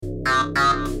Hey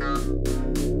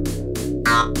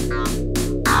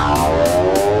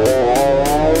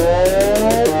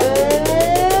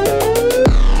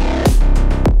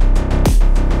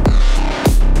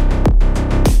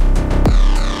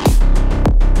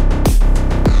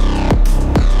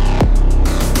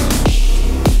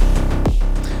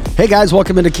guys,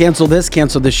 welcome into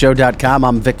cancelthisshow.com.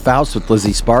 I'm Vic Faust with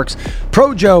Lizzie Sparks.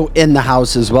 Pro Joe in the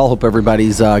house as well. Hope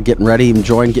everybody's getting ready,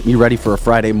 enjoying, getting you ready for a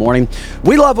Friday morning.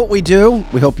 We love what we do.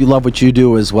 We hope you love what you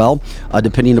do as well,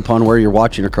 depending upon where you're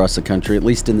watching across the country, at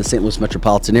least in the St. Louis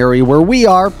metropolitan area where we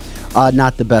are.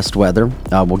 Not the best weather.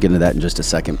 We'll get into that in just a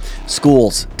second.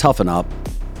 Schools, toughen up.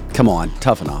 Come on,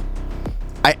 toughen up.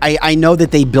 I know that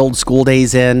they build school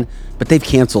days in, but they've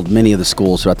canceled many of the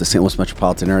schools throughout the St. Louis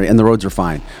metropolitan area, and the roads are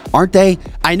fine. Aren't they?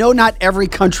 I know not every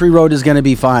country road is going to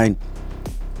be fine,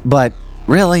 but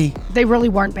really? They really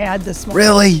weren't bad this morning.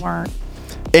 Really? They weren't.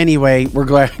 Anyway, we're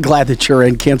glad that you're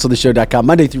in. CancelTheShow.com,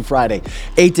 Monday through Friday,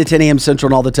 8 to 10 a.m. Central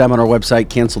and all the time on our website,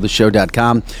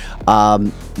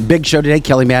 CancelTheShow.com. Big show today.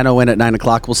 Kelly Mano in at 9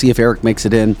 o'clock. We'll see if Eric makes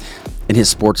it in his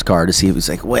sports car to see if he's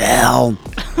like, well,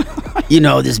 you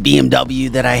know, this BMW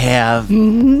that I have,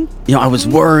 you know, I was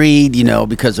worried, you know,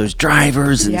 because those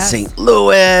drivers in St.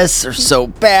 Louis are so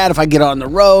bad. If I get on the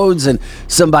roads and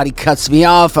somebody cuts me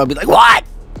off, I'll be like, what?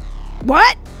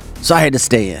 What? So I had to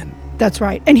stay in. That's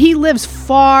right. And he lives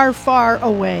far, far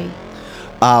away.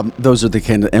 Those are the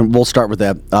kind of, and we'll start with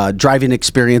that. Driving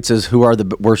experiences. Who are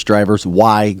the worst drivers?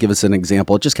 Why? Give us an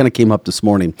example. It just kind of came up this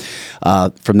morning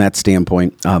from that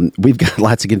standpoint. We've got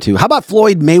lots to get into. How about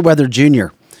Floyd Mayweather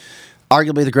Jr.?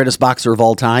 Arguably the greatest boxer of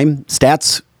all time.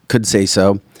 Stats could say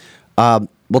so.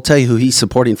 We'll tell you who he's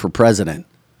supporting for president.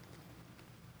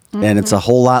 Mm-hmm. And it's a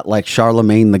whole lot like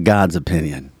Charlemagne the God's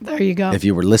opinion. There you go. If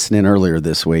you were listening earlier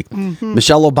this week. Mm-hmm.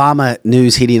 Michelle Obama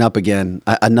news heating up again.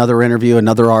 Another interview,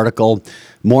 another article.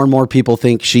 More and more people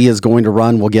think she is going to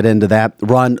run. We'll get into that.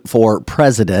 Run for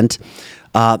president.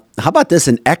 How about this?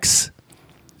 An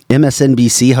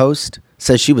ex-MSNBC host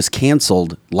says she was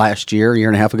canceled last year, a year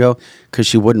and a half ago, because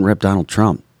she wouldn't rip Donald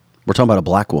Trump. We're talking about a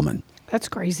black woman. That's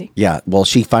crazy. Yeah, well,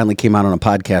 she finally came out on a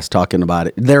podcast talking about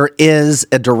it. There is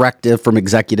a directive from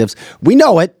executives. We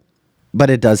know it,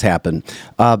 but it does happen.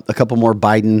 A couple more.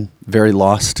 Biden, very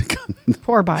lost.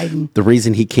 Poor Biden. The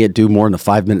reason he can't do more than a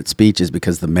 5-minute speech is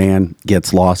because the man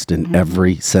gets lost in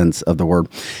every sense of the word.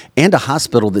 And a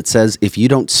hospital that says if you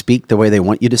don't speak the way they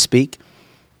want you to speak,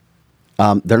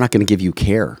 they're not going to give you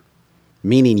care.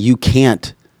 Meaning you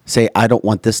can't say, I don't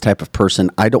want this type of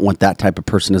person. I don't want that type of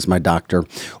person as my doctor,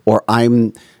 or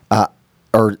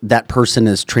or that person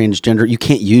is transgender. You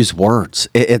can't use words.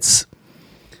 It's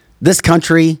this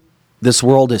country, this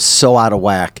world is so out of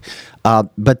whack.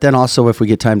 But then also, if we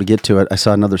get time to get to it, I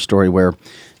saw another story where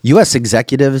U.S.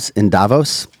 executives in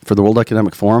Davos for the World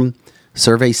Economic Forum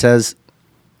survey says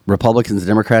Republicans and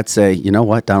Democrats say, you know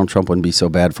what, Donald Trump wouldn't be so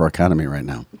bad for our economy right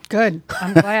now. Good.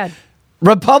 I'm glad.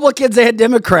 Republicans and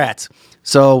Democrats.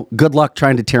 So good luck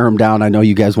trying to tear them down. I know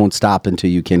you guys won't stop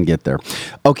until you can get there.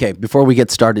 Okay, before we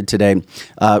get started today,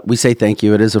 we say thank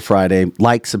you. It is a Friday.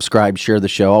 Like, subscribe, share the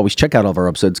show. Always check out all of our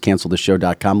episodes,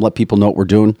 CancelTheShow.com. Let people know what we're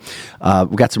doing.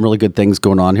 We've got some really good things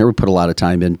going on here. We put a lot of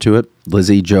time into it.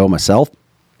 Lizzie, Joe, myself,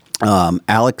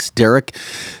 Alex, Derek,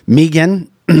 Megan.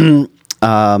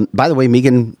 By the way,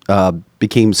 Megan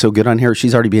became so good on here.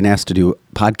 She's already being asked to do a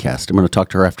podcast. I'm going to talk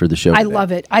to her after the show. I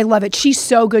love it. I love it. She's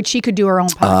so good. She could do her own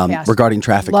podcast. Regarding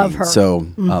trafficking. Love her. So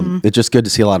it's just good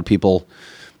to see a lot of people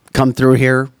come through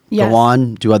here, go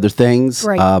on, do other things.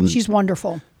 Great. She's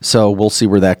wonderful. So we'll see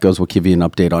where that goes. We'll give you an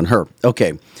update on her.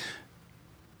 Okay.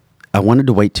 I wanted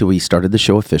to wait till we started the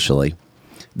show officially.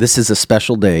 This is a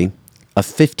special day. A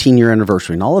 15-year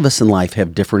anniversary. And all of us in life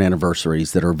have different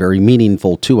anniversaries that are very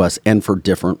meaningful to us and for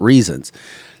different reasons.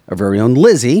 Our very own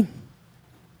Lizzie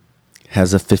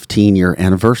has a 15-year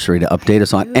anniversary to update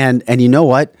us on. And you know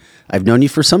what? I've known you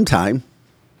for some time,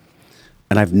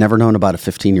 and I've never known about a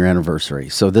 15-year anniversary.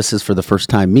 So this is for the first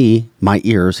time my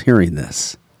ears hearing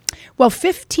this. Well,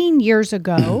 15 years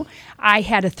ago, I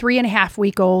had a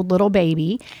 3.5-week-old little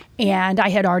baby, and I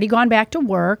had already gone back to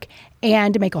work.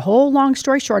 And to make a whole long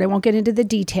story short, I won't get into the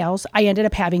details, I ended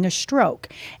up having a stroke.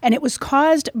 And it was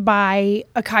caused by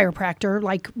a chiropractor,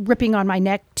 like ripping on my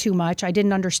neck too much. I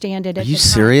didn't understand it at the time. Are you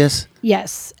serious?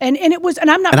 Yes. And it was,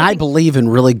 and I'm not. And I believe in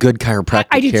really good chiropractic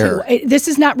I do care. too. This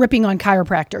is not ripping on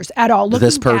chiropractors at all.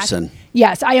 This person.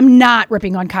 Yes, I am not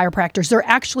ripping on chiropractors. They're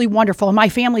actually wonderful. And my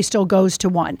family still goes to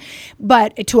one,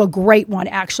 but to a great one,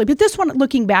 actually. But this one,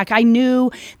 looking back, I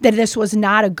knew that this was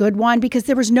not a good one because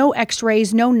there was no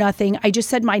x-rays, no nothing. leaving, I just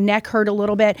said my neck hurt a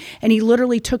little bit, and he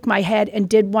literally took my head and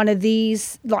did one of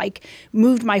these, like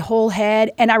moved my whole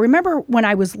head. And I remember when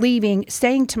I was leaving,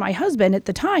 saying to my husband at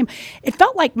the time, it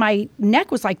felt like my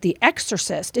neck was like The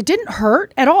Exorcist. It didn't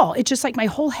hurt at all. It's just like my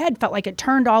whole head felt like it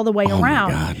turned all the way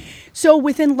around. My God. So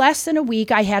within less than a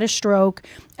week, I had a stroke,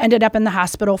 ended up in the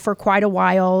hospital for quite a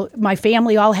while. My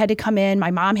family all had to come in.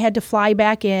 My mom had to fly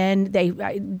back in.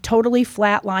 I totally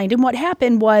flatlined. And what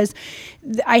happened was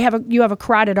you have a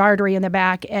carotid artery in the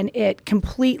back, and it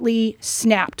completely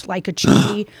snapped like a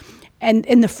cheese. And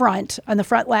on the front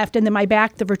left, and then my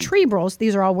back, the vertebrals,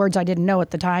 these are all words I didn't know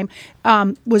at the time,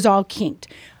 was all kinked.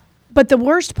 But the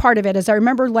worst part of it is I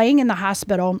remember laying in the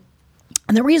hospital.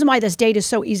 And the reason why this date is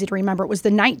so easy to remember, it was the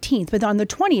 19th, but on the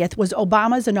 20th was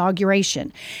Obama's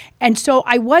inauguration. And so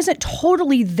I wasn't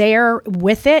totally there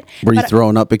with it. Were you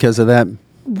throwing up because of that?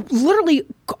 Literally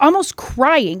almost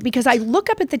crying, because I look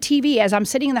up at the TV as I'm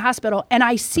sitting in the hospital and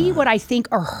I see what I think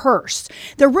are hearse.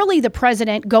 They're really the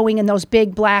president going in those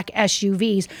big black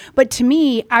SUVs. But to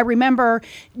me, I remember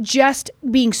just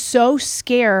being so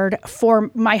scared for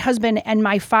my husband and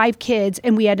my 5 kids.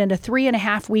 And we had a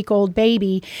 3.5-week-old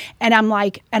baby. And I'm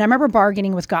like, and I remember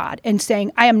bargaining with God and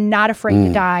saying, I am not afraid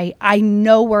to die. I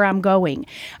know where I'm going.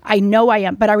 I know I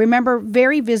am. But I remember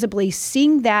very visibly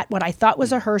seeing that, what I thought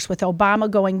was a hearse with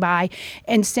Obama going by,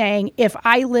 and saying, if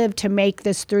I live to make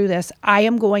this through this, I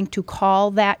am going to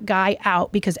call that guy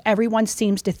out, because everyone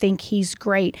seems to think he's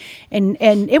great. And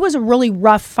it was a really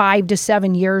rough 5 to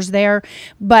 7 years there,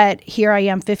 but here I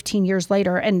am 15 years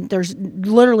later, and there's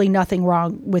literally nothing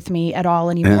wrong with me at all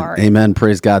anymore. Amen.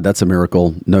 Praise God. That's a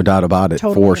miracle. No doubt about it.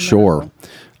 Totally for sure.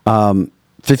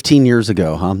 15 years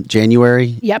ago, huh?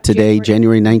 January? Yep. Today,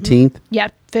 January 19th?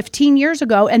 Yep. 15 years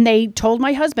ago, and they told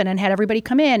my husband and had everybody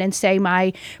come in and say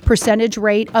my percentage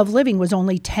rate of living was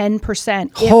only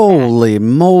 10%. Holy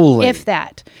moly. If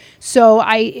that. So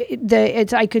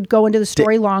I could go into the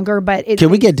story longer, but can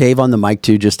we get Dave on the mic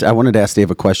too? I wanted to ask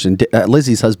Dave a question.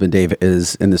 Lizzie's husband, Dave,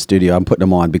 is in the studio. I'm putting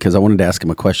him on because I wanted to ask him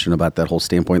a question about that whole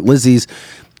standpoint. Lizzie's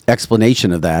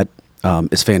explanation of that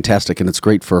is fantastic, and it's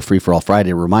great for a Free for All Friday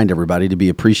to remind everybody to be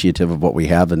appreciative of what we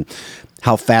have and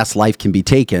how fast life can be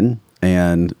taken,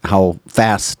 and how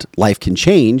fast life can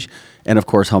change, and of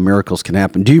course how miracles can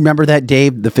happen. Do you remember that,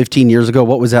 Dave, the 15 years ago?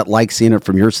 What was that like, seeing it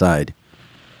from your side?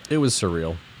 It was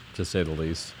surreal, to say the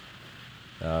least.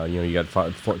 You got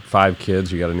 5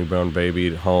 kids, you got a newborn baby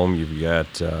at home, you've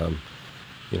got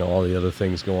all the other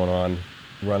things going on,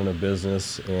 running a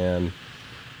business, and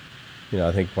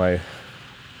I think my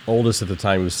oldest at the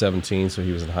time was 17, so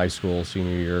he was in high school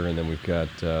senior year, and then we've got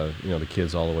the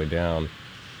kids all the way down.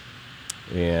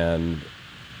 And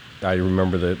I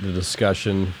remember the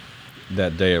discussion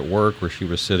that day at work where she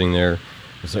was sitting there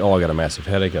and saying, I got a massive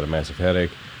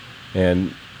headache.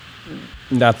 And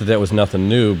not that was nothing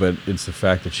new, but it's the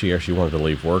fact that she actually wanted to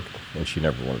leave work, and she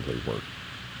never wanted to leave work.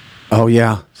 Oh,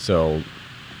 yeah. So,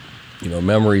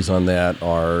 memories on that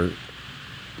are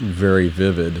very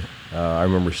vivid. I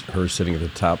remember her sitting at the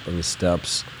top of the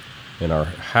steps in our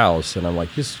house, and I'm like,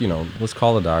 let's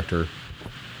call the doctor.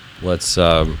 Let's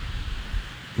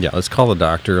call the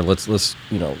doctor. Let's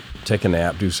take a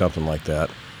nap, do something like that.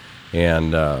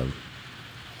 And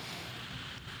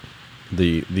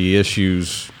the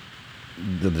issues,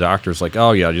 the doctor's like,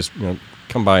 oh yeah, just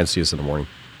come by and see us in the morning.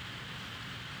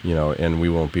 And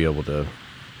we'll be able to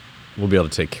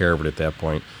take care of it at that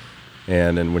point.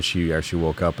 And then when she actually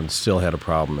woke up and still had a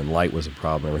problem, and light was a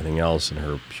problem, everything else, and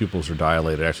her pupils were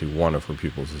dilated. Actually, one of her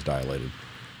pupils was dilated.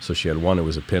 So she had one that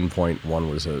was a pinpoint, one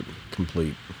was a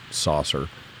complete saucer.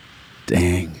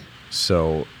 Dang.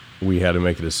 So we had to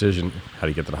make a decision how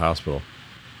to get to the hospital.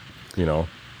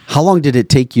 How long did it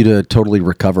take you to totally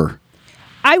recover?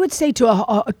 I would say to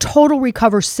a total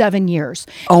recover 7 years.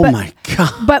 My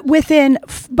God. But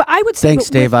I would say.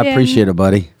 Thanks, Dave. I appreciate it,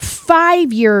 buddy.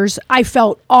 5 years, I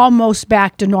felt almost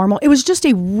back to normal. It was just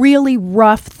a really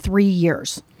rough 3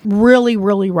 years. Really,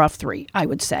 really rough 3, I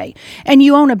would say. And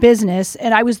you own a business,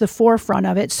 and I was the forefront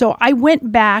of it. So I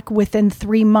went back within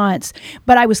 3 months,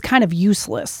 but I was kind of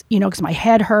useless, because my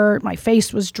head hurt, my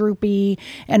face was droopy,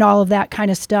 and all of that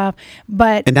kind of stuff.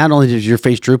 And not only did your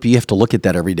face droopy, you have to look at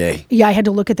that every day. Yeah, I had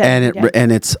to look at that every day.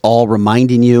 And it's all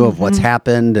reminding you of what's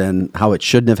happened and how it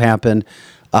shouldn't have happened.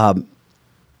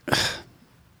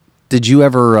 Did you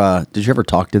ever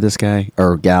talk to this guy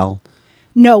or gal?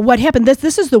 No, what happened,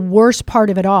 this is the worst part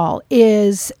of it all,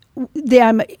 is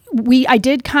I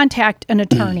did contact an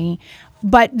attorney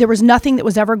but there was nothing that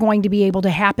was ever going to be able to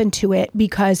happen to it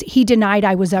because he denied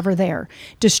I was ever there.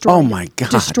 Destroyed, Oh, my God.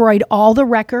 Destroyed all the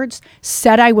records,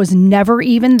 said I was never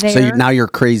even there. So now you're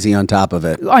crazy on top of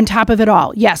it. On top of it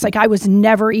all. Yes, like I was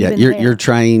never even there. You're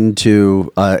trying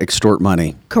to extort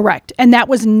money. Correct. And that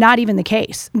was not even the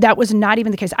case. That was not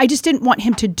even the case. I just didn't want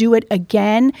him to do it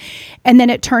again. And then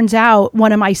it turns out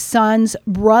one of my son's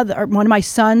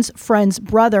friend's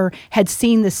brother had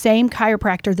seen the same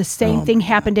chiropractor. The same thing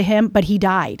happened to him, but he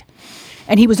died.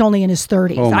 And he was only in his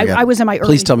 30s. Oh my God. I was in my early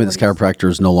Please tell me this 40s. chiropractor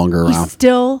is no longer around. He's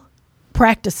still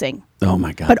practicing. Oh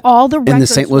my God. But all the in the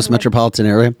records St. Louis were- metropolitan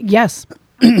area? Yes.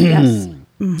 Yes.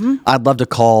 I'd love to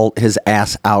call his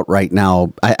ass out right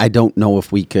now. I don't know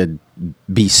if we could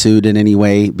be sued in any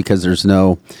way because there's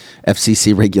no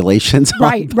FCC regulations.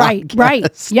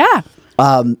 Right. Yeah.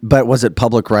 But was it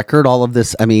public record, all of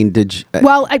this? I mean, did you...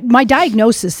 Well, my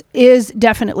diagnosis is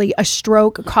definitely a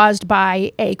stroke caused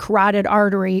by a carotid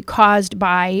artery caused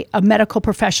by a medical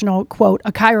professional, quote,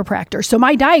 a chiropractor. So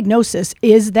my diagnosis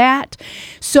is that.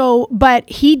 So, but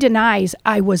he denies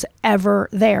I was ever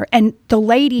there. And the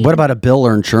lady... What about a bill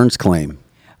or insurance claim?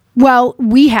 Well,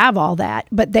 we have all that,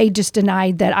 but they just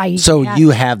denied that I... So had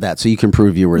you it. have that, so you can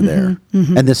prove you were there.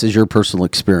 And this is your personal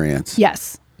experience.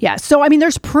 Yes. Yeah. So, I mean,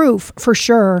 there's proof for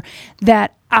sure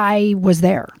that I was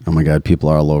there. Oh my God, people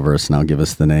are all over us now. Give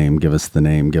us the name, give us the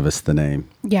name, give us the name.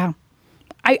 Yeah.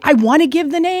 I want to give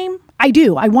the name. I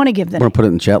do. I want to give the name. Want to put it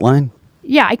in the chat line?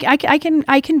 Yeah, I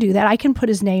can do that. I can put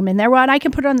his name in there. Well, and I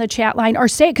can put it on the chat line or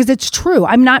say it because it's true.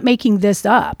 I'm not making this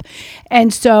up.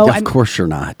 And so, Of course you're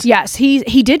not. Yes, he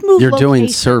did move. You're doing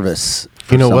locations. service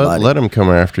for You know what? somebody. Let him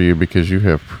come after you because you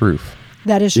have proof.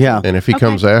 That is true. Yeah. And if he Okay.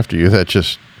 comes after you, that's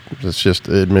just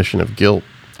admission of guilt.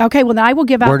 Okay, well then I will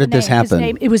give out. Where the did this name. His happen?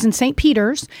 name, it was in St.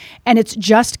 Peter's, and it's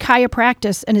Just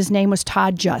Chiropractic, and his name was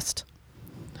Todd Just.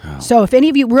 Oh. So if any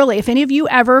of you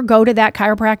ever go to that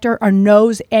chiropractor or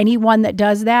knows anyone that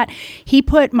does that, he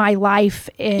put my life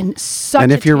in such.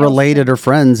 And a if you're tailspin. related or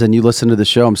friends and you listen to the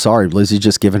show, I'm sorry, Lizzie's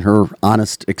just given her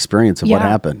honest experience of what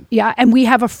happened. Yeah, and we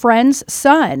have a friend's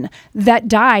son that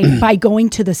died by going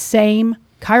to the same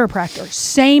chiropractor,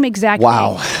 same exact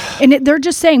Wow. thing. And they're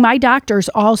just saying, my doctors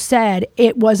all said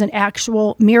it was an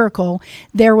actual miracle.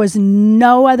 There was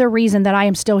no other reason that I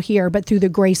am still here but through the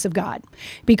grace of God.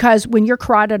 Because when your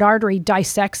carotid artery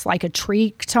dissects like a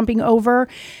tree jumping over,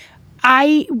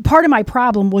 part of my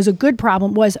problem was a good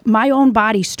problem was my own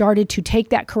body started to take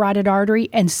that carotid artery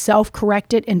and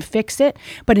self-correct it and fix it.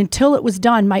 But until it was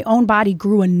done, my own body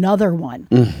grew another one.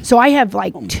 So I have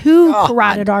like two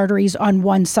carotid arteries on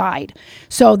one side.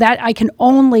 So that I can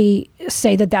only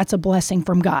say that that's a blessing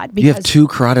from God. You have two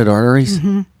carotid arteries?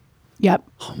 Yep.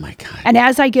 Oh my God. And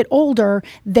as I get older,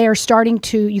 they're starting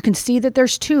to, you can see that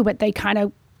there's two, but they kind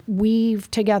of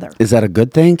weave together. Is that a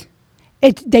good thing?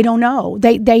 They don't know.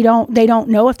 They don't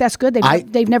know if that's good.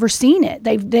 They've never seen it.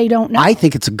 They don't know. I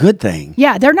think it's a good thing.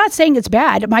 Yeah, they're not saying it's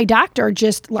bad. My doctor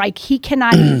just he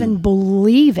cannot even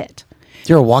believe it.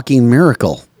 You're a walking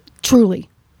miracle. Truly.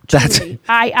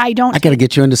 I don't. I got to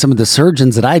get you into some of the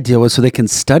surgeons that I deal with so they can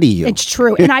study you. It's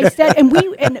true. And I said, and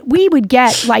we would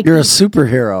get like You're a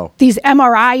superhero. these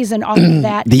MRIs and all of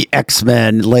that. The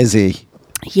X-Men, Lizzie.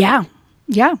 Yeah.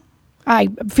 I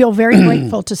feel very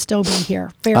grateful to still be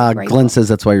here. Very grateful. Glenn says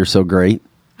that's why you're so great.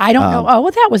 I don't know. Oh,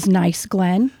 well, that was nice,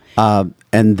 Glenn.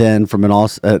 And then from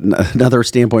another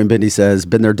standpoint, Bendy says,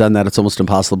 been there, done that. It's almost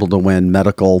impossible to win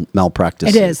medical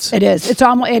malpractice. It is. It's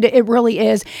almost. It really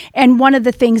is. And one of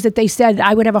the things that they said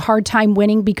I would have a hard time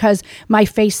winning because my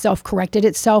face self-corrected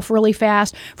itself really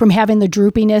fast from having the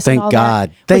droopiness. Thank and all God.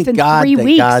 That. Thank Within God. 3 Thank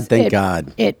weeks, God. Thank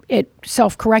God. It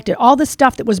self-corrected. All the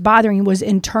stuff that was bothering me was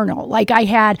internal. Like I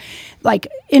had,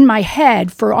 in my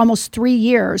head for almost 3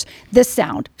 years, this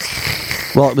sound.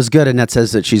 Well, it was good. Annette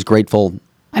says that she's grateful.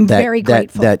 I'm very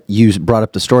grateful. That you brought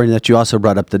up the story and that you also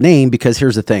brought up the name, because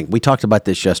here's the thing. We talked about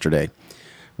this yesterday.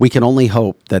 We can only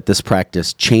hope that this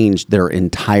practice changed their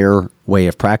entire way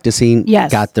of practicing,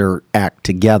 Yes. got their act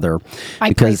together.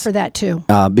 I pray for that too.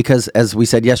 Because as we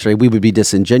said yesterday, we would be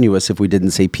disingenuous if we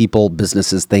didn't say people,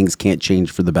 businesses, things can't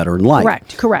change for the better in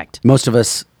life. Correct. Most of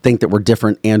us think that we're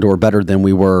different and or better than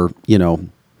we were,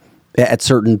 at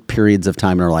certain periods of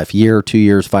time in our life, year, 2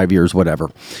 years, 5 years, whatever.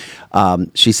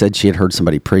 She said she had heard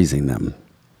somebody praising them.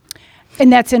 And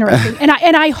that's interesting. and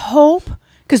I hope,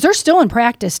 because they're still in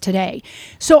practice today.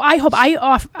 So I hope,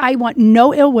 I want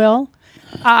no ill will.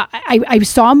 I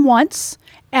saw him once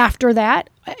after that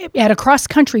at a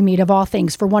cross-country meet of all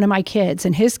things for one of my kids.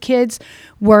 And his kids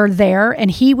were there,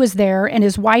 and he was there, and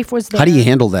his wife was there. How do you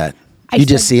handle that? You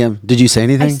just see him? Did you say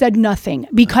anything? I said nothing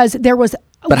because there was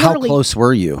But how literally, close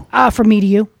were you? from me to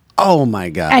you. Oh my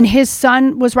God. And his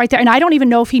son was right there. And I don't even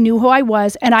know if he knew who I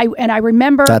was. And I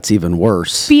remember That's even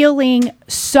worse. feeling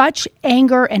such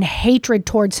anger and hatred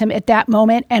towards him at that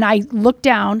moment. And I looked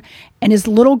down, and his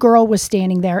little girl was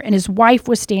standing there, and his wife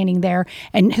was standing there.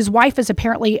 And his wife is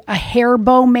apparently a hair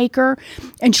bow maker,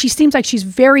 and she seems like she's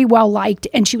very well liked.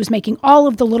 And she was making all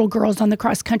of the little girls on the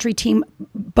cross country team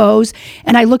bows.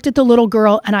 And I looked at the little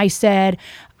girl and I said,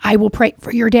 I will pray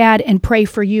for your dad and pray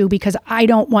for you, because I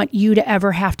don't want you to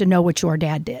ever have to know what your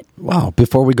dad did. Wow.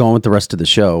 Before we go on with the rest of the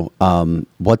show,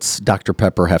 what's Dr.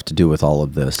 Pepper have to do with all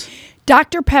of this?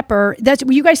 Dr. Pepper, that's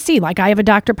what you guys see. Like, I have a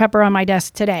Dr. Pepper on my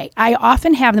desk today. I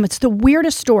often have them. It's the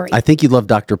weirdest story. I think you love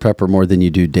Dr. Pepper more than you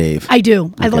do Dave. I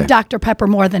do. I love Dr. Pepper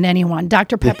more than anyone.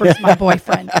 Dr. Pepper's my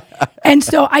boyfriend. And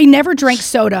so I never drank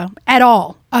soda at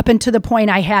all up until the point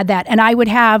I had that. And I would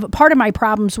have, part of my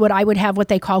problems I would have what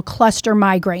they call cluster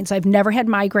migraines. I've never had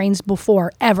migraines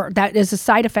before, ever. That is a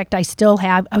side effect I still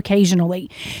have occasionally.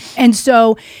 And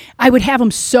so I would have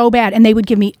them so bad, and they would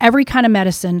give me every kind of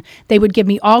medicine. They would give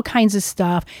me all kinds of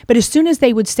stuff. But as soon as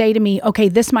they would say to me, okay,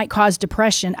 this might cause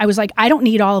depression, I was like, I don't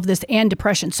need all of this and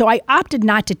depression. So I opted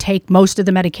not to take most of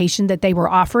the medication that they were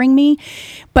offering me.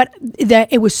 But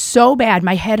it was so bad.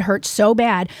 My head hurt so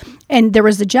bad. And there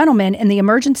was a gentleman in the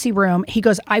emergency room. He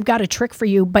goes, I've got a trick for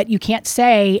you, but you can't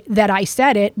say that I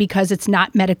said it because it's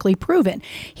not medically proven.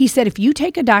 He said, if you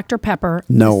take a Dr. Pepper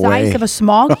the size of a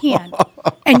small can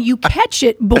and you catch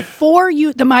it before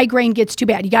the migraine gets too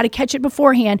bad, you got to catch it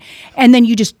beforehand, and then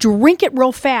you just drink it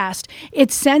real fast,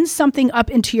 it sends something up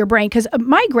into your brain, because a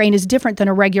migraine is different than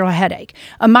a regular headache.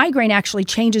 A migraine actually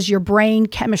changes your brain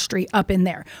chemistry up in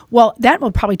there. Well, that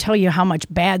will probably tell you how much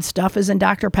bad stuff is in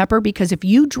Dr. Pepper, because if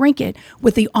you drink it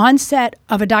with the onset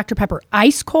of a Dr. Pepper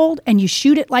ice cold and you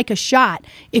shoot it like a shot,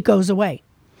 it goes away.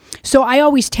 So I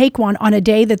always take one on a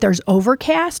day that there's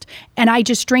overcast, and I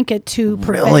just drink it to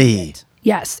prevent it.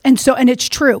 Yes. And it's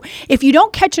true. If you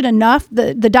don't catch it enough,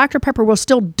 the Dr. Pepper will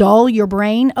still dull your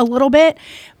brain a little bit,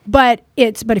 but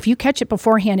if you catch it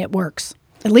beforehand, it works.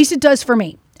 At least it does for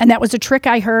me. And that was a trick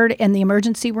I heard in the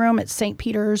emergency room at St.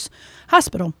 Peter's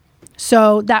Hospital.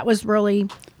 So that was really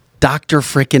Dr.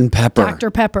 Frickin' Pepper. Dr.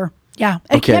 Pepper. Yeah.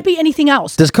 It can't be anything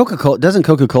else. Doesn't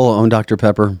Coca-Cola own Dr.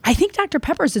 Pepper? I think Dr.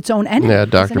 Pepper is its own entity. Yeah,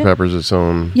 Dr. Pepper's its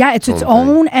own. Yeah, it's its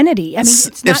own entity. I mean,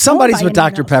 it's not if somebody's with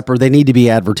Dr. Pepper, they need to be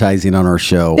advertising on our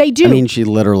show. They do. I mean, she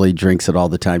literally drinks it all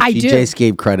the time. She just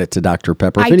gave credit to Dr.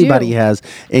 Pepper. If anybody has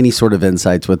any sort of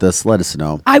insights with us, let us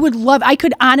know. I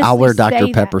could honestly I'll wear Dr.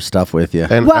 say Pepper that. stuff with you.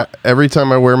 And every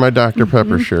time I wear my Dr.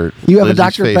 Pepper shirt, You have a Lizzie's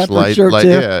Dr. face Pepper shirt, too?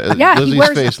 Yeah, he Lizzie's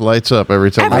wears face lights up every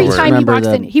time I Every wear time it. he walks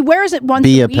in, he wears it once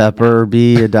Be a a week. pepper,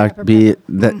 be a Dr. Be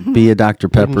a Dr.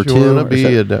 Pepper Wouldn't you too. wanna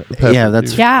be a Pepper Yeah,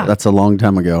 too? that's a long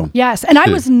time ago. Yes, and I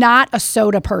was not a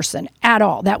soda person at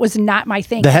all. That was not my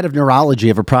thing. The head of neurology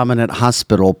of a prominent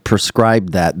hospital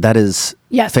prescribed that. That is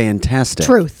fantastic.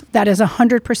 Truth. That is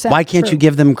 100%. Why can't you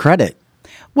give them credit?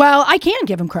 Well, I can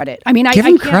give him credit. I mean, I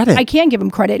him can, credit. I can give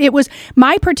him credit. It was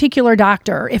my particular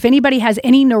doctor. If anybody has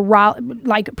any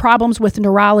problems with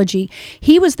neurology,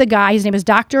 he was the guy. His name is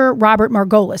Dr. Robert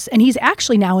Margolis, and he's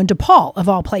actually now in DePaul, of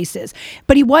all places.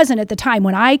 But he wasn't at the time.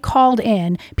 When I called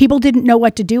in, people didn't know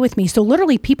what to do with me. So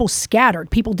literally, people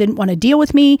scattered. People didn't want to deal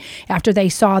with me after they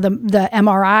saw the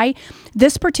MRI.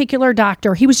 This particular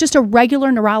doctor, he was just a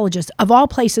regular neurologist, of all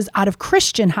places, out of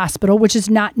Christian Hospital, which is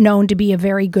not known to be a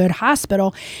very good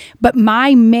hospital. But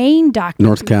my main doctor,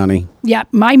 North County. Yeah,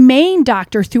 my main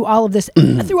doctor through all of this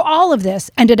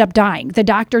ended up dying. The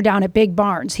doctor down at Big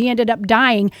Barnes, he ended up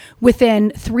dying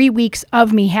within 3 weeks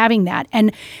of me having that.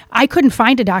 And I couldn't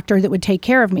find a doctor that would take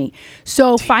care of me.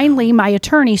 So finally, my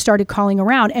attorney started calling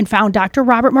around and found Dr.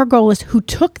 Robert Margolis, who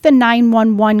took the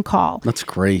 911 call. That's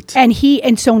great.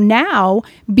 And so now,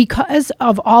 because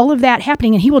of all of that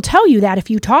happening, and he will tell you that if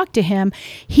you talk to him,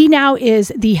 he now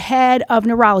is the head of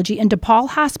neurology, and DePaul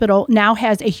Hospital now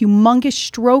has a humongous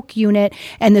stroke unit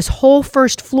and this whole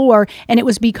first floor, and it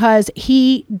was because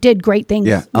he did great things.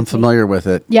 Yeah, I'm familiar with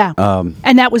it. Yeah,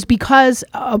 and that was because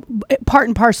part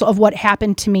and parcel of what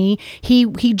happened to me. He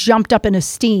jumped up in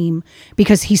esteem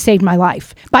because he saved my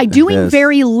life by doing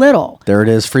very little. There it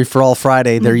is, Free for All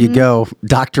Friday. There you go.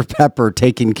 Dr. Pepper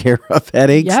taking care of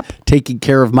headaches, taking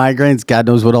care of migraines. God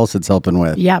knows what else it's helping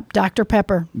with. Yep, Dr.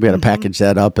 Pepper. We got to package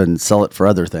that up and sell it for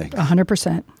other things.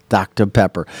 100%. Dr.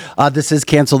 Pepper. This is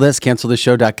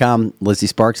cancelthisshow.com. Lizzie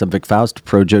Sparks, I'm Vic Faust,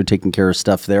 Pro Joe taking care of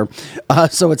stuff there.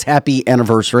 So it's happy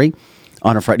anniversary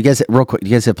on a Friday. You guys, real quick, do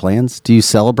you guys have plans? Do you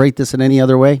celebrate this in any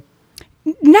other way?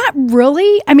 Not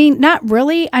really. Not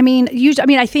really.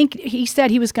 Usually, I think he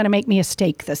said he was going to make me a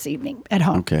steak this evening at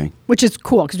home. Okay. Which is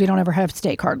cool because we don't ever have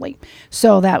steak hardly.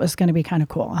 So that was going to be kind of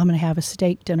cool. I'm going to have a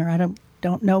steak dinner. I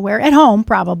don't know where. At home,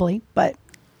 probably, but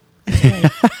it's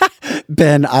great.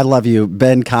 Ben, I love you.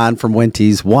 Ben Kahn from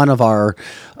Winty's, one of our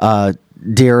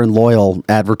dear and loyal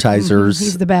advertisers.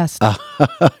 He's the best.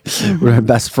 We're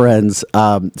best friends.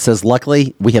 Says,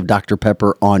 luckily, we have Dr.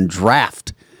 Pepper on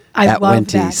draft. I love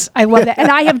that. I love that.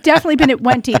 And I have definitely been at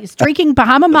Wendy's drinking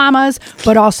Bahama Mamas,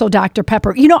 but also Dr.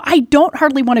 Pepper. I don't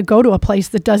hardly want to go to a place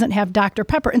that doesn't have Dr.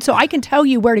 Pepper. And so I can tell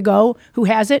you where to go, who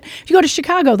has it. If you go to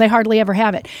Chicago, they hardly ever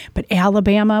have it. But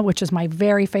Alabama, which is my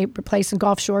very favorite place in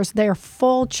Gulf Shores, they're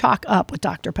full chock up with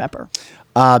Dr. Pepper.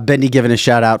 Bendy giving a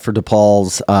shout out for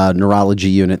DePaul's neurology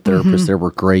unit therapist. They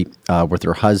work great with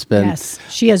her husband. Yes,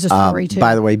 she has a story too.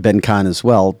 By the way, Ben Kahn as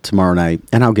well tomorrow night,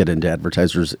 and I'll get into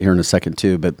advertisers here in a second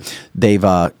too. But they've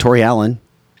Tori Allen,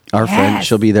 our friend,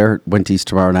 she'll be there at Wenty's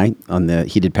tomorrow night on the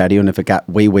heated patio. And if it got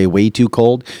way too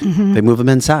cold, they move them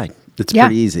inside. It's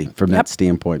pretty easy from that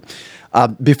standpoint.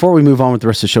 Before we move on with the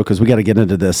rest of the show, because we got to get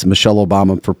into this, Michelle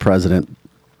Obama for president.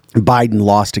 Biden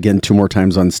lost again 2 more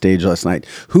times on stage last night.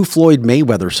 Who Floyd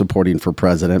Mayweather supporting for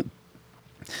president?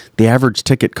 The average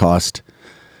ticket cost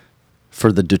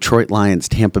for the Detroit Lions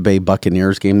Tampa Bay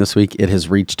Buccaneers game this week, it has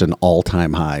reached an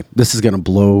all-time high. This is going to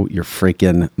blow your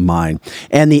freaking mind.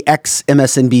 And the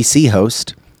ex-MSNBC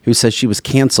host who says she was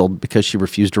canceled because she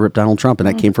refused to rip Donald Trump, and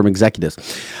that came from executives.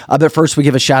 But first, we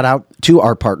give a shout-out to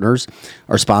our partners,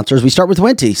 our sponsors. We start with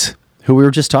Wenty's, who we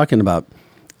were just talking about.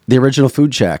 The original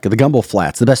food shack, the Gumbo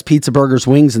Flats, the best pizza, burgers,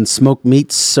 wings, and smoked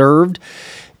meats served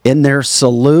in their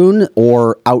saloon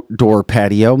or outdoor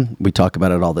patio. We talk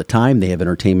about it all the time. They have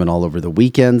entertainment all over the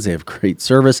weekends. They have great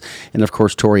service. And, of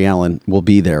course, Tori Allen will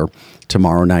be there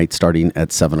tomorrow night starting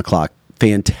at 7 o'clock.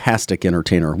 Fantastic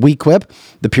entertainer. WeQuip,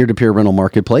 the peer-to-peer rental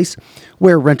marketplace,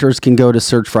 where renters can go to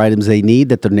search for items they need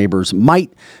that their neighbors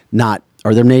might not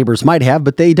or their neighbors might have,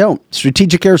 but they don't.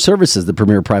 Strategic Air Services, the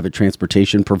premier private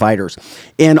transportation providers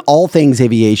in all things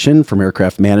aviation, from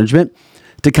aircraft management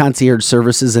to concierge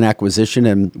services and acquisition.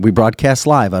 And we broadcast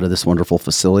live out of this wonderful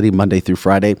facility Monday through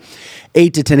Friday,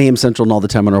 8 to 10 a.m. Central, and all the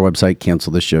time on our website,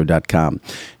 cancelthisshow.com.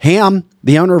 Ham,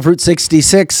 the owner of Route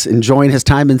 66, enjoying his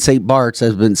time in St. Bart's.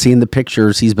 I've been seeing the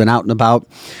pictures. He's been out and about,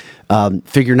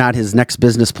 figuring out his next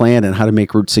business plan and how to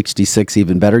make Route 66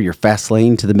 even better. Your fast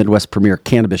lane to the Midwest premier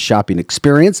cannabis shopping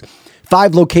experience.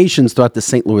 5 locations throughout the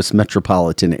St. Louis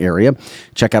metropolitan area.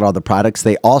 Check out all the products.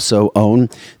 They also own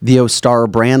the Ostar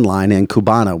brand line and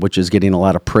Cubana, which is getting a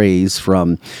lot of praise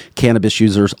from cannabis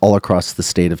users all across the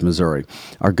state of Missouri.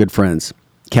 Our good friends,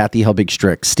 Kathy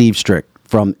Helbig-Strick, Steve Strick,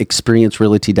 from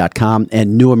experiencerealty.com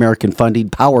and New American Funding,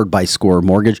 powered by Score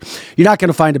Mortgage. You're not going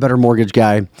to find a better mortgage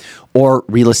guy or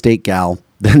real estate gal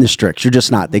than the Stricks. You're just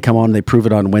not. They come on, they prove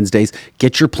it on Wednesdays.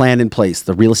 Get your plan in place.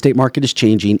 The real estate market is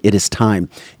changing. It is time.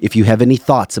 If you have any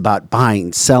thoughts about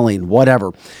buying, selling,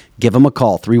 whatever, give them a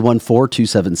call.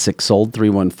 314-276-SOLD,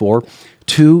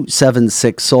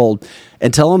 314-276-SOLD,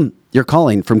 and tell them you're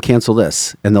calling from Cancel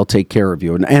This, and they'll take care of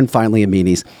you. And finally,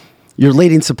 Amini's, your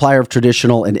leading supplier of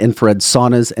traditional and infrared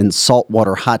saunas and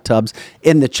saltwater hot tubs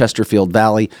in the Chesterfield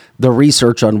Valley. The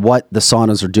research on what the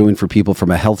saunas are doing for people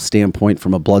from a health standpoint,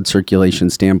 from a blood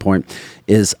circulation standpoint,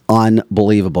 is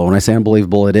unbelievable. When I say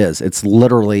unbelievable, it is. It's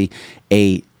literally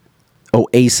a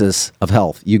oasis of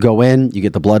health. You go in, you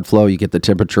get the blood flow, you get the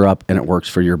temperature up, and it works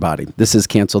for your body. This is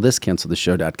Cancel This,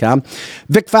 cancelthisshow.com.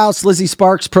 Vic Faust, Lizzie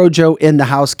Sparks, Pro Joe in the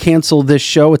house. Cancel This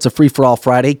Show. It's a free-for-all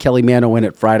Friday. Kelly Mano in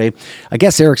it Friday. I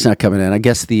guess Eric's not coming in. I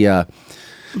guess the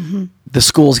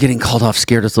school's getting called off,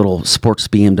 scared his little sports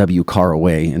BMW car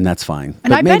away, and that's fine.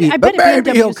 And I bet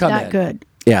BMW's not good.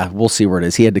 Yeah, we'll see where it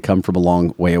is. He had to come from a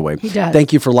long way away. He does.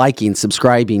 Thank you for liking,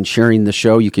 subscribing, sharing the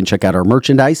show. You can check out our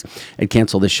merchandise at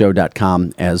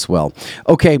cancelthisshow.com as well.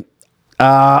 Okay,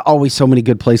 always so many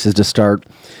good places to start.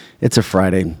 It's a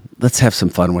Friday. Let's have some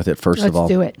fun with it, first of all.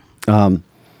 Let's do it.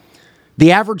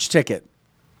 The average ticket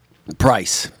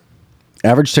price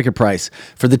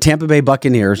for the Tampa Bay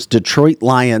Buccaneers, Detroit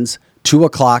Lions, 2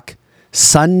 o'clock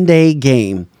Sunday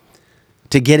game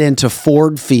to get into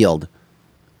Ford Field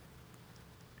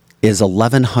is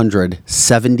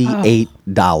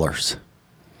 $1,178.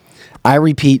 I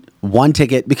repeat, one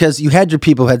ticket, because you had your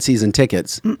people who had season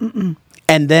tickets.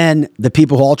 And then the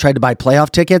people who all tried to buy playoff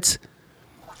tickets,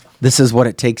 this is what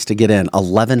it takes to get in,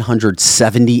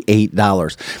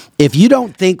 $1,178. If you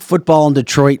don't think football in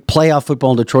Detroit, playoff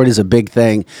football in Detroit is a big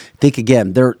thing, think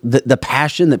again. The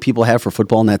passion that people have for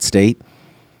football in that state,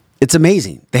 it's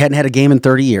amazing. They hadn't had a game in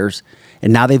 30 years,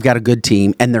 and now they've got a good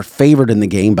team, and they're favored in the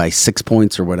game by 6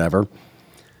 points or whatever.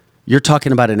 You're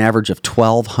talking about an average of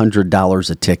 $1,200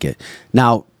 a ticket.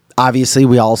 Now, obviously,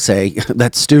 we all say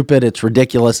that's stupid, it's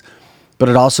ridiculous, but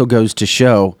it also goes to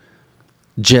show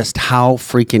just how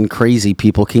freaking crazy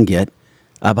people can get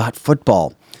about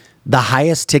football. The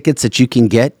highest tickets that you can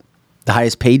get, the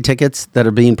highest paid tickets that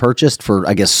are being purchased for,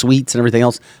 I guess, suites and everything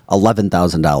else,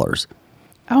 $11,000.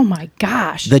 Oh my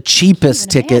gosh. The cheapest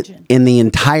Can't even ticket imagine. in the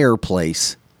entire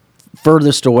place,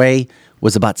 furthest away,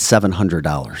 was about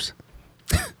 $700.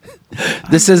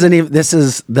 This isn't even, this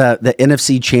is the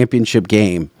NFC Championship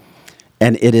game,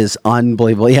 and it is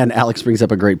unbelievable. Yeah, and Alex brings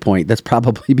up a great point. That's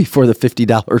probably before the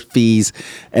 $50 fees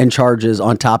and charges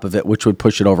on top of it, which would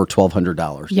push it over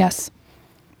 $1,200. Yes,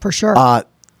 for sure. $1,200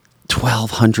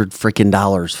 freaking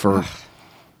dollars for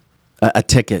a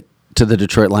ticket to the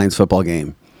Detroit Lions football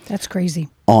game That's crazy.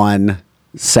 on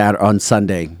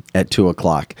Sunday at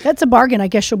 2:00. That's a bargain. I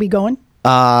guess you'll be going.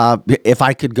 If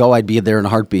I could go, I'd be there in a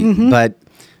heartbeat. But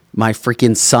my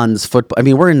freaking son's football. I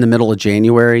mean, we're in the middle of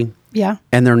January. Yeah.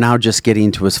 And they're now just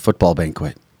getting to his football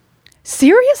banquet.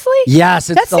 Seriously? Yes,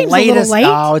 it's That the seems latest. a little late.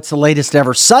 Oh, it's the latest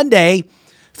ever. Sunday,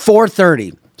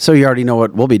 4:30. So you already know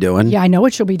what we'll be doing. Yeah, I know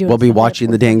what you'll be doing. We'll be Sunday at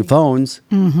watching the dang 4:30. phones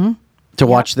to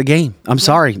watch the game. I'm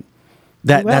sorry.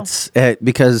 We will. That's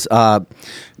because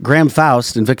Graham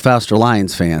Faust and Vic Faust are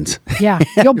Lions fans. Yeah,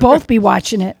 you'll both be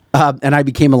watching it. And I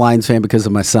became a Lions fan because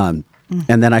of my son.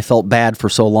 And then I felt bad for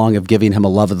so long of giving him a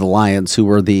love of the Lions, who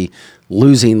were the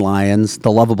losing Lions,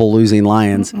 the lovable losing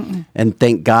Lions. And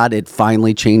thank God it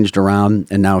finally changed around,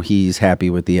 and now he's happy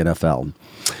with the NFL.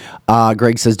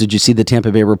 Greg says, did you see the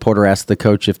Tampa Bay reporter ask the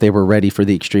coach if they were ready for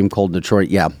the extreme cold in Detroit?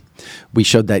 Yeah, we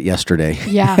showed that yesterday.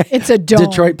 Yeah, it's a dome.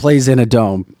 Detroit plays in a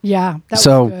dome. Yeah, that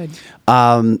So, was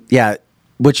good. Yeah,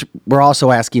 which we're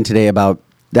also asking today about,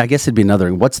 I guess it'd be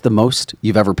another, what's the most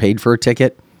you've ever paid for a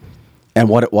ticket and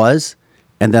what it was?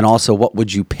 And then also, what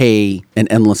would you pay an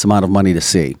endless amount of money to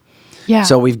see? Yeah.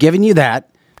 So we've given you that.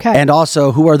 Okay. And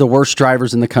also, who are the worst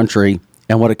drivers in the country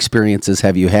and what experiences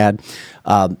have you had?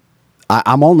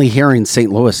 I'm only hearing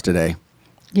St. Louis today.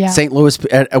 Yeah. St. Louis,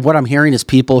 what I'm hearing is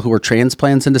people who are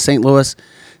transplants into St. Louis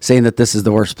saying that this is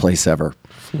the worst place ever.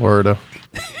 Florida.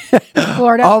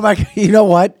 Florida. Oh my! You know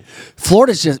what?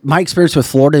 Florida's just my experience with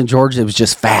Florida and Georgia. It was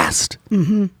just fast.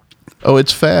 Oh,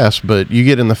 it's fast, but you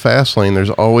get in the fast lane, there's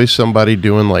always somebody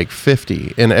doing like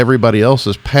 50, and everybody else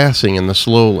is passing in the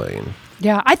slow lane.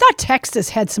 Yeah, I thought Texas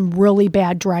had some really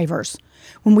bad drivers.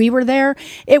 When we were there,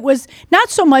 it was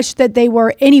not so much that they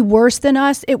were any worse than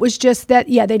us. It was just that,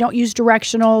 yeah, they don't use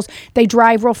directionals. They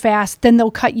drive real fast. Then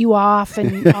they'll cut you off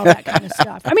and all that kind of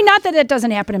stuff. I mean, not that it doesn't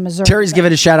happen in Missouri. Terry's but-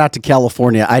 giving a shout out to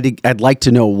California. I'd like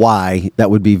to know why. That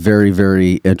would be very,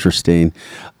 very interesting.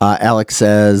 Alex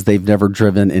says they've never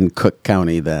driven in Cook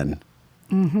County then.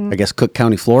 I guess Cook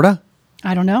County, Florida?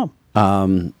 I don't know.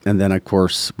 And then, of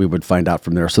course, we would find out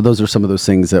from there. So those are some of those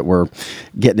things that we're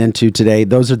getting into today.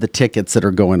 Those are the tickets that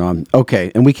are going on. Okay,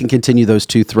 and we can continue those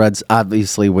two threads,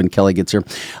 obviously, when Kelly gets here.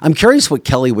 I'm curious what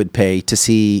Kelly would pay to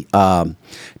see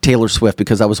Taylor Swift,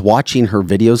 because I was watching her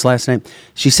videos last night.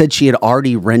 She said she had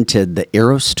already rented the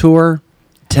Eras Tour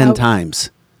 10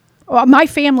 times. Well, my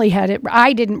family had it.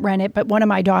 I didn't rent it, but one of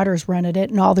my daughters rented it,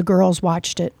 and all the girls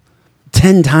watched it.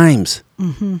 10 times.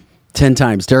 10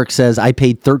 times. Derek says, I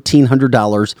paid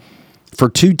 $1,300 for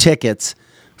 2 tickets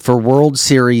for World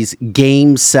Series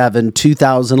Game 7,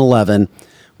 2011,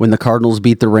 when the Cardinals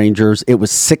beat the Rangers. It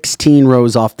was 16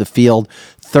 rows off the field.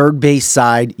 Third base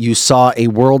side, you saw a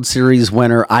World Series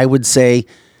winner. I would say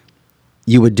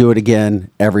you would do it again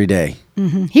every day.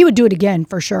 He would do it again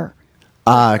for sure.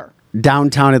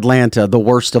 Downtown Atlanta, the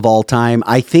worst of all time.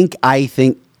 I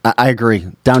agree.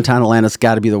 Downtown Atlanta's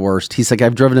got to be the worst. He's like,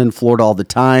 I've driven in Florida all the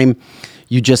time.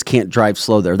 You just can't drive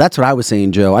slow there. That's what I was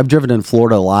saying, Joe. I've driven in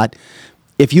Florida a lot.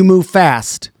 If you move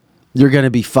fast, you're going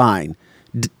to be fine.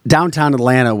 Downtown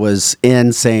Atlanta was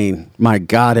insane. My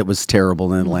God, it was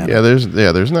terrible in Atlanta.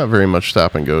 There's not very much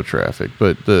stop and go traffic,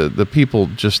 but the people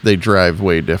they drive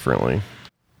way differently.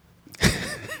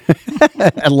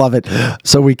 I love it.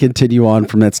 So we continue on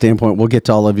from that standpoint. We'll get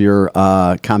to all of your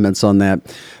comments on that.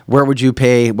 Where would you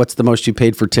pay? What's the most you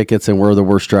paid for tickets, and where are the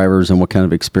worst drivers, and what kind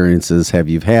of experiences have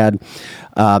you had?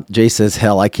 Jay says,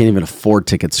 hell, I can't even afford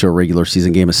tickets to a regular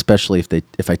season game, especially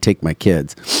if I take my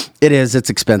kids. It's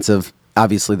expensive.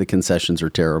 Obviously, the concessions are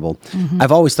terrible.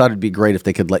 I've always thought it'd be great if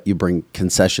they could let you bring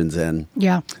concessions in.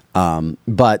 Yeah.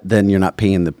 But then you're not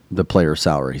paying the player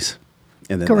salaries.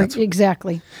 And then Correct.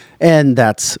 Exactly. And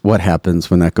that's what happens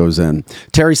when that goes in.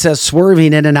 Terry says,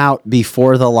 swerving in and out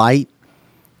before the light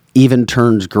even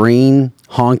turns green,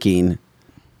 honking.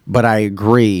 But I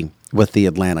agree with the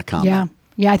Atlanta comment. Yeah.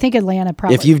 Yeah, I think Atlanta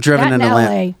probably. If you've driven That in and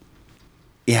Atlanta- LA.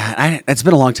 It's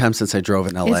been a long time since I drove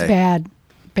in L.A. It's bad.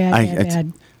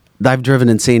 Bad. I've driven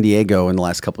in San Diego in the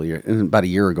last couple of years. About a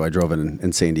year ago, I drove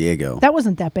in San Diego. That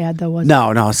wasn't that bad, though, was it?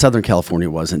 No. Southern California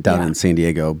wasn't down in San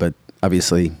Diego, but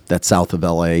obviously that's south of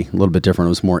L.A. A little bit different. It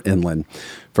was more inland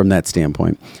from that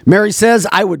standpoint. Mary says,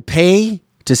 I would pay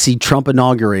to see Trump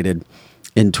inaugurated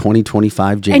in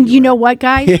 2025 January. And you know what,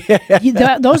 guys?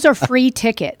 Those are free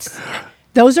tickets.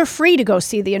 Those are free to go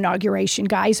see the inauguration,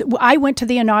 guys. I went to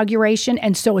the inauguration,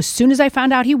 and so as soon as I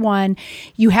found out he won,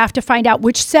 you have to find out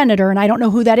which senator, and I don't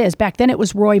know who that is. Back then it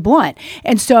was Roy Blunt.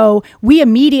 And so we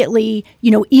immediately,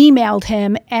 emailed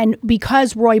him, and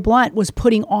because Roy Blunt was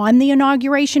putting on the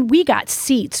inauguration, we got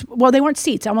seats. Well, they weren't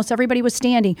seats. Almost everybody was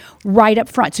standing right up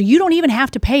front. So you don't even have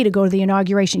to pay to go to the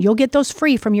inauguration. You'll get those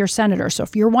free from your senator. So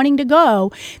if you're wanting to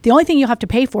go, the only thing you'll have to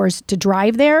pay for is to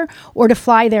drive there or to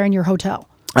fly there in your hotel.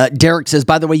 Derek says,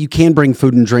 by the way, you can bring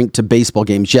food and drink to baseball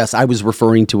games. Yes, I was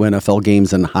referring to NFL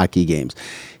games and hockey games.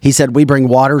 He said, we bring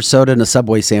water, soda, and a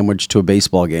Subway sandwich to a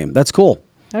baseball game. That's cool.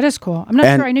 That is cool. I'm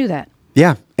not sure I knew that.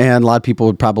 Yeah, and a lot of people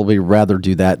would probably rather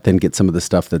do that than get some of the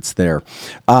stuff that's there.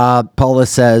 Paula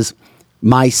says,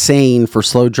 my saying for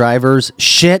slow drivers,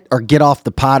 shit or get off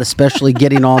the pot, especially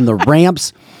getting on the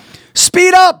ramps.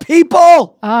 Speed up,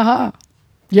 people!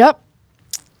 Yep.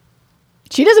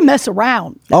 She doesn't mess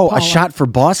around. Paula. A shot for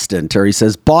Boston. Terry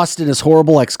says, Boston is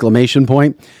horrible, !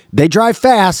 They drive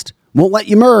fast, won't let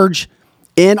you merge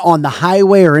in on the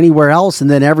highway or anywhere else, and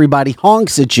then everybody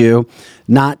honks at you,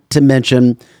 not to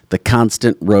mention the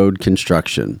constant road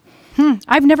construction.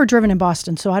 I've never driven in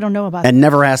Boston, so I don't know about it. And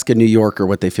never ask a New Yorker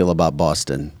what they feel about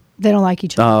Boston. They don't like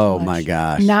each other. Oh, my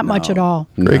gosh. Not much at all.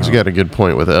 Greg's got a good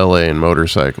point with L.A. and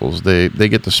motorcycles. They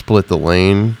get to split the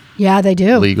lane. Yeah, they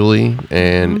do. Legally,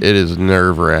 and it is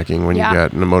nerve-wracking when you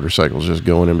got the motorcycles just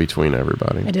going in between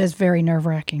everybody. It is very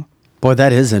nerve-wracking. Boy,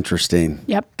 that is interesting.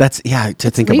 Yep. That's,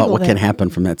 to think about what can happen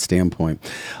from that standpoint.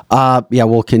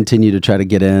 We'll continue to try to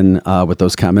get in with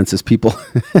those comments as people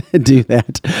do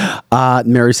that.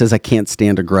 Mary says, I can't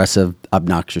stand aggressive,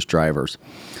 obnoxious drivers.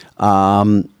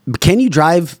 Can you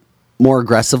drive more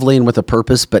aggressively and with a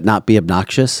purpose, but not be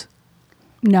obnoxious?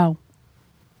 No.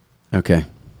 Okay.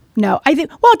 No, I think,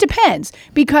 it depends,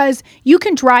 because you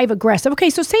can drive aggressive. Okay,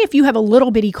 so say if you have a little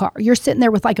bitty car, you're sitting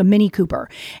there with like a Mini Cooper,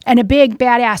 and a big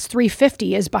badass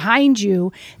 350 is behind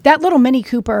you, that little Mini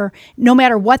Cooper, no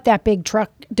matter what that big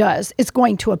truck does, it's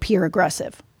going to appear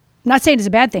aggressive. I'm not saying it's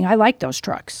a bad thing. I like those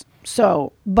trucks.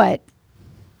 So, but...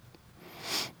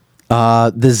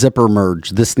 the zipper merge.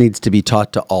 This needs to be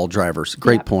taught to all drivers.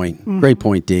 Great point. Mm-hmm. Great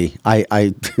point, D.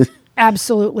 I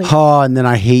Absolutely. And then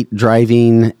I hate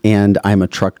driving, and I'm a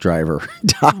truck driver.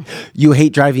 You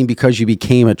hate driving because you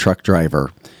became a truck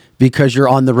driver, because you're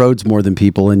on the roads more than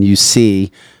people, and you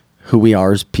see who we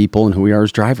are as people and who we are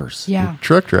as drivers. Yeah.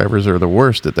 Truck drivers are the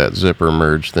worst at that zipper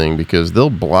merge thing, because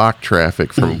they'll block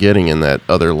traffic from getting in that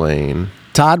other lane.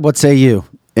 Todd, what say you?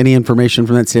 Any information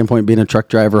from that standpoint, being a truck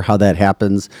driver, how that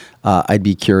happens? I'd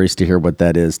be curious to hear what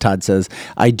that is. Todd says,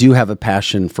 I do have a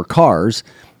passion for cars,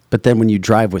 but then when you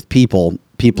drive with people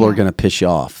are going to piss you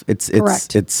off.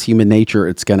 It's human nature.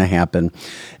 It's going to happen.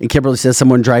 And Kimberly says,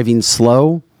 someone driving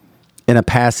slow in a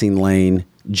passing lane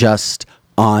just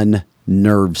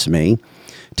unnerves me.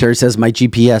 Terry says, my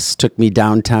GPS took me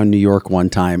downtown New York one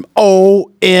time.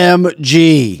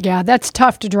 OMG. Yeah, that's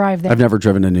tough to drive there. I've never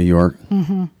driven to New York.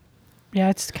 Mm-hmm. Yeah,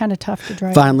 it's kind of tough to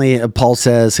drive. Finally, Paul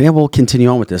says, we'll continue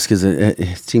on with this because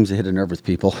it seems to hit a nerve with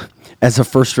people. As a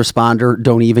first responder,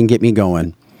 don't even get me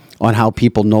going on how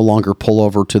people no longer pull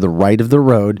over to the right of the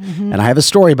road. Mm-hmm. And I have a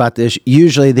story about this.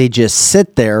 Usually they just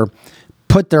sit there,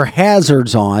 put their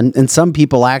hazards on, and some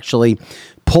people actually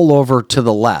pull over to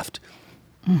the left.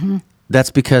 Mm-hmm. That's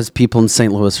because people in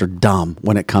St. Louis are dumb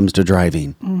when it comes to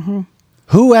driving. Mm-hmm.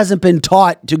 Who hasn't been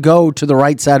taught to go to the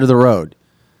right side of the road?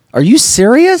 Are you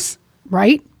serious?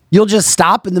 Right? You'll just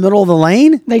stop in the middle of the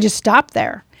lane? They just stop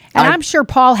there. And I'm sure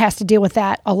Paul has to deal with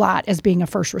that a lot as being a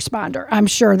first responder. I'm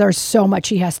sure there's so much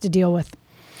he has to deal with.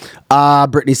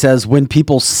 Brittany says, when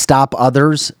people stop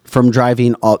others from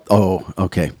driving...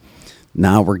 okay.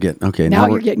 Now we're getting... Okay, now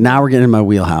we're getting in my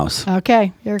wheelhouse.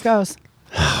 Okay, here it goes.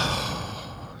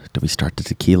 Do we start the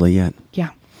tequila yet?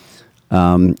 Yeah.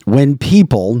 When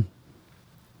people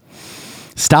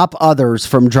stop others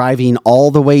from driving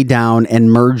all the way down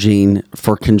and merging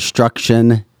for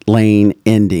construction lane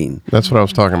ending. That's what I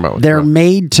was talking about. They're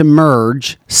made to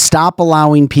merge. Stop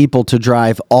allowing people to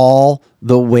drive all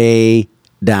the way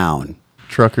down.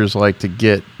 truckers like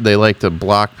to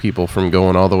block people from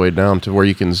going all the way down to where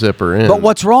you can zipper in. But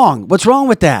what's wrong? What's wrong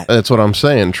with that? That's what I'm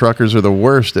saying. Truckers are the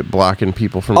worst at blocking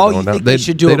people from going you down. think they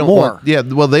should do it don't more?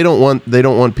 They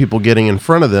don't want people getting in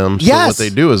front of them. So Yes. what they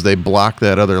do is they block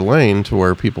that other lane to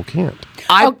where people can't.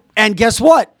 And guess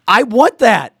what? I want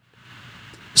that.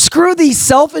 Screw these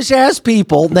selfish ass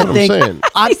people that I'm think saying.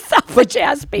 Selfish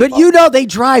ass people. But you know they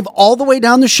drive all the way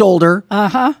down the shoulder,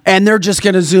 and they're just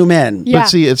going to zoom in. Yeah. But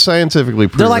see, it's scientifically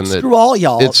proven They're like, that screw all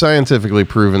y'all. It's scientifically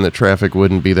proven that traffic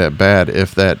wouldn't be that bad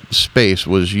if that space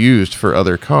was used for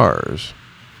other cars.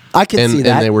 I can see that.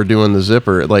 And they were doing the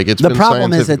zipper. Like it's The been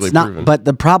problem is scientifically it's not. proven. But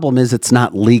the problem is it's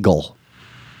not legal.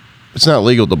 It's not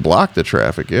legal to block the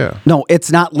traffic. Yeah. No,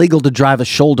 it's not legal to drive a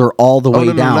shoulder all the way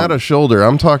No, down. not a shoulder.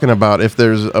 I'm talking about if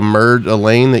there's a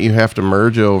lane that you have to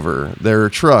merge over. There are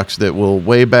trucks that will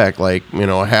way back, like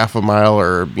a half a mile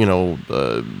or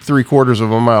 3/4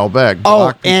 of a mile back.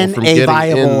 Block people in from a getting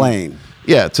viable in. lane.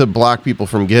 Yeah, to block people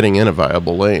from getting in a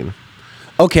viable lane.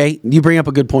 Okay, you bring up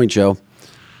a good point, Joe.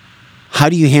 How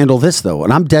do you handle this though?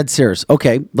 And I'm dead serious.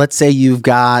 Okay, let's say you've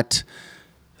got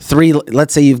three.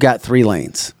 Let's say you've got 3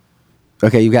 lanes.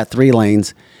 Okay, you've got 3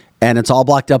 lanes, and it's all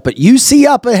blocked up. But you see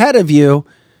up ahead of you,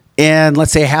 in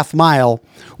let's say a half mile,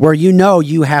 where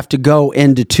you have to go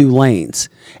into 2 lanes,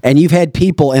 and you've had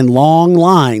people in long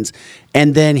lines,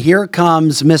 and then here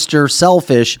comes Mr.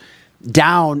 Selfish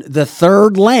down the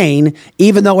 3rd lane,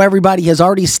 even though everybody has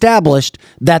already established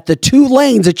that the 2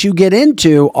 lanes that you get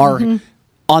into are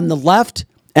on the left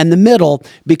and the middle,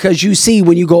 because you see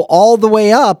when you go all the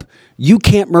way up, you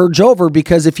can't merge over,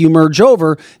 because if you merge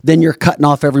over, then you're cutting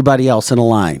off everybody else in a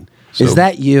line. Is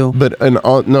that you? But listen.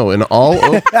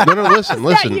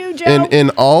 you, Joe? In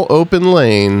all open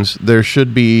lanes, there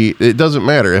should be. It doesn't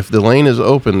matter if the lane is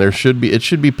open. It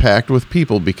should be packed with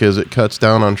people because it cuts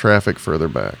down on traffic further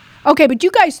back. Okay, but you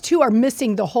guys too are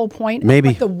missing the whole point Maybe.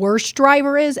 of what the worst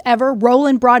driver is ever.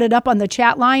 Roland brought it up on the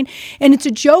chat line, and it's a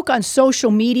joke on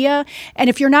social media. And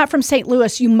if you're not from St.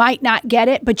 Louis, you might not get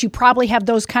it, but you probably have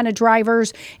those kind of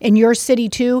drivers in your city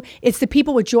too. It's the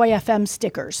people with Joy FM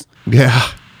stickers. Yeah.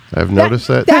 I've noticed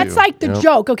that That's too. like the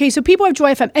joke. Okay, so people have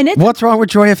Joy FM, and it's What's wrong with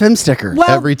Joy FM stickers? well,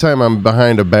 Every time I'm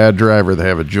behind a bad driver, they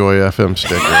have a Joy FM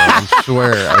sticker. I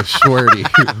swear to you.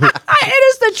 it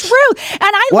is the truth, and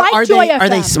I What, like Joy FM. Are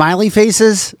they smiley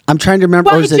faces? I'm trying to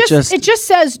remember. Well, or is it just? it just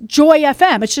says Joy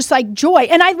FM. It's just like Joy,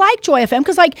 and I like Joy FM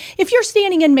because, like, if you're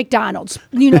standing in McDonald's,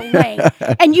 lane,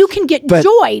 and you can get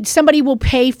joyed, somebody will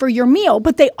pay for your meal.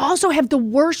 But they also have the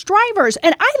worst drivers,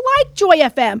 and I like Joy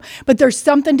FM. But there's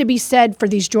something to be said for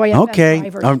these Joy FM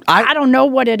drivers. I don't know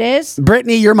what it is.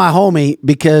 Brittany, you're my homie,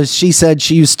 because she said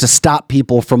she used to stop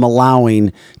people from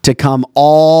allowing to come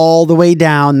all the way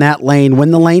down that lane when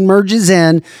the lane merges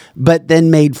in, but then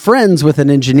made friends with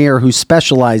an engineer who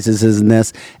specializes in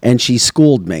this, and she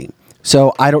schooled me.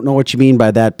 So I don't know what you mean by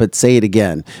that, but say it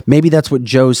again. Maybe that's what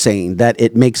Joe's saying, that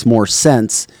it makes more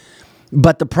sense.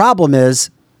 But the problem is,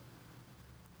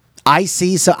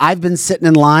 so I've been sitting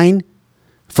in line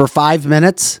for 5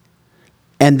 minutes,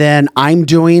 and then I'm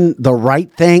doing the right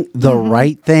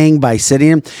thing by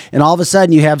sitting, and all of a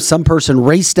sudden you have some person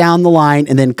race down the line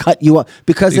and then cut you up,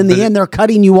 because in the end they're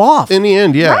cutting you off. In the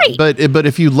end, yeah. Right. But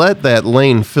if you let that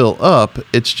lane fill up,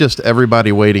 it's just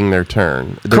everybody waiting their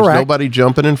turn. There's Correct. nobody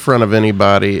jumping in front of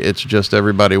anybody. It's just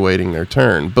everybody waiting their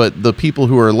turn. But the people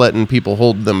who are letting people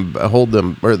hold them,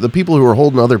 or the people who are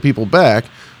holding other people back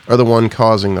are the one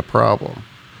causing the problem.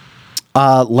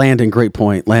 Landon, great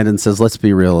point. Landon says, let's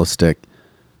be realistic.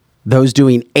 Those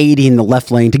doing 80 in the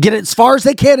left lane to get it as far as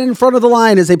they can in front of the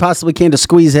line as they possibly can to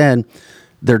squeeze in,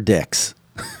 they're dicks.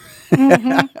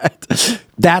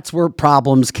 That's where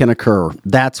problems can occur.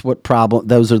 Those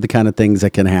are the kind of things that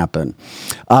can happen.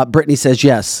 Brittany says,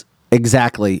 yes,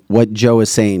 exactly what Joe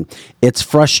is saying. It's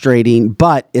frustrating,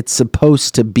 but it's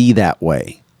supposed to be that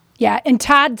way. Yeah, and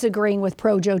Todd's agreeing with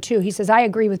Pro Joe too. He says, I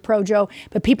agree with Pro Joe,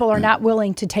 but people are not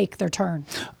willing to take their turn.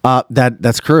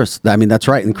 That's Chris. I mean, that's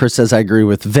right. And Chris says, I agree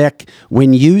with Vic.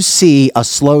 When you see a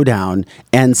slowdown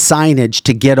and signage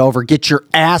to get your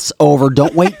ass over,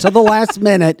 don't wait till the last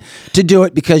minute to do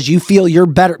it because you feel you're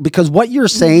better. Because what you're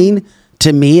saying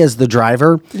to me as the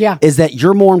driver is that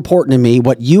you're more important to me.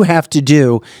 What you have to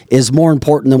do is more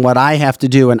important than what I have to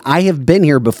do. And I have been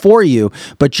here before you,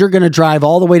 but you're going to drive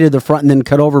all the way to the front and then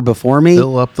cut over before me.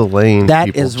 Fill up the lane. That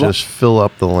people is just fill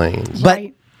up the lanes.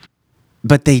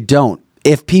 But they don't.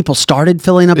 If people started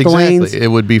filling up the lanes, it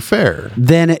would be fair.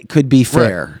 Then it could be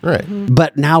fair. Right.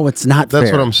 But now it's not fair.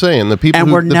 That's what I'm saying. The people,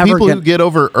 who get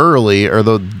over early are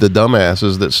the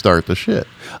dumbasses that start the shit.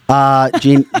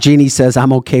 Jeannie says,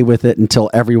 I'm okay with it until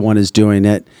everyone is doing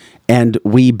it. and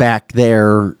we back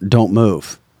there don't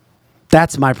move.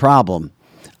 That's my problem.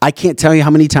 I can't tell you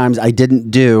how many times I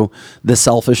didn't do the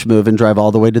selfish move and drive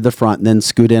all the way to the front and then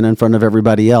scoot in front of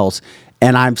everybody else,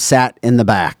 and I'm sat in the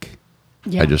back.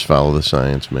 I just follow the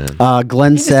science, man.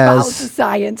 Glenn says, follows the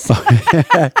science.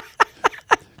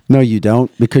 no, you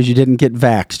don't, because you didn't get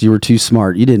vaxxed. You were too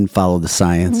smart. You didn't follow the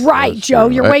science. Right, Joe.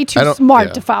 You're way too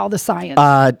smart to follow the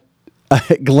science.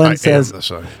 Glenn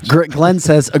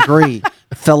says, agree.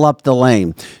 Fill up the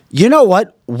lane. You know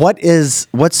what?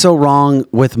 What's so wrong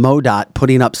with MoDOT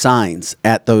putting up signs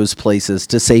at those places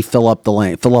to say fill up the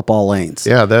lane, fill up all lanes?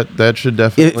 Yeah, that should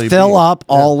definitely fill up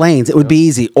all lanes. It would be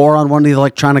easy, or on one of the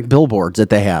electronic billboards that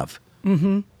they have.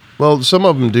 Mm-hmm. Well, some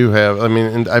of them do have. I mean,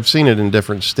 and I've seen it in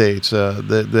different states.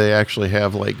 That they actually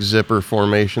have like zipper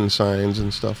formation signs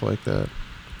and stuff like that.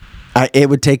 It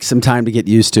would take some time to get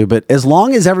used to, but as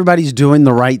long as everybody's doing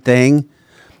the right thing.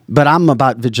 But I'm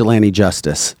about vigilante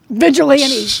justice.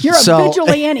 Vigilante. You're a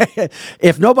vigilante.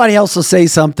 If nobody else will say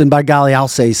something, by golly, I'll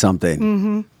say something.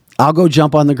 Mm-hmm. I'll go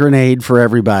jump on the grenade for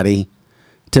everybody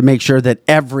to make sure that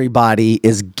everybody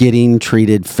is getting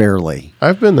treated fairly.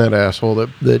 I've been that asshole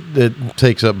that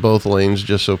takes up both lanes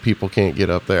just so people can't get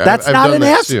up there. That's not an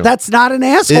asshole. That's not an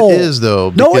asshole. It is,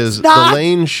 though, because the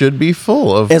lane should be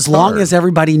full of as long as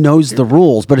everybody knows the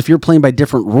rules. But if you're playing by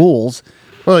different rules...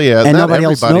 Well, yeah, and not nobody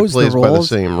else knows plays the rules. by the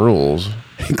same rules.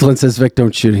 Glenn says, Vic,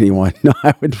 don't shoot anyone. No,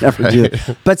 I would never do it.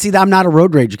 But see, I'm not a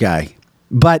road rage guy.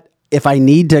 But if I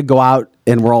need to go out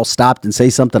and we're all stopped and say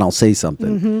something, I'll say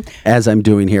something, as I'm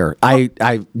doing here.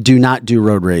 I do not do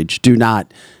road rage. Do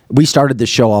not. We started the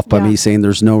show off by me saying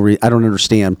there's no I don't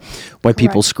understand why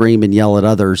people scream and yell at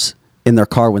others in their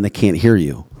car when they can't hear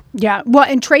you. Yeah. Well,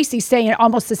 and Tracy's saying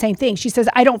almost the same thing. She says,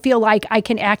 I don't feel like I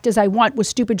can act as I want with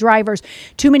stupid drivers.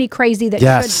 Too many crazy that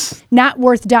should not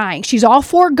worth dying. She's all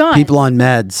for guns. People on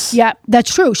meds. Yeah,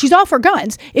 that's true. She's all for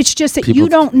guns. It's just that you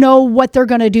don't know what they're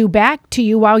going to do back to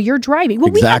you while you're driving.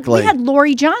 Well, we had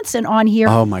Lori Johnson on here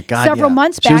several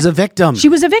months back. She was a victim. She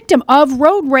was a victim of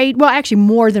road rage. Well, actually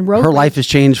more than road rage. Her life has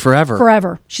changed forever.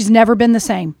 Forever. She's never been the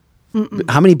same.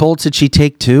 How many bullets did she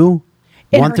take, two?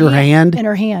 One through her hand? In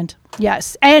her hand.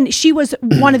 Yes. And she was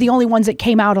one of the only ones that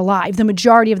came out alive. The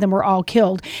majority of them were all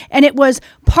killed. And it was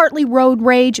partly road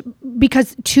rage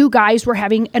because two guys were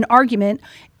having an argument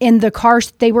in the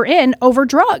cars they were in over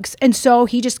drugs. And so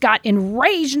he just got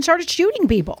enraged and started shooting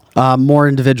people. More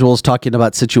individuals talking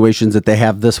about situations that they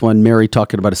have. This one, Mary,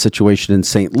 talking about a situation in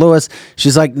St. Louis.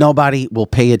 She's like, nobody will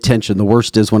pay attention. The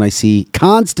worst is when I see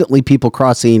constantly people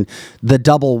crossing the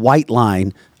double white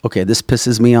line. Okay, this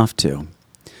pisses me off too.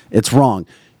 It's wrong.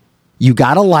 You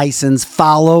got a license,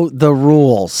 follow the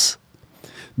rules.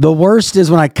 The worst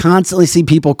is when I constantly see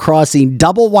people crossing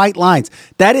double white lines.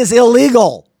 That is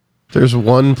illegal. There's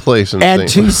one place in and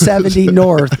 270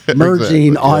 North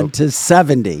merging onto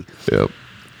 70. Yep.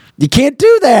 You can't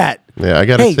do that. Yeah, I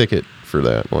got a ticket for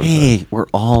that one. Hey, we're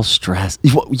all stressed.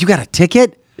 You got a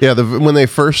ticket? Yeah, when they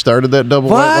first started that double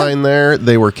white line there,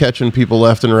 they were catching people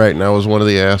left and right, and I was one of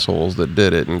the assholes that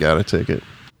did it and got a ticket.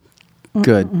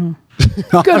 Good.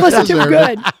 Good was too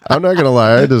good. I'm not going to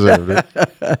lie. I deserved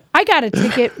it. I got a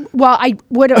ticket. Well, I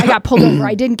got pulled over.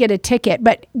 I didn't get a ticket,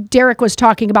 but Derek was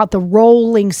talking about the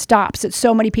rolling stops that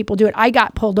so many people do it. I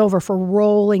got pulled over for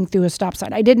rolling through a stop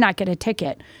sign. I did not get a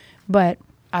ticket, but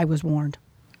I was warned.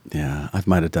 Yeah, I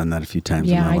might have done that a few times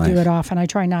in my life. Yeah, I do it often. I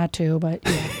try not to, but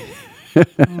yeah.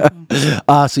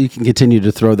 So you can continue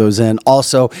to throw those in.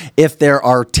 Also, if there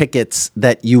are tickets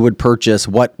that you would purchase,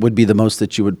 what would be the most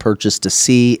that you would purchase to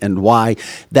see and why?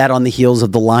 That on the heels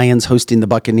of the Lions hosting the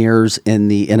Buccaneers in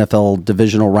the NFL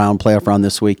divisional round, playoff round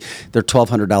this week. They're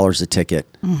 $1,200 a ticket.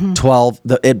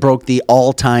 It broke the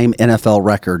all-time NFL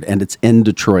record, and it's in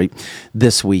Detroit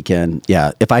this weekend.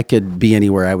 Yeah, if I could be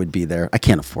anywhere, I would be there. I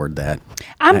can't afford that.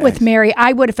 I'm with Mary.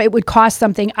 I would, if it would cost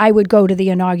something, I would go to the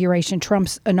inauguration,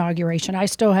 Trump's inauguration. I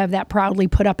still have that proudly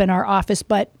put up in our office,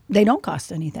 but they don't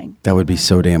cost anything. That would be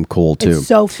so damn cool, too. It's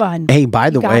so fun. Hey,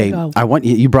 by the way, I want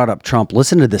you brought up Trump.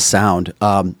 Listen to this sound.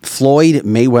 Floyd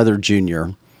Mayweather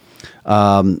Jr.,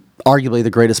 arguably the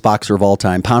greatest boxer of all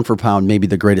time, pound for pound, maybe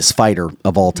the greatest fighter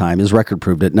of all time. His record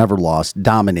proved it, never lost,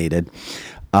 dominated.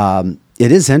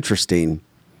 It is interesting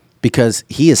because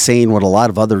he is saying what a lot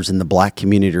of others in the black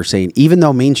community are saying. Even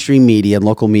though mainstream media and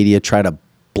local media try to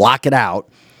block it out,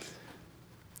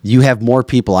 you have more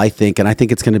people, I think, and I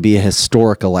think it's going to be a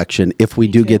historic election if we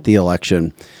do get the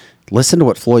election. Listen to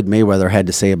what Floyd Mayweather had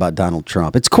to say about Donald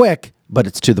Trump. It's quick, but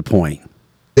it's to the point.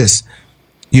 Yes.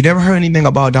 You never heard anything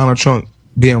about Donald Trump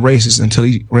being racist until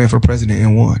he ran for president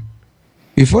and won.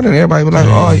 Before then, everybody was like,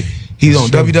 oh, he's on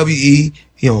WWE,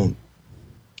 he on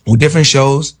different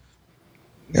shows.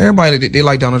 Everybody, they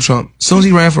like Donald Trump. As soon as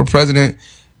he ran for president,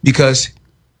 because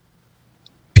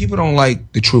people don't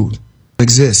like the truth. It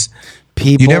exists.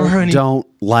 People You never heard any- don't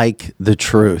like the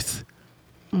truth.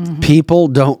 People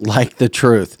don't like the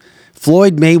truth.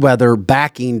 Floyd Mayweather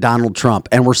backing Donald Trump,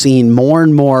 and we're seeing more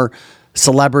and more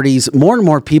celebrities, more and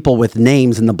more people with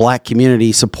names in the black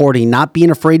community supporting, not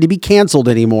being afraid to be canceled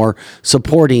anymore,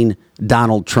 supporting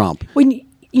Donald Trump.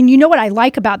 You know what I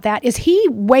like about that is he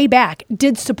way back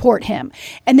did support him.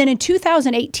 And then in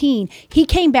 2018, he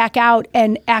came back out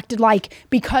and acted like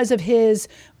because of his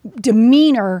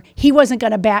demeanor, he wasn't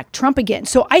going to back Trump again.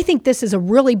 So I think this is a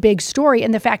really big story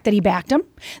in the fact that he backed him,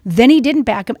 then he didn't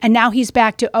back him, and now he's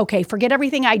back to, okay, forget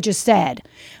everything I just said.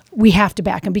 We have to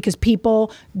back him because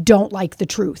people don't like the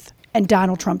truth. And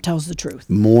Donald Trump tells the truth.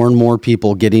 More and more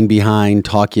people getting behind,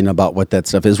 talking about what that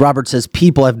stuff is. Robert says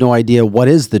people have no idea what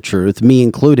is the truth, me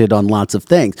included, on lots of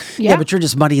things. Yeah, but you're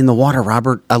just muddying the water,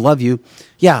 Robert. I love you.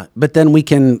 Yeah, but then we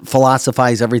can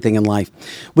philosophize everything in life.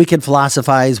 We can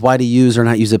philosophize why to use or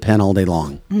not use a pen all day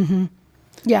long. Mm-hmm.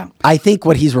 Yeah. I think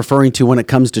what he's referring to when it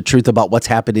comes to truth about what's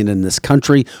happening in this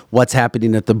country, what's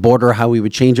happening at the border, how he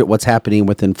would change it, what's happening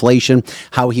with inflation,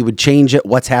 how he would change it,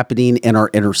 what's happening in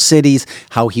our inner cities,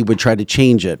 how he would try to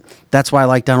change it. That's why I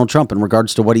like Donald Trump in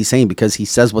regards to what he's saying, because he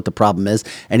says what the problem is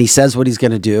and he says what he's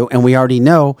going to do. And we already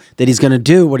know that he's going to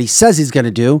do what he says he's going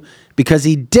to do because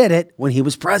he did it when he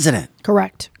was president.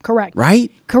 Correct.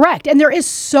 Right? Correct. And there is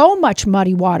so much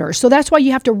muddy water. So that's why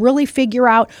you have to really figure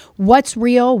out what's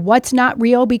real, what's not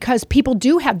real, because people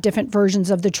do have different versions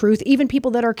of the truth. Even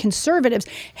people that are conservatives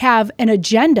have an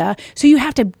agenda. So you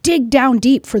have to dig down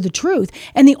deep for the truth.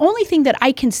 And the only thing that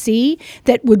I can see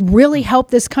that would really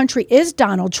help this country is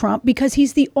Donald Trump, because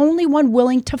he's the only one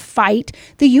willing to fight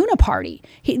the uniparty.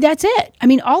 That's it. I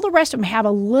mean, all the rest of them have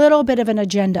a little bit of an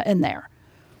agenda in there.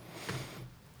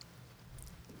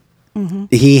 Mm-hmm.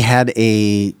 He had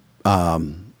a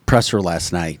presser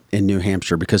last night in New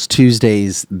Hampshire because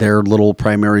Tuesdays, their little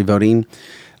primary voting.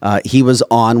 He was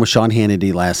on with Sean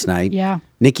Hannity last night. Yeah.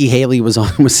 Nikki Haley was on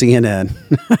with CNN.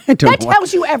 That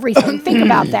tells you everything. Think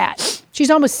about that. She's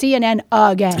on with CNN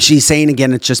again. She's saying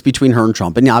again, it's just between her and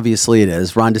Trump. And obviously it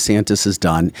is. Ron DeSantis is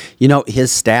done. You know,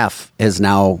 his staff is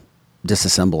now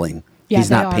disassembling. Yeah,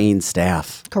 he's not paying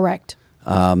staff. Correct.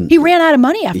 He ran out of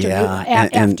money after.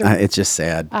 And it's just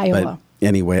sad. Iowa. But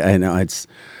anyway, I know it's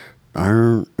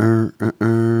and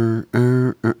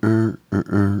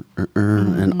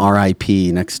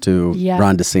R.I.P. next to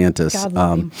Ron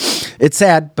DeSantis. It's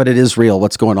sad, but it is real.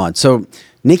 What's going on? So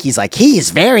Nikki's like,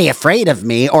 he's very afraid of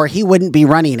me, or he wouldn't be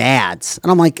running ads.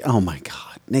 And I'm like, oh my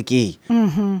God, Nikki,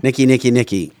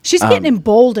 Nikki. She's getting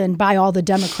emboldened by all the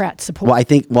Democrat support. Well, I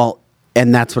think.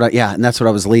 And that's what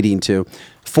I was leading to.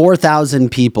 4,000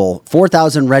 people,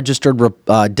 4,000 registered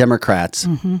Democrats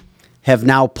have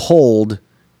now pulled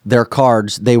their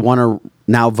cards. They want to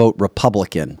now vote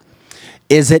Republican.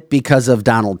 Is it because of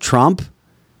Donald Trump?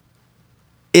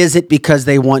 Is it because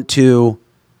they want to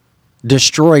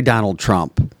destroy Donald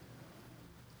Trump?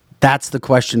 That's the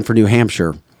question for New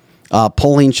Hampshire.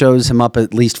 Polling shows him up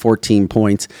at least 14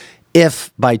 points.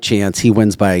 If by chance he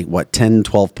wins by 10,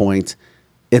 12 points,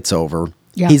 it's over.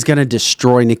 Yeah. He's going to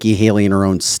destroy Nikki Haley in her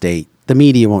own state. The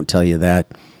media won't tell you that.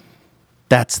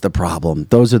 That's the problem.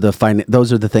 Those are the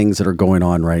things that are going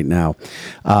on right now.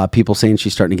 People saying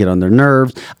she's starting to get on their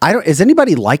nerves. Is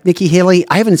anybody like Nikki Haley?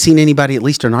 I haven't seen anybody, at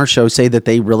least on our show, say that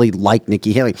they really like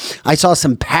Nikki Haley. I saw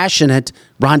some passionate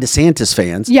Ron DeSantis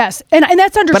fans. Yes, and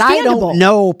that's understandable. But I don't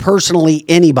know personally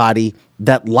anybody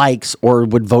that likes or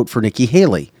would vote for Nikki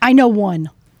Haley. I know one.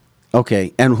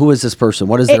 Okay, and who is this person?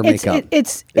 What is their makeup?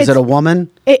 Is it a woman?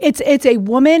 It's a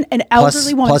woman, an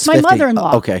elderly woman. Plus it's my 50.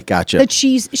 mother-in-law. Okay, gotcha. That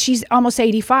she's almost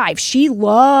 85. She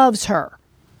loves her.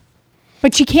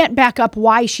 But she can't back up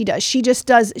why she does. She just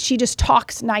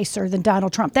talks nicer than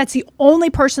Donald Trump. That's the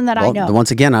only person that I know. Once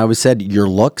again, I always said your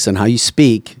looks and how you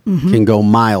speak can go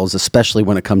miles, especially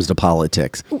when it comes to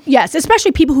politics. Yes,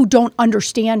 especially people who don't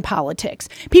understand politics.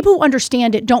 People who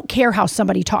understand it don't care how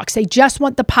somebody talks. They just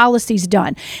want the policies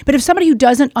done. But if somebody who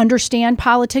doesn't understand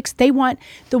politics, they want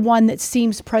the one that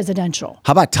seems presidential.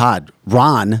 How about Todd?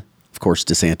 Ron, of course,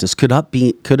 DeSantis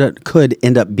could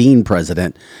end up being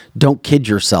president. Don't kid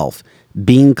yourself.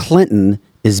 Maybe Bill Clinton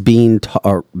is being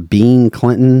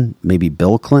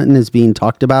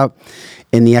talked about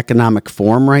in the economic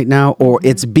forum right now, or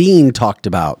it's being talked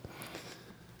about.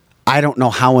 I don't know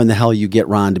how in the hell you get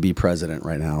Ron to be president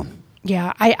right now.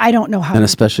 Yeah, I don't know how. And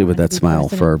especially with that smile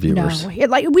for our viewers. No,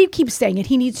 like we keep saying it,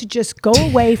 he needs to just go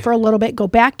away for a little bit, go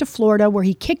back to Florida where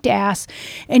he kicked ass,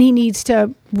 and he needs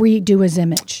to redo his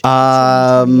image.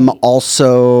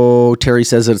 Also, Terry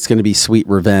says that it's going to be sweet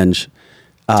revenge.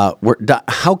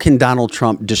 How can Donald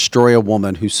Trump destroy a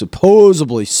woman who's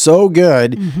supposedly so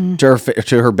good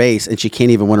to her base, and she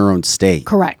can't even win her own state?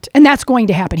 Correct. And that's going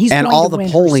to happen. He's and going all to the win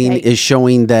her polling state. is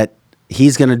showing that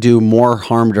he's going to do more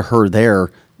harm to her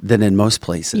there than in most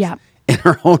places. Yeah. In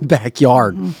her own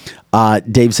backyard.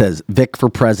 Dave says, Vic for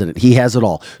president. He has it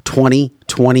all.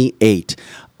 2028.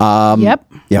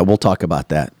 Yep. Yeah, we'll talk about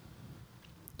that.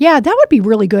 Yeah, that would be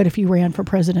really good if you ran for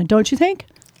president, don't you think?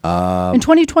 In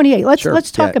 2028.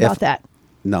 Let's talk about that.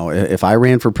 No, if I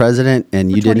ran for president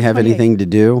and you didn't have 2028. anything to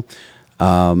do,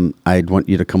 I'd want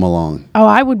you to come along. Oh,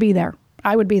 I would be there.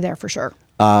 I would be there for sure.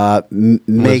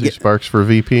 Leslie Sparks for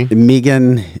VP.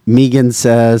 Megan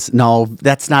says, no,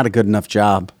 that's not a good enough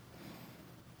job.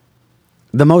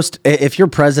 If you're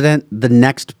president, the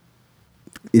next,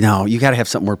 you got to have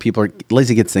something where people are,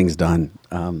 Lizzie gets things done.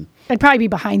 It'd probably be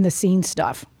behind the scenes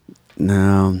stuff.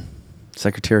 No,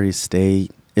 Secretary of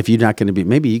State. If you're not going to be,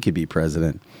 maybe you could be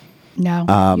president.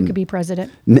 No, you could be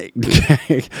president.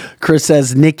 Chris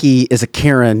says Nikki is a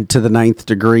Karen to the 9th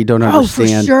degree. Don't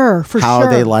understand how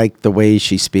they like the way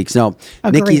she speaks. No,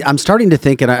 Agreed. Nikki, I'm starting to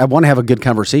think, and I want to have a good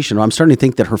conversation. I'm starting to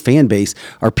think that her fan base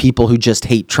are people who just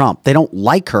hate Trump. They don't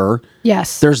like her.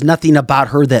 Yes. There's nothing about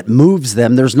her that moves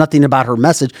them. There's nothing about her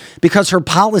message because her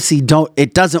policy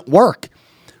doesn't work.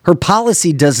 Her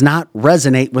policy does not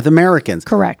resonate with Americans.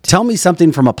 Correct. Tell me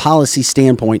something from a policy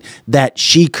standpoint that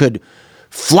she could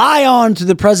fly on to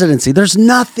the presidency. There's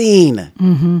nothing.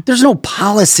 There's no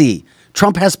policy.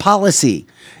 Trump has policy.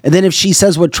 And then if she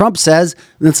says what Trump says,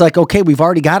 then it's like, okay, we've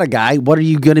already got a guy. What are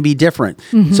you going to be different?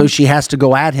 So she has to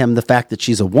go at him, the fact that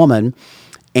she's a woman,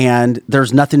 and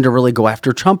there's nothing to really go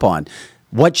after Trump on.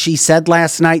 What she said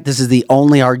last night, this is the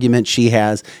only argument she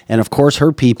has. And of course,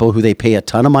 her people, who they pay a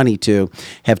ton of money to,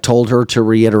 have told her to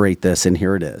reiterate this. And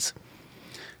here it is.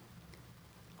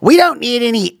 We don't need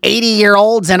any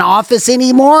 80-year-olds in office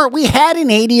anymore. We had an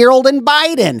 80-year-old in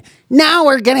Biden. Now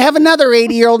we're going to have another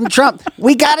 80-year-old in Trump.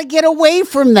 We got to get away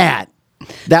from that.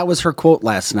 That was her quote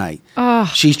last night.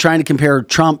 She's trying to compare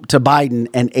Trump to Biden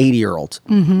and 80-year-olds.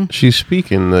 She's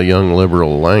speaking the young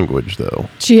liberal language, though.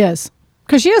 She is.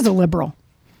 Because she is a liberal.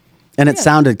 And it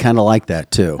sounded kind of like that,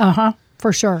 too.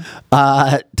 For sure.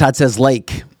 Todd says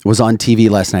Lake was on TV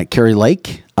last night. Carrie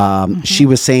Lake, she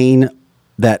was saying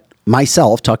that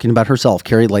myself, talking about herself,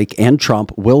 Carrie Lake and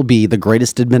Trump will be the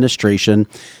greatest administration,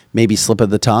 maybe slip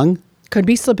of the tongue. Could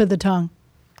be slip of the tongue.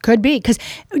 Could be. Because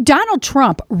Donald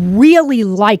Trump really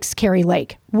likes Carrie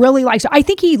Lake. Really likes her. I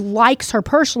think he likes her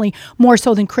personally more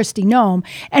so than Kristi Noem.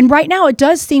 And right now it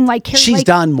does seem like Carrie Lake...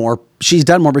 She's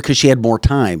done more because she had more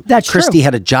time. That's true. Kristi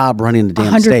had a job running the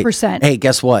damn 100%. state. Hey,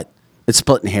 guess what? It's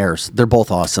splitting hairs. They're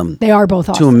both awesome. They are both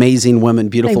awesome. Two amazing women,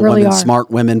 beautiful They really women, are. smart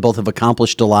women. Both have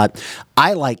accomplished a lot.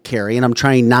 I like Carrie, and I'm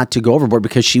trying not to go overboard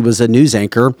because she was a news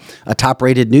anchor, a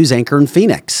top-rated news anchor in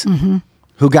Phoenix,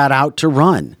 who got out to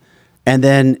run. And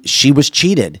then she was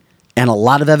cheated. And a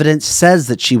lot of evidence says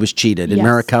that she was cheated in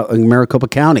Maricopa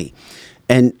County.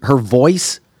 And her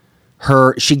voice,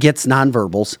 she gets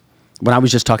nonverbals. When I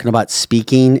was just talking about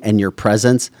speaking and your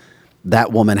presence,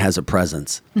 that woman has a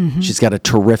presence. She's got a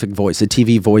terrific voice, a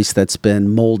TV voice that's been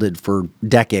molded for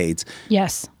decades.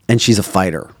 Yes. And she's a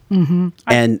fighter.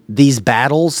 And these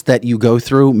battles that you go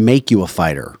through make you a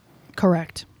fighter.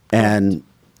 Correct. And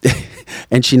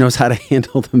she knows how to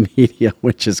handle the media,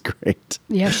 which is great.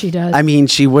 Yeah, she does. I mean,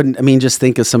 she wouldn't. I mean, just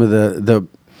think of some of the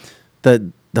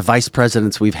vice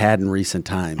presidents we've had in recent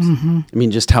times. I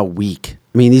mean, just how weak.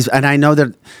 I mean, and I know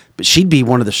that, but she'd be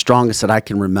one of the strongest that I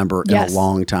can remember in a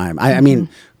long time. I mean,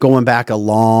 going back a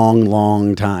long,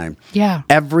 long time. Yeah.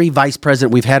 Every vice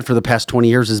president we've had for the past 20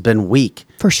 years has been weak.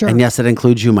 For sure. And yes, that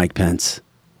includes you, Mike Pence.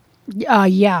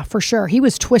 Yeah, for sure. He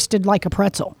was twisted like a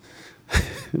pretzel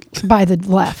by the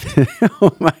left.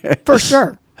 For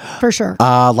sure. For sure.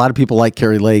 A lot of people like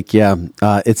Carrie Lake. Yeah.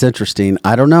 It's interesting.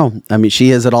 I don't know. I mean,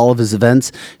 she is at all of his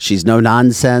events. She's no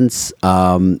nonsense.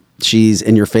 She's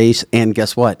in your face. And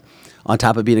guess what? On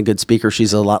top of being a good speaker,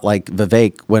 she's a lot like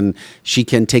Vivek when she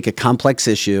can take a complex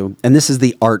issue. And this is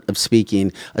the art of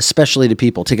speaking, especially to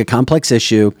people. Take a complex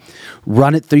issue,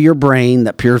 run it through your brain,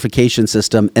 that purification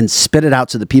system, and spit it out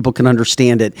so that people can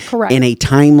understand it in a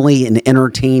timely and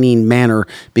entertaining manner.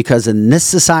 Because in this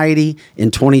society, in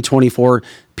 2024,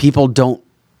 people don't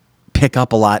pick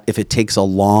up a lot if it takes a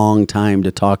long time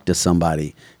to talk to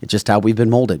somebody. It's just how we've been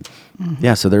molded.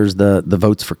 Yeah, so there's the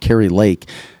votes for Carrie Lake.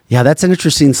 Yeah, that's an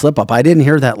interesting slip up. I didn't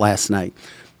hear that last night.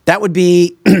 That would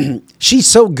be, she's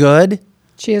so good.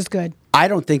 She is good. I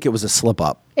don't think it was a slip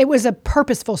up. It was a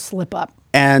purposeful slip up.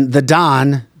 And the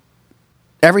Don,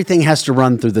 everything has to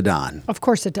run through the Don. Of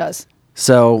course it does.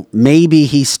 So maybe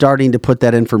he's starting to put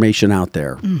that information out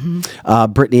there.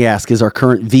 Brittany asks, is our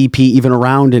current VP even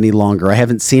around any longer? I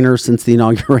haven't seen her since the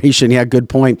inauguration. Yeah, good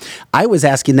point. I was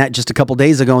asking that just a couple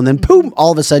days ago, and then boom,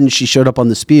 all of a sudden she showed up on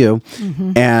the spew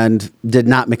and did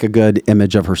not make a good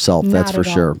image of herself. That's for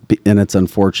sure. And it's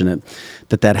unfortunate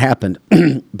that happened.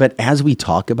 But as we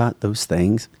talk about those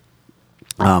things,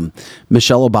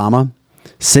 Michelle Obama,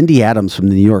 Cindy Adams from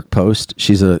the New York Post,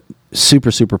 she's a super,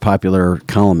 super popular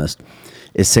columnist,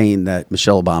 is saying that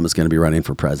Michelle Obama is going to be running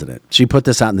for president. She put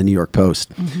this out in the New York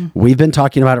Post. We've been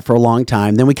talking about it for a long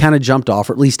time. Then we kind of jumped off,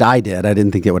 or at least I did. I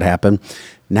didn't think it would happen.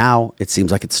 Now it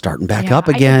seems like it's starting back up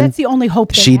again. That's the only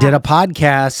hope. She did a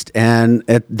podcast, and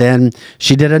then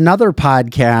she did another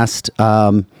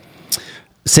podcast.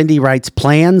 Cindy writes,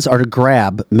 plans are to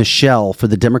grab Michelle for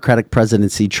the Democratic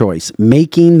presidency choice.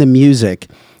 Making the music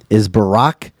is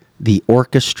Barack, the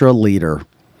orchestra leader.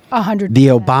 100%. The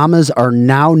Obamas are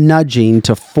now nudging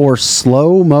to force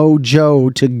Slow-Mo Joe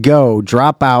to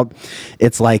drop out.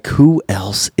 It's like, who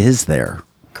else is there?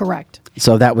 Correct.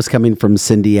 So that was coming from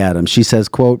Cindy Adams. She says,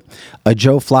 quote, a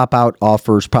Joe flop out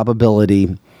offers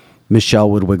probability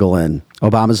Michelle would wiggle in.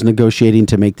 Obama's negotiating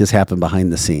to make this happen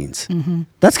behind the scenes.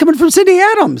 That's coming from Cindy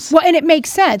Adams. Well, and it makes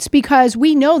sense because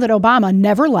we know that Obama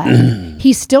never left.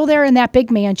 He's still there in that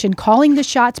big mansion calling the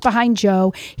shots behind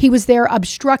Joe. He was there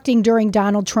obstructing during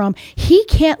Donald Trump. He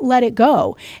can't let it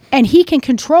go. And he can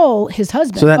control his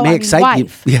husband. So that may excite you.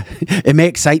 Yeah, it may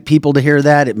excite people to hear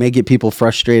that. It may get people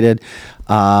frustrated.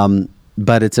 But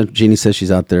Jeannie says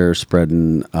she's out there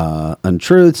spreading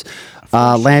untruths.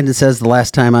 Landon says, the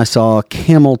last time I saw a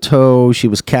camel toe, she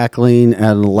was cackling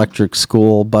at an electric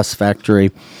school bus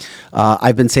factory.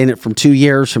 I've been saying it from 2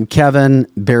 years from Kevin.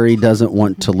 Barry doesn't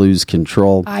want to lose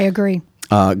control. I agree.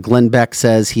 Glenn Beck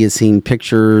says he has seen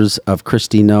pictures of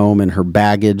Kristi Noem and her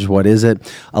baggage. What is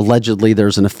it? Allegedly,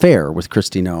 there's an affair with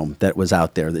Kristi Noem that was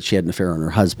out there, that she had an affair on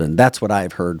her husband. That's what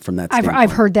I've heard from that standpoint.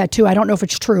 I've heard that too. I don't know if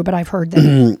it's true, but I've heard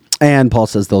that. And Paul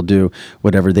says they'll do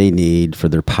whatever they need for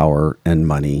their power and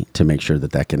money to make sure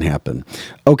that can happen.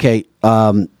 Okay,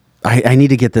 I need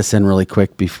to get this in really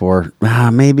quick before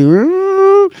maybe...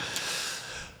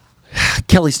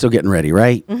 Kelly's still getting ready,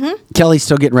 right? Kelly's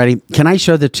still getting ready. Can I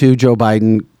show the 2 Joe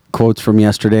Biden quotes from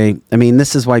yesterday? I mean,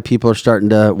 this is why people are starting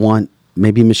to want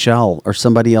maybe Michelle or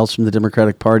somebody else from the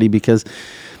Democratic Party, because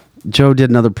Joe did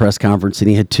another press conference and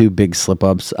he had 2 big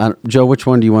slip-ups. Joe, which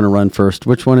one do you want to run first?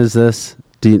 Which one is this?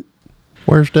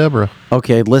 Where's Deborah?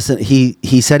 Okay, listen, he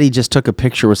said he just took a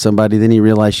picture with somebody, then he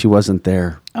realized she wasn't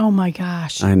there. Oh, my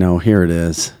gosh. I know. Here it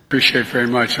is. Appreciate it very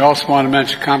much. I also want to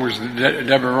mention Congressman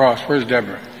Deborah Ross. Where's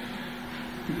Deborah?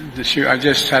 I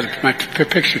just had my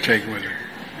picture taken with her.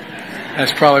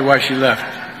 That's probably why she left.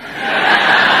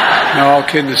 No, all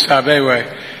kidding aside. Anyway,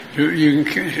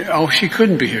 she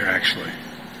couldn't be here, actually.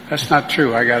 That's not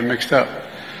true. I got it mixed up.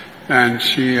 And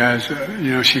she has,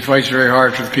 she fights very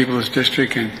hard for the people of this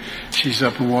district, and she's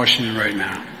up in Washington right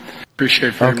now. Appreciate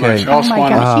it very much. Oh, my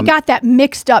gosh. He got that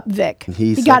mixed up, Vic.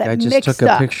 He got it mixed up. I just took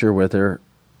a picture with her.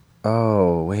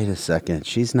 Oh, wait a second.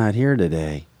 She's not here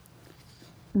today.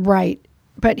 Right.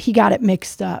 But he got it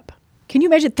mixed up. Can you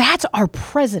imagine? That's our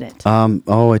president.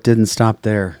 It didn't stop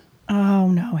there. Oh,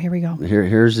 no. Here we go.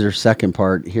 Here's their second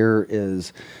part. Here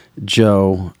is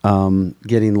Joe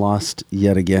getting lost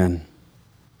yet again.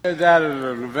 I did that at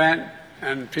an event,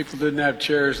 and people didn't have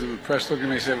chairs, and the press looked at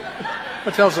me and said,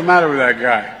 what the hell's the matter with that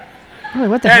guy? Really,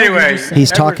 what the hell did you say? He's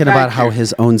talking about how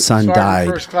his own son died.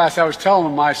 First class, I was telling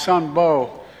him my son,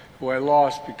 Bo, who I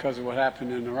lost because of what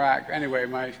happened in Iraq. Anyway,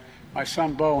 my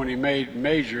son Bo, when he made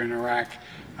major in Iraq,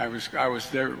 I was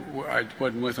there. I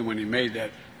wasn't with him when he made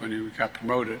that, when he got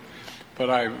promoted,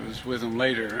 but I was with him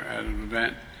later at an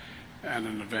event,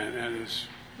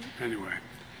 anyway,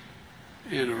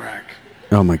 in Iraq.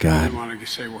 Oh my God! I didn't want to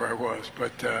say where I was,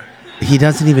 but he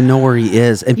doesn't even know where he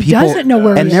is, and he doesn't know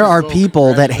where. And there are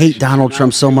people that hate Donald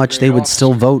Trump so much they would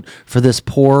still vote for this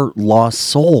poor lost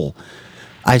soul.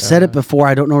 I've said it before.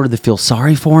 I don't know whether to feel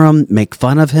sorry for him, make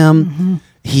fun of him.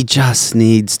 He just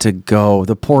needs to go.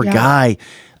 The poor guy.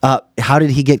 How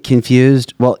did he get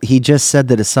confused? Well, he just said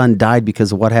that his son died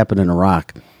because of what happened in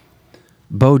Iraq.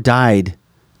 Bo died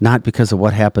not because of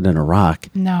what happened in Iraq.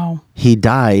 No. He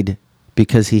died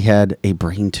because he had a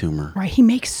brain tumor. Right. He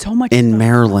makes so much in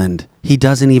Maryland. He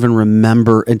doesn't even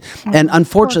remember. And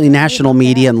unfortunately, national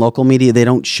media and local media, they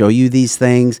don't show you these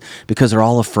things because they're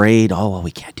all afraid. Oh, well,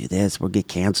 we can't do this. We'll get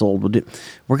canceled.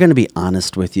 We're going to be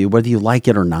honest with you, whether you like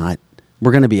it or not.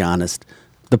 We're going to be honest.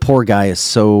 The poor guy is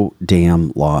so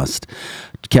damn lost.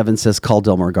 Kevin says, call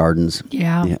Delmar Gardens.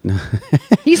 Yeah.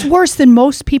 He's worse than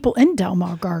most people in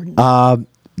Delmar Gardens.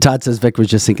 Todd says, Vic was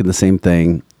just thinking the same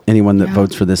thing. Anyone that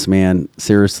votes for this man,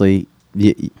 seriously,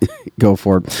 go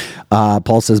for it.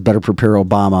 Paul says better prepare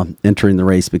Obama entering the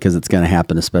race because it's going to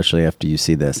happen, especially after you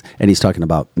see this. And he's talking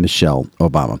about Michelle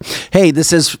Obama. Hey,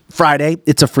 this is Friday.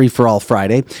 It's a free-for-all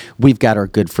Friday. We've got our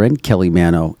good friend Kelly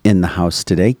Mano in the house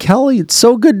today. Kelly, it's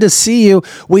so good to see you.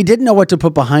 We didn't know what to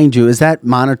put behind you. Is that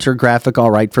monitor graphic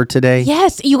all right for today?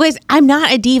 Yes, you guys, I'm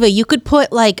not a diva. You could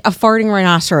put like a farting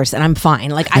rhinoceros and I'm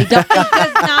fine. Like I don't, it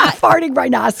does not. Farting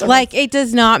rhinoceros. Like it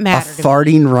does not A matter to me.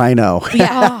 farting rhino.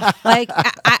 Yeah, like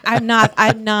I'm not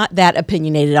that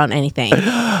opinionated on anything.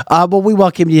 Well, we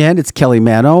welcome you in. It's Kelly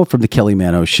Mano from the Kelly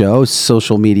Mano Show,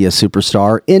 social media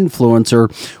superstar, influencer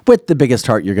with the biggest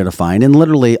heart you're going to find. And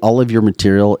literally all of your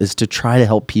material is to try to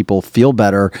help people feel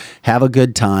better, have a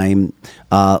good time,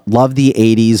 love the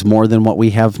 80s more than what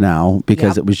we have now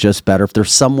because it was just better. If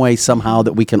there's some way somehow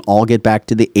that we can all get back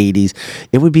to the 80s,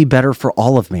 it would be better for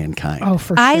all of mankind. Oh,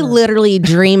 for sure. I literally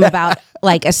dream about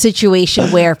like a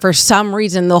situation where for some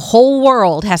reason the whole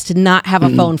world has to not have a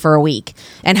phone for a week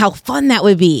and how fun that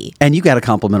would be. And you got a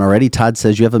compliment already. Todd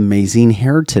says you have amazing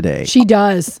hair today. She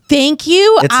does. Thank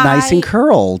you. It's nice and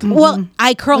curled. Well,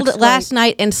 I curled Looks it last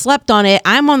night and slept on it.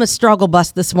 I'm on the struggle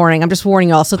bus this morning. I'm just warning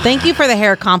y'all. So thank you for the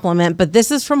hair compliment. But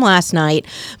this is from last night.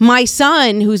 My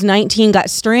son, who's 19, got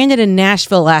stranded in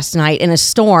Nashville last night in a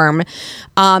storm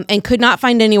and could not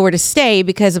find anywhere to stay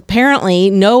because apparently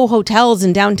no hotels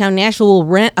in downtown Nashville will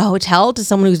rent a hotel to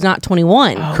someone who's not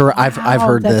 21. Correct. I've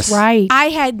heard that's this. right. I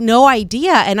had no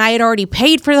idea, and I had already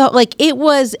paid for it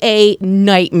was a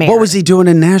nightmare. What was he doing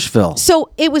in Nashville? So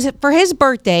it was for his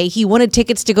birthday. He wanted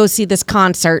tickets to go see this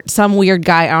concert. Some weird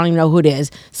guy, I don't even know who it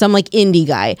is. Some like indie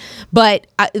guy. But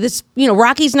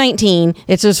Rocky's 19.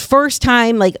 It's his first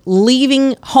time like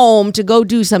leaving home to go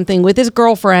do something with his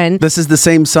girlfriend. This is the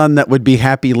same son that would be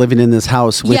happy living in this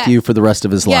house with Yes. you for the rest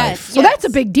of his life. So that's a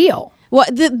big deal. Well,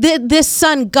 this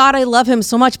son, God, I love him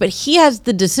so much, but he has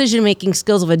the decision-making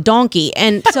skills of a donkey.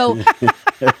 And so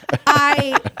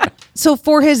so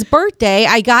for his birthday,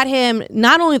 I got him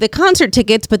not only the concert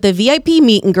tickets, but the VIP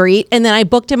meet and greet. And then I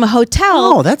booked him a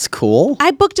hotel. Oh, that's cool.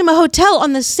 I booked him a hotel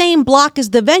on the same block as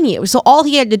the venue. So all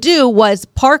he had to do was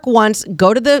park once,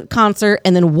 go to the concert,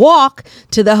 and then walk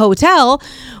to the hotel.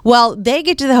 Well, they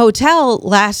get to the hotel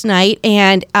last night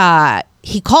and,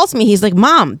 he calls me. He's like,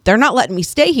 Mom, they're not letting me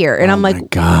stay here. And I'm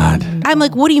like, God. I'm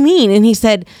like, what do you mean? And he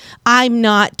said, I'm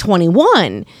not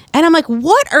 21. And I'm like,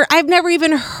 what? I've never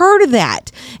even heard of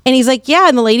that. And he's like, yeah.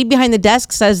 And the lady behind the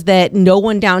desk says that no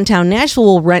one downtown Nashville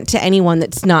will rent to anyone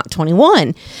that's not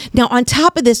 21. Now, on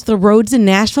top of this, the roads in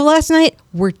Nashville last night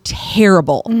were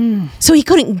terrible. So he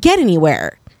couldn't get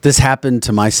anywhere. This happened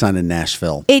to my son in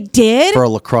Nashville. It did? For a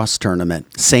lacrosse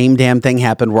tournament. Same damn thing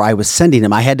happened where I was sending him.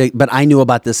 But I knew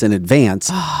about this in advance,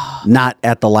 not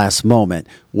at the last moment,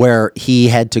 where he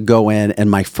had to go in and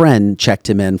my friend checked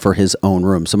him in for his own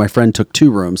room. So my friend took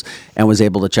 2 rooms and was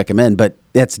able to check him in. But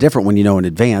that's different when you know in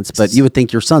advance. But you would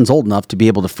think your son's old enough to be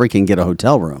able to freaking get a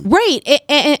hotel room. Right.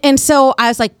 And so I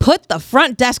was like, put the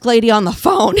front desk lady on the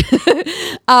phone.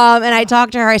 And I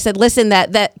talked to her. I said, listen,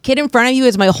 that kid in front of you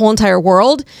is my whole entire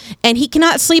world. And he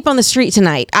cannot sleep on the street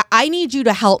tonight. I need you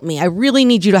to help me. I really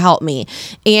need you to help me.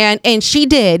 And she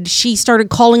did. She started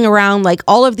calling around like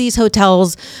all of these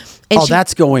hotels. And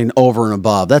that's going over and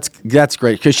above. That's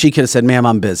great because she could have said, "Ma'am,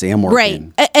 I'm busy. I'm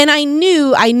working." Right. And I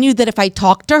knew that if I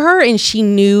talked to her and she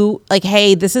knew, like,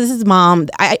 hey, this is his mom,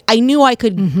 I knew I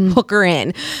could hook her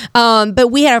in.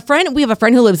 But we have a friend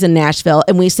who lives in Nashville,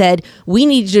 and we said, we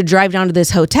need you to drive down to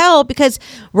this hotel because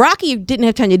Rocky didn't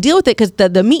have time to deal with it because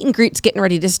the meet and greet's getting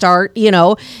ready to start,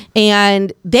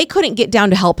 and they couldn't get down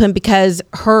to help him because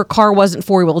her car wasn't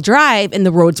 4-wheel drive and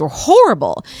the roads were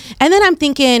horrible. And then I'm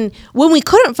thinking, when we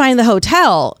couldn't find the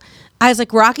hotel, I was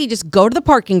like, Rocky, just go to the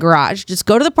parking garage. Just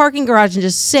go to the parking garage and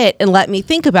just sit and let me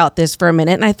think about this for a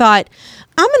minute. And I thought,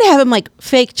 I'm going to have him like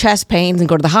fake chest pains and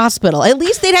go to the hospital. At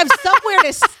least they'd have somewhere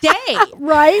to stay.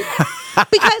 Right?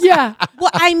 Because, well,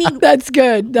 I mean, that's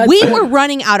good. We were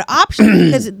running out of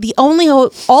options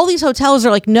because all these hotels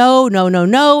are like, no.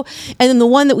 And then the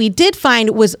one that we did find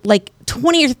was like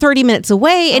 20 or 30 minutes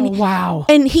away. And wow.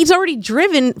 And he's already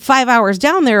driven 5 hours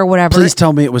down there or whatever. Please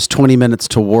tell me it was 20 minutes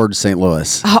towards St.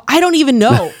 Louis. Oh, I don't even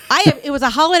know. It was a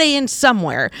Holiday Inn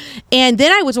somewhere. And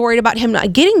then I was worried about him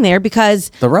not getting there because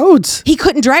the roads. He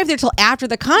couldn't drive there till after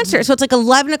the concert. So it's like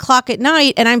 11 o'clock at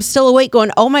night and I'm still awake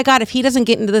going, oh my God, if he doesn't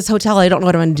get into this hotel, I don't know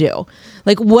what I'm going to do.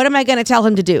 Like, what am I going to tell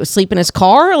him to do? Sleep in his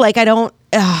car? Like, I don't...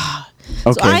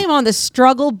 So Okay. I am on the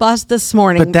struggle bus this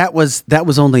morning. But that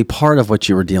was only part of what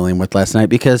you were dealing with last night,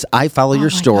 because I follow your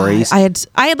stories. I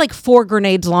had like 4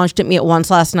 grenades launched at me at once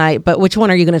last night, but which one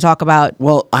are you going to talk about?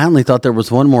 Well, I only thought there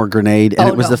was one more grenade, and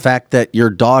Oh, it was no. the fact that your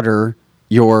daughter,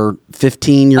 your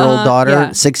 15-year-old daughter, yeah.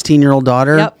 16-year-old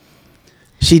daughter, Yep.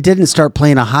 she didn't start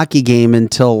playing a hockey game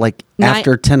until like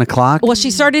after 10 o'clock. Well,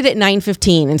 she started at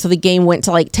 9:15, and so the game went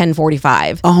to like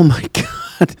 10:45. Oh my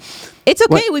God. It's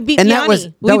okay. What- We beat and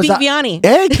Vianney. We beat Vianney.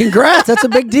 Hey, congrats. That's a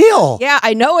big deal. Yeah,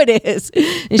 I know it is.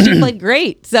 And she played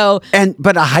great. So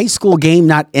But a high school game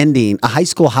not ending, a high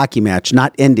school hockey match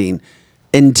not ending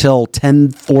until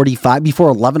 10:45, before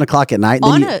 11 o'clock at night.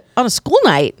 And then on a school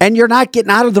night. and you're not getting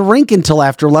out of the rink until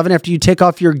after 11, after you take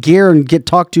off your gear and get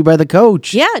talked to by the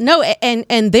coach. Yeah, no,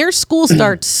 and their school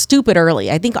starts stupid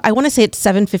early. I want to say it's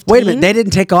 7:15. Wait a minute, they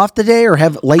didn't take off today or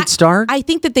have late start? I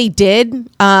think that they did.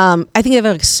 I think they have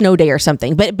like a snow day or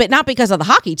something, but not because of the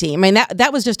hockey team. I mean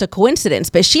that was just a coincidence.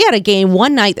 But she had a game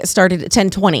one night that started at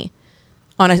 10:20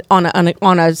 on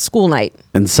a school night.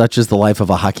 And such is the life of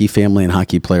a hockey family and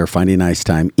hockey player, finding ice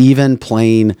time, even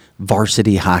playing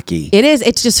varsity hockey. It is.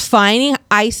 It's just finding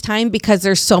ice time because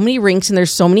there's so many rinks and there's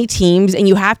so many teams, and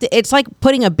you have to. It's like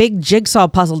putting a big jigsaw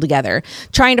puzzle together,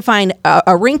 trying to find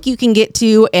a rink you can get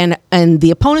to and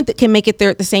the opponent that can make it there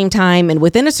at the same time and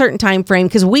within a certain time frame.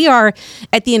 Because we are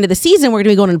at the end of the season, we're going to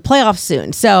be going into the playoffs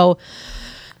soon. So,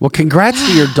 Well, congrats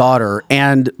to your daughter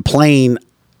and playing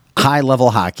high-level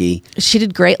hockey. she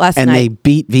did great last And night. they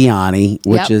beat Vianney,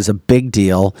 which Yep. is a big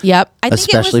deal. Yep. I think it was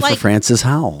especially for like- Francis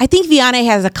Howell. I think Vianney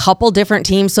has a couple different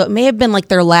teams, so it may have been like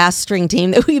their last string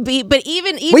team that we beat. But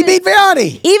even We beat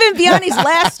Vianney. Even Vianney's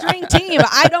last string team,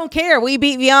 I don't care. We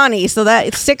beat Vianney, so that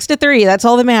it's 6-3. That's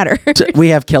all that matters. We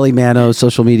have Kelly Mano,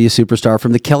 social media superstar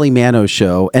from the Kelly Mano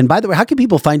Show. And by the way, how can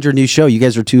people find your new show? You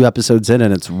guys are 2 episodes in,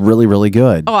 and it's really, really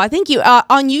good. Oh, I think you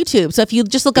on YouTube. So if you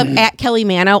just look up at Kelly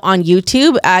Mano on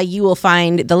YouTube, you will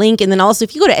find the link. And then also,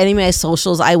 if you go to any of my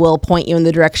socials, I will point you in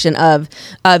the direction of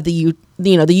the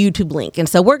YouTube link. And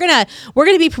so we're gonna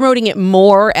be promoting it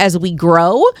more as we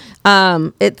grow.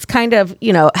 It's kind of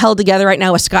held together right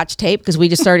now with Scotch tape because we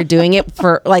just started doing it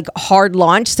for like hard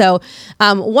launch. So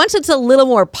once it's a little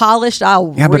more polished,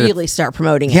 I'll Yeah, but really start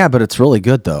promoting it. Yeah, but it's really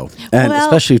good, though. And Well-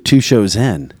 especially 2 shows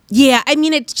in. Yeah, I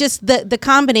mean, it's just the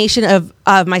combination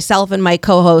of myself and my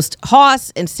co-host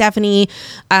Haas and Stephanie,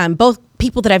 both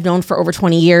people that I've known for over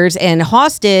 20 years. And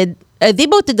Haas they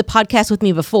both did the podcast with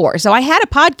me before. So I had a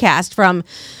podcast from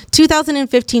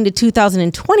 2015 to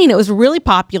 2020, and it was really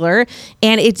popular,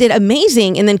 and it did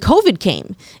amazing. And then COVID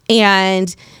came,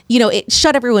 and it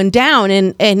shut everyone down.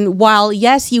 And while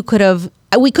yes, we could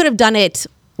have done it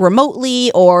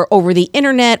remotely or over the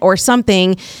internet or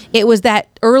something, it was that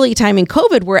early time in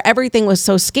COVID where everything was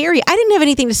so scary. I didn't have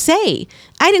anything to say.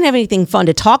 I didn't have anything fun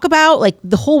to talk about. Like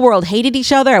the whole world hated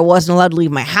each other. I wasn't allowed to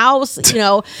leave my house.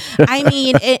 I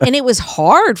mean, and it was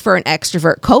hard for an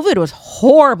extrovert. COVID was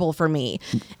horrible for me.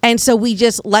 And so we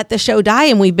just let the show die,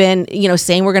 and we've been,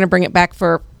 saying we're going to bring it back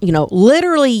for,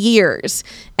 literally years.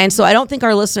 And so I don't think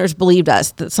our listeners believed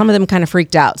us. That some of them kind of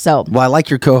freaked out. So Well, I like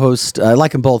your co-host. I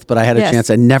like them both, but I had a Yes. chance.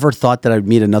 I never thought that I'd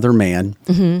meet another man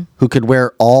who could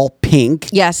wear all pink.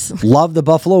 Yes. Love the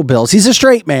Buffalo Bills. He's a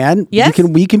straight man. Yes.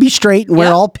 You can be straight and wear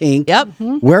Yep. all pink. Yep.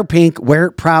 Wear pink, wear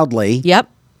it proudly. Yep.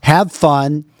 Have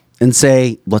fun and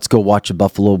say, let's go watch the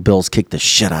Buffalo Bills kick the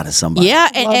shit out of somebody. Yeah,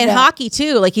 and hockey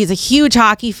too. Like he's a huge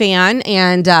hockey fan,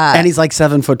 and he's like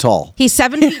 7 foot tall. he's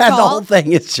 7 feet And the tall. whole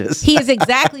thing is just He is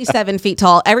exactly 7 feet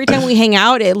tall. Every time we hang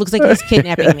out, it looks like he's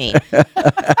kidnapping me.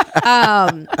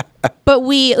 But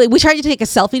we tried to take a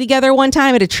selfie together one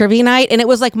time at a trivia night, and it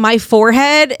was like my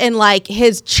forehead and like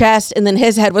his chest, and then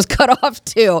his head was cut off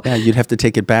too. Yeah, you'd have to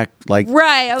take it back like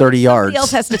Right, I was 30 like, yards. Somebody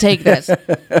else has to take this.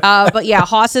 But yeah,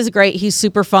 Haas is great. He's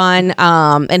super fun,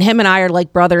 and him and I are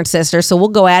like brother and sister. So we'll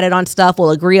go at it on stuff.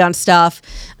 We'll agree on stuff.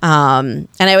 And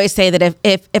I always say that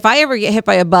if I ever get hit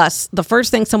by a bus, the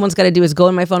first thing someone's got to do is go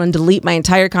on my phone and delete my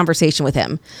entire conversation with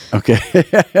him. Okay.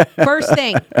 First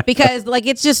thing, because like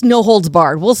it's just no holds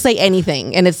barred. We'll say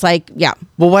anything, and it's like, yeah.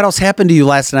 Well, what else happened to you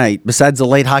last night besides the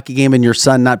late hockey game and your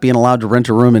son not being allowed to rent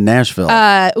a room in Nashville?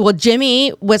 Well,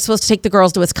 Jimmy was supposed to take the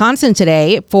girls to Wisconsin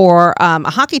today for a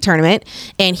hockey tournament,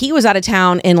 and he was out of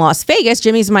town in Las Vegas.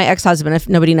 Jimmy's my ex-husband, if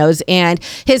nobody knows, and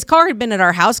his car had been at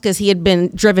our house because he had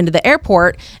been driven to the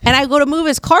airport. And I go to move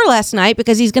his car last night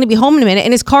because he's going to be home in a minute,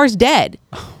 and his car's dead.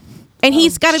 And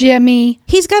he's got to Jimmy.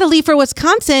 He's got to leave for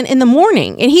Wisconsin in the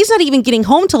morning, and he's not even getting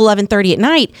home till 11:30 at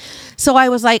night. So I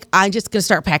was like, I'm just going to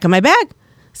start packing my bag.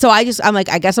 So I'm like,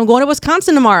 I guess I'm going to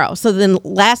Wisconsin tomorrow. So then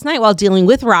last night, while dealing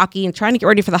with Rocky and trying to get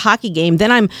ready for the hockey game,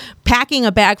 then I'm packing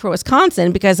a bag for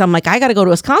Wisconsin because I'm like, I got to go to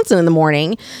Wisconsin in the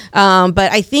morning.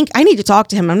 But I think I need to talk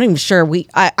to him. I'm not even sure.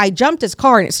 I jumped his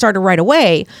car and it started right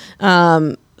away.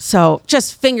 So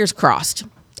just fingers crossed.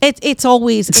 It's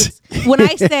always when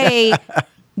I say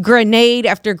grenade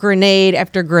after grenade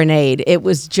after grenade, it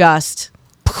was just.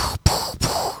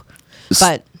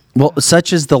 But well,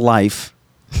 such is the life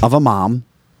of a mom,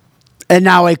 and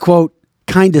now I quote,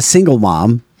 kind of single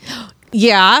mom.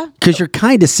 Yeah, because you're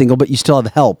kind of single, but you still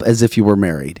have help as if you were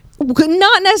married.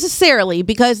 Not necessarily,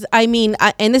 because I mean,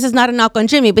 and this is not a knock on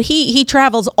Jimmy, but he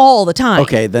travels all the time.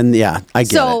 Okay, then yeah, I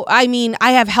get it. So I mean,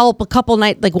 I have help a couple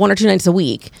nights, like 1 or 2 nights a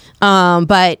week.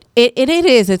 But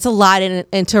it's a lot,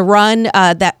 and to run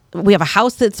that. We have a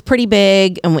house that's pretty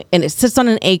big, and it sits on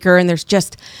an acre, and there's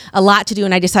just a lot to do.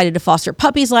 And I decided to foster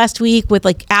puppies last week with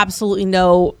like absolutely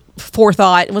no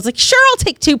forethought, and was like, sure, I'll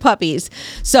take 2 puppies.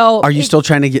 So are you still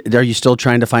trying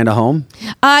to find a home?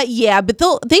 Yeah, but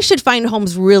they should find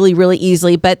homes really, really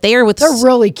easily. But they're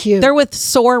really cute. They're with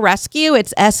Soar Rescue.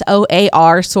 It's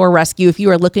SOAR, Soar Rescue. If you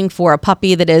are looking for a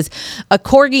puppy that is a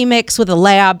corgi mix with a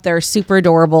lab, they're super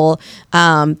adorable.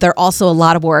 They're also a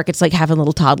lot of work. It's like having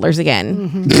little toddlers again.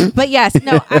 Mm-hmm. But yes,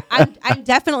 no, I'm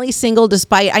definitely single.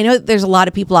 Despite I know that there's a lot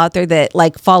of people out there that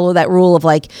like follow that rule of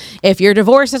like, if your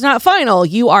divorce is not final,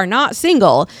 you are not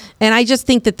single. And I just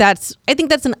think that's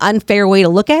an unfair way to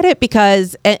look at it,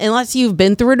 because unless you've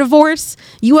been through a divorce,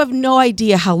 you have no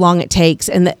idea how long it takes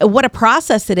and what a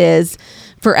process it is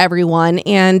for everyone.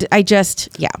 And I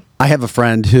have a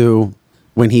friend who,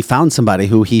 when he found somebody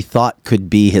who he thought could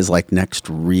be his like next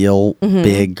real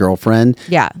big girlfriend,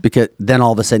 because then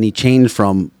all of a sudden he changed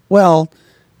from, well,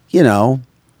 you know,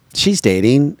 she's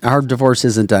dating, our divorce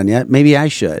isn't done yet, maybe I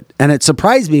should. And it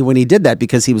surprised me when he did that,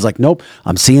 because he was like, nope,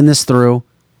 I'm seeing this through.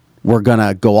 We're going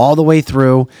to go all the way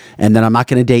through, and then I'm not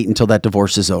going to date until that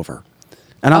divorce is over.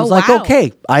 And I was like,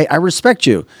 okay, I respect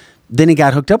you. Then he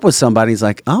got hooked up with somebody. He's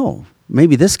like, oh,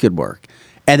 maybe this could work.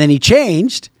 And then he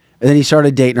changed, and then he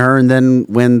started dating her. And then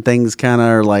when things kind of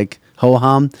are like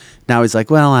ho-hum, now he's like,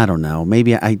 well, I don't know.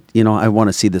 Maybe I want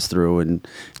to see this through. And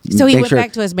so he went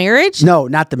back to his marriage? No,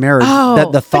 not the marriage.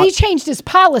 Oh, but he changed his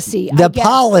policy.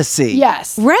 Policy.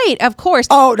 Yes. Right, of course.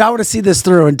 Oh, I want to see this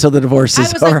through until the divorce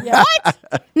is over. Like,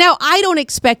 what? Now, I don't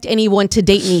expect anyone to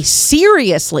date me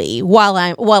seriously while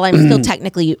I'm still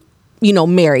technically,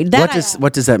 married.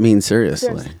 What does that mean,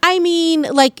 seriously? I mean,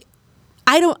 like,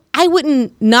 I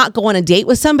wouldn't not go on a date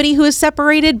with somebody who is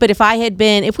separated, but if we had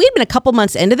been a couple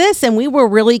months into this and we were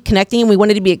really connecting and we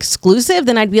wanted to be exclusive,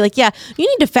 then I'd be like, yeah, you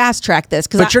need to fast track this.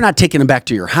 But you're not taking him back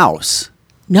to your house.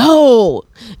 No.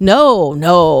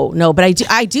 But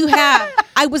I do have,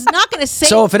 I was not going to say.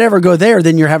 So if it ever go there,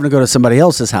 then you're having to go to somebody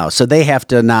else's house. So they have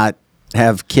to not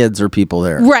have kids or people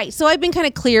there. Right. So I've been kind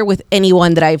of clear with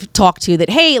anyone that I've talked to that,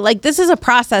 hey, like, this is a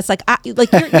process. Like,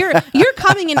 you're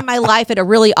coming into my life at a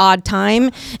really odd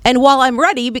time. And while I'm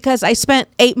ready, because I spent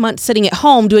 8 months sitting at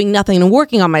home doing nothing and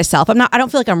working on myself, I don't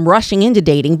feel like I'm rushing into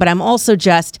dating, but I'm also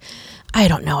just, I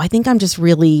don't know. I think I'm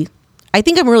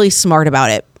really smart about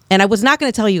it. And I was not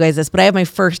going to tell you guys this, but I have my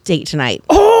first date tonight.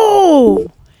 Oh,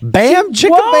 bam,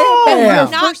 chicka, whoa. bam, bam.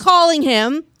 We're not calling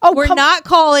him. Oh, we're not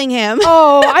calling him.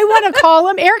 Oh, I want to call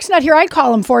him. Eric's not here. I'd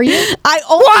call him for you.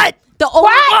 What? The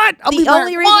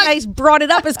only reason I brought it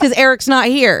up is because Eric's not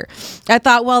here. I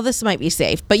thought, well, this might be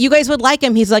safe. But you guys would like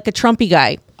him. He's like a Trumpy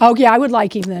guy. Oh, yeah, I would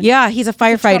like him then. Yeah, he's a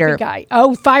firefighter. Trumpy guy.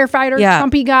 Oh, firefighter,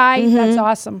 Trumpy guy. Mm-hmm. That's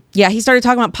awesome. Yeah, he started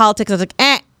talking about politics. I was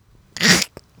like,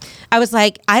 I was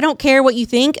like, I don't care what you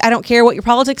think. I don't care what your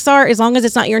politics are. As long as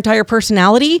it's not your entire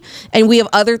personality and we have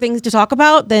other things to talk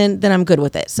about, then I'm good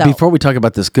with it. So before we talk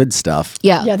about this good stuff,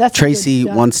 that's Tracy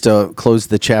wants to close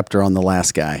the chapter on the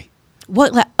last guy.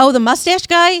 What? Oh, the mustache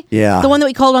guy? Yeah. The one that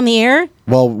we called on the air?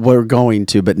 Well, we're going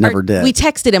to, but never did. We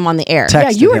texted him on the air.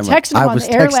 You were texting him on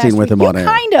the air last week. I was texting with him on air. You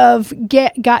kind of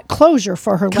got closure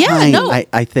for her.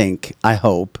 I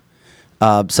hope.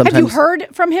 Sometimes, have you heard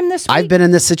from him this week? I've been in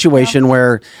this situation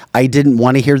where I didn't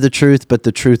want to hear the truth, but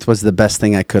the truth was the best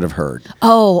thing I could have heard.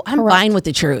 Oh, I'm fine with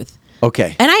the truth.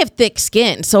 Okay. And I have thick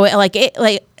skin, so me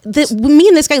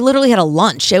and this guy literally had a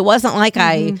lunch. It wasn't like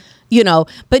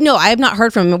but no, I have not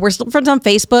heard from him. We're still friends on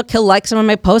Facebook. He'll like some of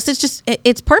my posts. It's just,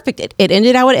 it's perfect. It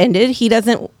ended how it ended. He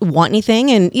doesn't want anything,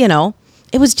 and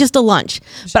it was just a lunch.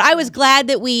 But I was glad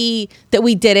that we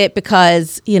did it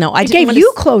because, I gave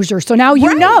you closure. So now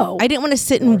you know. I didn't want to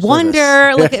sit and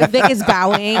wonder. Look at Vic is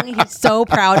bowing. He's so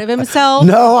proud of himself.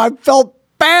 No, I felt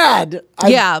bad.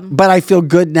 Yeah. But I feel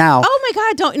good now. Oh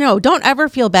my God, don't ever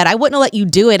feel bad. I wouldn't have let you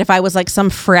do it if I was like some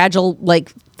fragile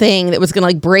like thing that was gonna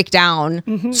like break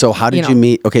down. So how did you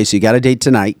meet? Okay, so you got a date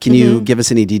tonight. Can you give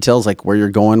us any details, like where you're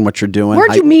going, what you're doing?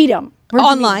 Where'd you meet him?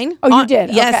 Online. Oh, you did?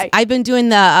 Yes, Okay. I've been doing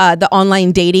the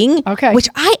online dating. Okay. Which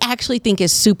I actually think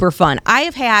is super fun. I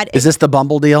have had. Is this the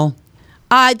Bumble deal?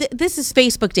 This is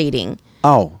Facebook dating.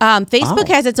 Oh. Facebook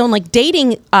has its own like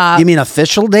dating. You mean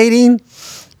official dating?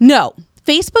 No.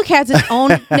 Facebook has its own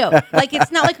like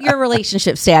it's not like your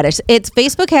relationship status. It's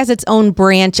Facebook has its own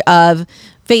branch of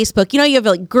Facebook. You know, you have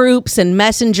like groups and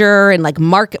Messenger and like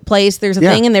Marketplace. There's a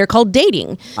thing in there called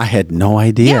dating. I had no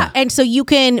idea. Yeah, and so you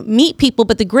can meet people,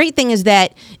 but the great thing is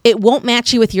that it won't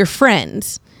match you with your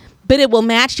friends, but it will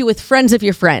match you with friends of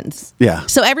your friends. Yeah.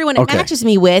 So everyone it matches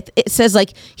me with, it says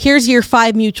like, here's your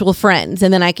 5 mutual friends,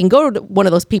 and then I can go to one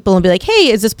of those people and be like, hey,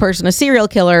 is this person a serial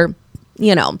killer?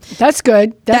 You know, that's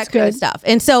good. That's that good kind of stuff.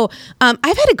 And so I've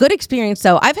had a good experience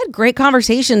though. I've had great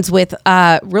conversations with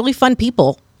really fun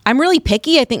people. I'm really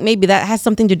picky. I think maybe that has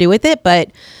something to do with it, but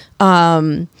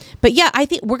yeah, I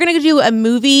think we're gonna do a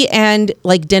movie and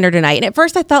like dinner tonight. And at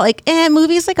first I thought like,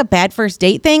 movie is like a bad first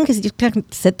date thing because you can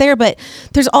sit there, but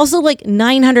there's also like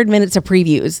 900 minutes of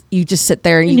previews. You just sit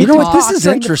there and You know what? talk This is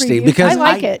during the interesting previews. because I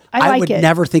like it. I like would it.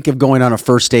 never think of going on a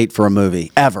first date for a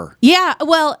movie ever. Yeah,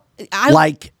 well,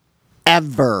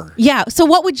 Ever. Yeah. So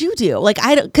what would you do? Like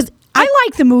I don't because I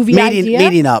like the movie idea.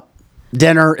 Meeting up.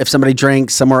 Dinner, if somebody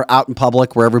drinks, somewhere out in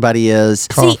public where everybody is.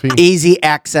 Coffee. Easy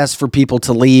access for people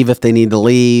to leave if they need to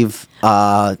leave.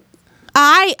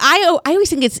 I always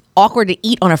think it's awkward to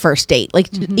eat on a first date, like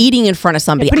eating in front of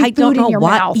somebody. putting I don't food in know your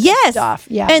why. mouth and Yes, stuff,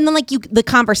 yeah. and then like the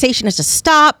conversation has to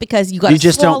stop because you got. You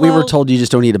just don't. We were told you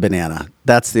just don't eat a banana.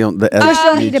 That's the. Just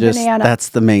don't eat a banana. That's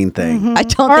the main thing. I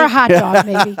don't Or think, a hot dog,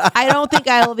 maybe. I don't think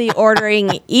I will be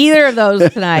ordering either of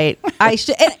those tonight. I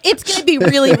should. And it's going to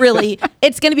be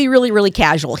it's going to be really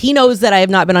casual. He knows that I have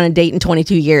not been on a date in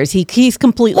 22 years. He's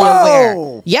completely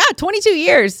aware. Yeah, 22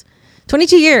 years.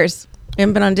 22 years. I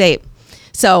haven't been on a date.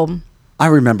 So I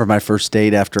remember my first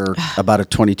date after about a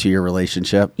 22-year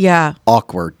relationship. yeah.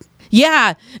 Awkward.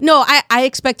 Yeah. No, I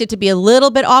expect it to be a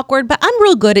little bit awkward, but I'm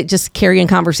real good at just carrying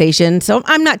conversation. So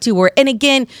I'm not too worried. And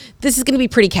again, this is going to be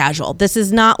pretty casual. This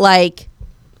is not like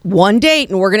one date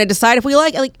and we're going to decide if we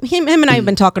like him and I have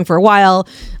been talking for a while.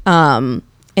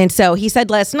 And so he said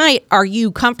last night, are you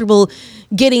comfortable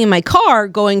getting in my car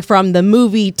going from the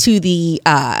movie to the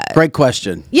Great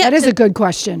question. yeah, That is a good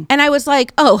question. and I was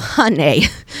like, oh, honey,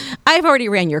 I've already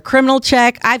ran your criminal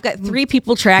check. I've got 3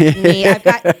 people tracking me.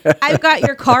 I've got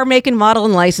your car make and model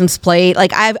and license plate.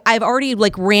 Like I've already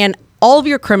like ran all of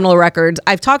your criminal records.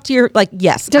 I've talked to your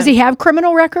yes. Does he have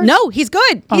criminal records? No, he's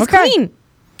good. He's Okay. clean.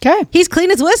 Okay. He's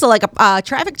clean as whistle, like a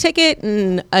traffic ticket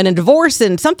and a divorce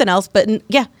and something else. But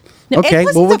yeah. No, Okay, and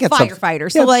plus well, he's we'll a get some- firefighter.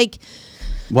 So like,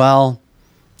 Well,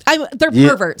 they're Yeah.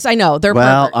 perverts. I know they're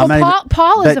Well, perverts. I'm Well,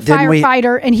 Paul is a but didn't we-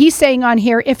 firefighter, and he's saying on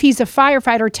here, if he's a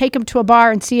firefighter, take him to a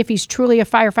bar and see if he's truly a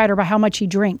firefighter by how much he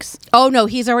drinks. Oh no,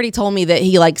 he's already told me that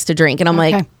he likes to drink, and I'm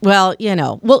Okay. like, well,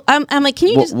 well, I'm like, can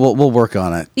you just? We'll work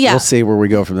on it. Yeah. We'll see where we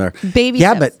go from there. Baby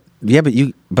Yeah, steps.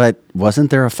 but wasn't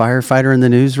there a firefighter in the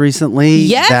news recently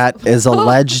Yes. that is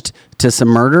alleged to some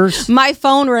murders? My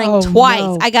phone rang Oh, twice.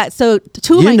 no. I got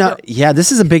two of my Yeah,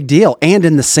 this is a big deal, and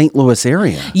in the St. Louis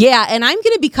area. yeah, and I'm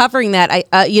going to be covering that.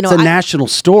 It's a national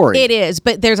story. It is,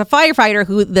 but there's a firefighter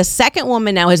who the second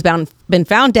woman now has been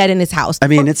found dead in his house. I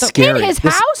mean, it's scary. In his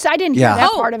This- house? I didn't Yeah. hear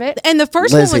that part of it. And the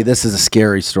first Lizzie, woman, this is a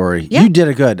scary story. Yeah. You did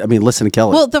a good. I mean, listen to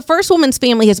Kelly. well, the first woman's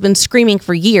family has been screaming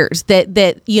for years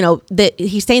that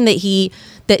he's saying that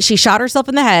she shot herself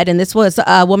in the head, and this was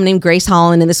a woman named Grace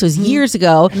Holland, and this was years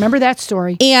ago. Remember that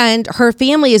story? And her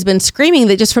family has been screaming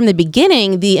that just from the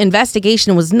beginning, the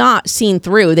investigation was not seen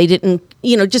through. They didn't,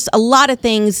 just a lot of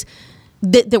things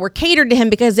that were catered to him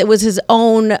because it was his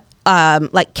own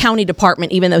county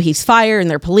department, even though he's fire and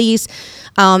they're police.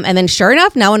 And then sure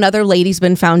enough, now another lady's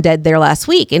been found dead there last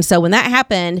week. And so when that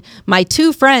happened, my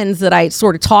 2 friends that I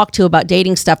sort of talked to about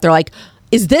dating stuff, they're like,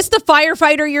 is this the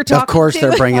firefighter you're talking to? of course,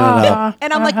 they're bringing it up.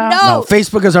 And I'm like, No, no.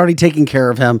 Facebook has already taken care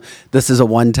of him. This is a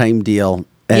one-time deal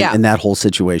Yeah. in that whole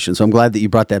situation. So I'm glad that you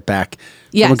brought that back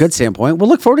Yes. from a good standpoint. We'll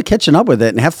look forward to catching up with it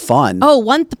and have fun. Oh,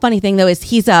 one funny thing though is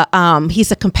he's a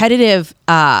competitive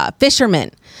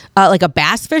fisherman, like a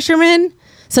bass fisherman.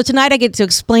 So tonight I get to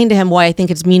explain to him why I think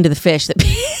it's mean to the fish that.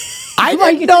 I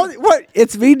didn't know what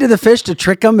it's mean to the fish to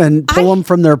trick them and pull them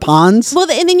from their ponds. Well,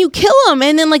 and then you kill them,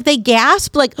 and then like they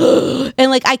gasp, like, and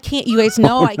like I can't. You guys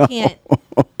know I can't.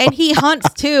 And he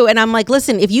hunts too. And I'm like,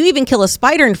 listen, if you even kill a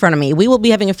spider in front of me, we will be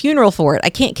having a funeral for it. I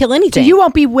can't kill anything. So you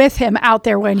won't be with him out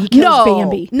there when he kills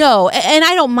Bambi. No, and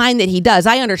I don't mind that he does.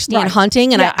 I understand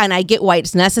hunting, and I get why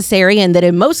it's necessary, and that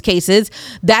in most cases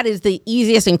that is the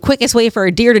easiest and quickest way for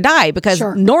a deer to die, because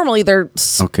normally they're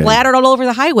splattered all over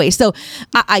the highway. So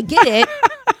I get it.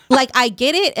 Like, I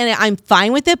get it, and I'm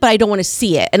fine with it, but I don't want to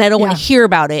see it, and I don't want to hear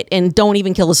about it, and don't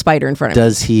even kill a spider in front of me.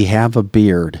 Does he have a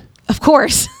beard? Of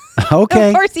course. Okay.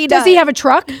 Of course he does. Does he have a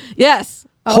truck? Yes.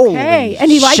 Okay. Holy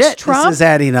and he likes shit, Trump? This is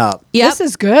adding up. Yep. This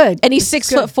is good. And he's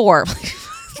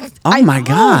 6'4". Oh, my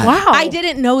God. Wow. I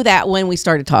didn't know that when we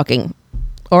started talking.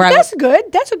 Or That's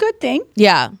good. That's a good thing.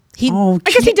 Yeah. Oh,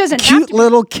 I guess he doesn't have cute to.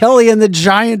 little Kelly and the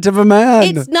giant of a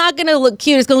man. It's not going to look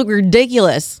cute. It's going to look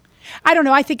ridiculous. I don't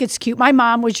know. I think it's cute. My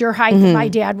mom was your height, and my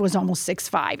dad was almost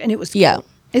 6'5", and it was cute. Yeah.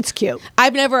 It's cute.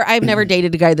 I've never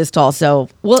dated a guy this tall. So,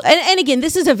 well, and again,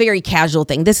 this is a very casual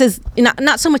thing. This is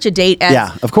not so much a date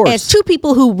as, of course, as two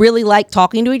people who really like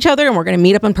talking to each other, and we're going to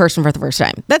meet up in person for the first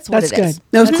time. That's what it good. is.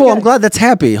 That was cool. I'm glad that's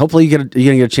happy. Hopefully you're gonna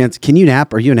get a chance. Can you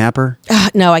nap? Are you a napper?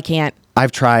 No, I can't.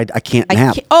 I've tried. I can't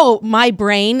nap. Oh, my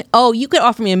brain. Oh, you could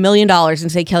offer me $1 million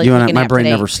and say, Kelly, You you and can my nap brain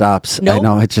today. never stops. Nope. I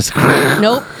know. It just.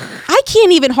 Nope. I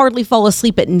can't even hardly fall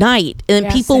asleep at night. And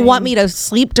then people want me to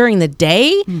sleep during the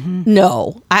day.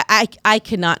 No, I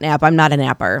cannot nap. I'm not a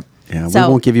napper. Yeah, we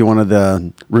won't give you one of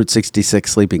the Route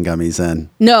 66 sleeping gummies then.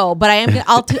 No, but I am.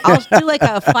 I'll do like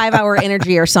a 5-hour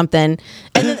energy or something.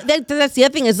 And that's the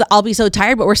other thing is I'll be so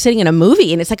tired, but we're sitting in a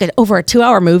movie and it's like over a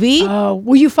 2-hour movie. Oh,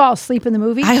 will you fall asleep in the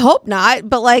movie? I hope not.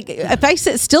 But like if I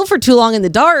sit still for too long in the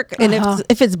dark and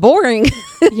if it's boring.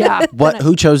 Yeah.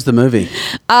 Who chose the movie?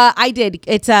 I did.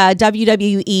 It's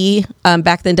WWE,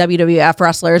 back then WWF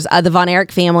wrestlers, the Von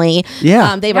Erich family.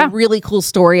 Yeah. They have a really cool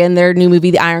story in their new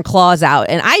movie, The Iron Claw's out.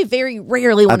 And I very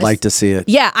rarely want I'd like to see it.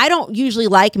 Yeah, I don't usually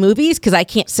like movies because I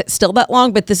can't sit still that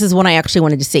long, but this is one I actually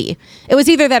wanted to see. It was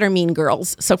either that or Mean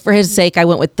Girls. So for his sake, I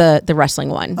went with the wrestling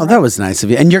one. Oh, that was nice of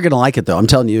you. And you're going to like it, though. I'm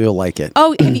telling you, you'll like it.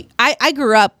 Oh, I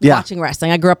grew up watching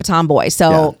wrestling. I grew up a tomboy.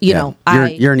 So, you know.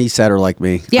 You're an East Sider like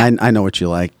me. Yeah. I know what you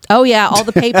like. Oh, yeah. All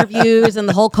the pay-per-views and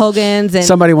the Hulk Hogan's. And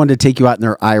somebody wanted to take you out in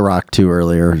their IROC too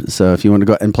earlier. So if you want to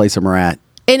go and play some rat.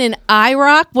 In an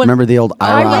IROC? Remember the old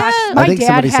IROC? Yeah. My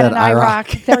dad had an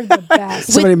IROC. They're the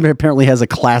best. Somebody apparently has a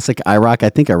classic IROC. I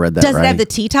think I read that Does it have the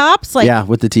T-tops? Yeah,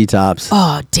 with the T-tops.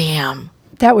 Oh, damn.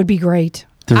 That would be great.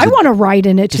 I want to ride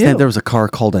in it, too. There was a car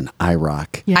called an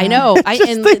IROC. Yeah. I know.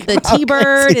 And the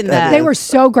T-Bird. And they were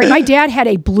so great. My dad had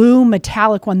a blue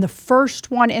metallic one, the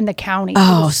first one in the county.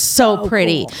 Oh, so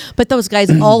pretty. Cool. But those guys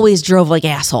always drove like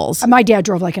assholes. My dad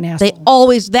drove like an asshole. They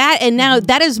always, and now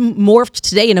that is morphed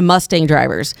today into Mustang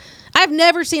drivers. I've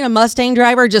never seen a Mustang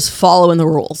driver just following the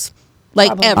rules.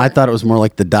 Like ever. I thought it was more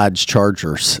like the Dodge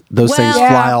Chargers. Those things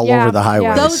fly all over the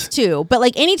highways. Those two. But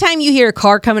like anytime you hear a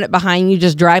car coming up behind you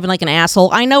just driving like an asshole,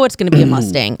 I know it's going to be a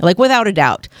Mustang. Like without a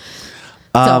doubt.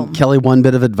 Kelly, one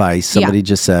bit of advice. Somebody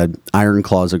just said Iron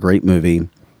Claw is a great movie.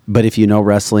 But if you know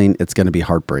wrestling, it's going to be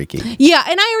heartbreaking. Yeah,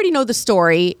 and I already know the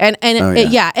story, and and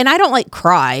I don't like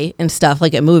cry and stuff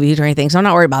like at movies or anything, so I'm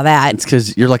not worried about that. It's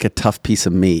because you're like a tough piece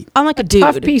of meat. I'm like a dude,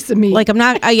 tough piece of meat. Like I'm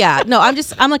not.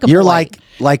 I'm like a. You're boy.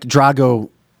 like Drago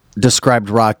described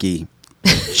Rocky.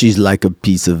 She's like a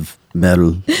piece of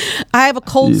metal. I have a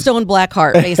cold stone black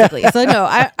heart, basically. So no,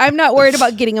 I'm not worried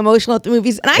about getting emotional at the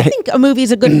movies, and I think a movie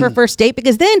is a good for a first date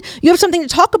because then you have something to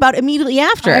talk about immediately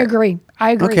after. I agree.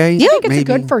 Okay, I think it's maybe. a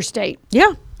good first date.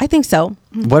 Yeah, I think so.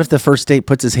 What if the first date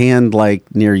puts his hand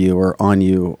like near you or on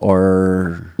you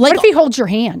or Like, What if he holds your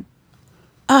hand?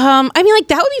 I mean, like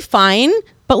that would be fine,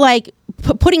 but like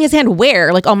putting his hand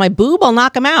where, like on my boob, I'll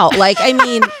knock him out. Like, I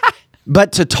mean.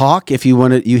 But to talk, if you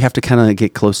want to, you have to kind of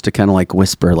get close to kind of like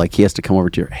whisper. Like he has to come over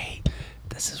to your, hey,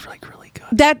 this is like really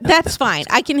good. That's fine.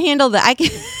 I can handle that. I can.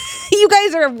 You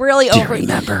guys are really Do you over.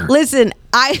 remember? Listen,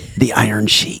 The Iron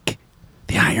Sheik.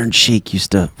 The Iron Sheik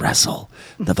used to wrestle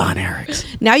the Von Erichs.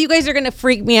 Now you guys are going to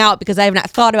freak me out because I have not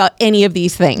thought about any of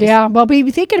these things. Yeah, well, be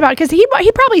thinking about it because he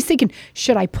probably thinking,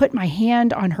 should I put my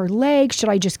hand on her leg? Should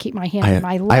I just keep my hand on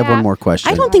my lap? I have one more question.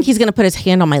 I don't think he's going to put his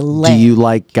hand on my leg. Do you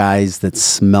like guys that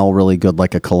smell really good,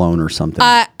 like a cologne or something?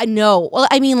 No. Well,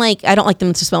 I mean, like, I don't like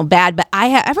them to smell bad, but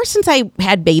ever since I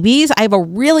had babies, I have a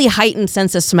really heightened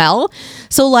sense of smell.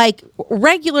 So, like,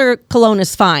 regular cologne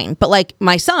is fine. But, like,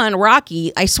 my son,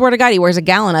 Rocky, I swear to God, he wears a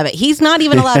gallon of it. He's not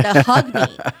even allowed to hug me.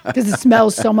 Because it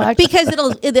smells so much. Because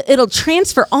it'll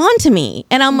transfer onto me.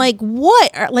 And I'm like,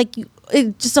 what? Like,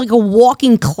 it's just like a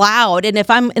walking cloud. And if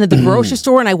I'm in the grocery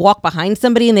store and I walk behind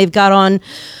somebody and they've got on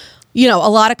a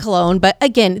lot of cologne. But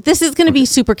again, this is going to be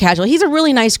super casual. He's a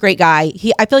really nice, great guy.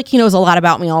 I feel like he knows a lot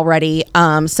about me already.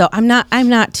 So I'm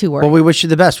not too worried. Well, we wish you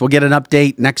the best. We'll get an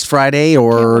update next Friday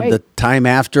or the time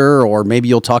after, or maybe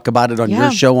you'll talk about it on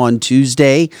your show on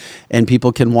Tuesday, and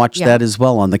people can watch that as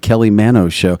well on the Kelly Mano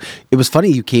show. It was funny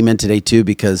you came in today too,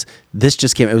 because this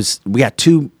just came. We got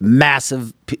two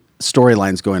massive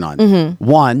storylines going on. Mm-hmm.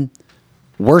 One,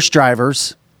 worst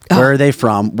drivers. Where are they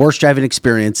from? Worst driving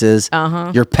experiences.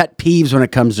 Your pet peeves when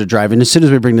it comes to driving. As soon as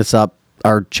we bring this up,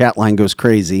 our chat line goes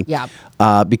crazy. Yeah.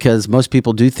 Because most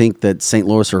people do think that St.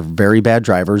 Louis are very bad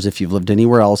drivers if you've lived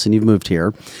anywhere else and you've moved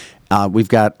here. We've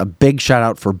got a big shout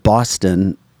out for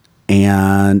Boston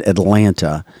and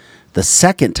Atlanta. The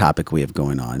second topic we have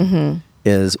going on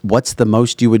is what's the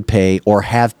most you would pay or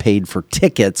have paid for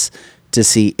tickets to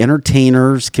see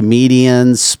entertainers,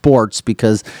 comedians, sports,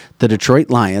 because the Detroit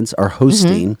Lions are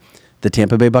hosting the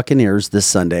Tampa Bay Buccaneers this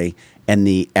Sunday, and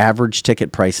the average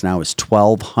ticket price now is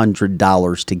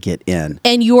 $1,200 to get in.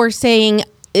 And you're saying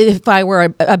if I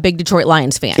were a big Detroit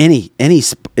Lions fan? Any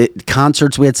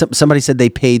concerts. We had somebody said they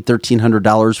paid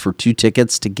 $1,300 for 2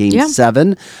 tickets to Game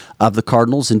 7 of the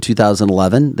Cardinals in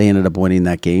 2011. They ended up winning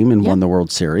that game and won the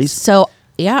World Series. So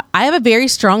yeah, I have a very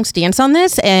strong stance on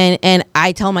this, and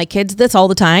I tell my kids this all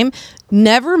the time.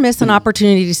 Never miss an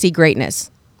opportunity to see greatness.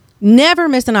 Never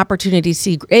miss an opportunity to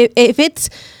see. If it's,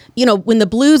 when the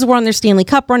Blues were on their Stanley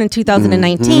Cup run in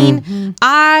 2019,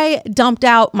 I dumped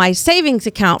out my savings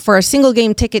account for a single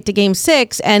game ticket to Game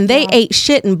 6, and they ate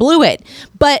shit and blew it.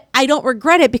 But I don't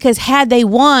regret it, because had they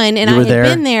won and I had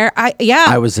been there,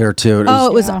 I was there too.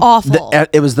 It was awful.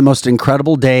 It was the most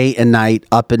incredible day and night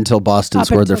up until Boston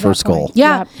scored their first goal.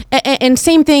 Yeah, and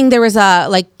same thing. There was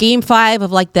a Game 5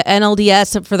 of the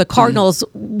NLDS for the Cardinals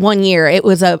one year. It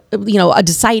was a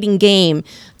deciding game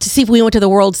to see if we went to the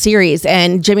World Series,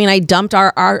 and Jimmy and I dumped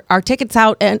our tickets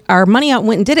out and our money out and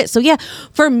went and did it. So yeah,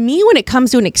 for me, when it comes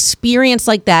to an experience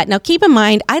like that, now keep in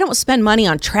mind, I don't spend money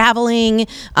on traveling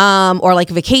or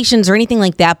vacations or anything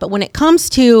like that. But when it comes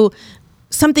to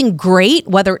something great,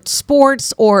 whether it's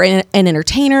sports or an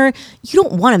entertainer, you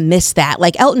don't want to miss that.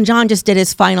 Like Elton John just did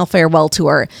his final farewell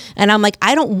tour, and I'm like,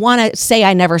 I don't want to say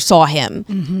I never saw him,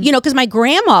 because my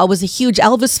grandma was a huge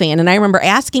Elvis fan, and I remember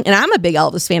asking, and I'm a big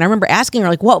Elvis fan, I remember asking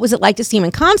her, what was it like to see him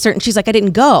in concert? And she's like, I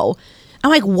didn't go. I'm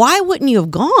like, why wouldn't you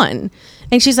have gone?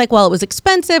 And she's like, well, it was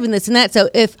expensive and this and that. So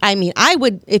if I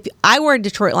were a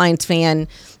Detroit Lions fan,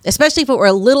 especially if it were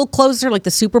a little closer, like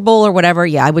the Super Bowl or whatever,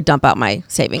 I would dump out my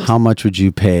savings. How much would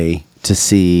you pay to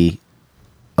see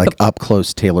up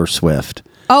close Taylor Swift?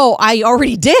 Oh, I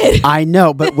already did. I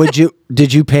know, but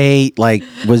did you pay,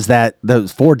 was that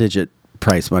those 4-digit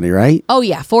price money, right? Oh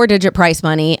yeah, 4-digit price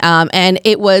money. And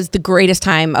it was the greatest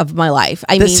time of my life.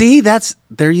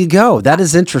 There you go. That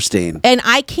is interesting. And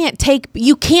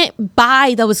you can't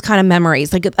buy those kind of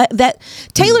memories. That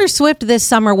Taylor Swift this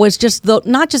summer was just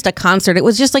not just a concert. It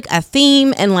was just a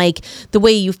theme, and the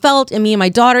way you felt. And me and my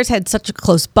daughters had such a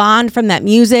close bond from that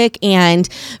music. And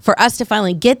for us to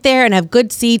finally get there and have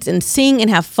good seats and sing and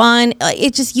have fun,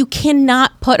 you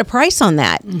cannot put a price on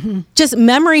that. Just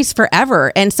memories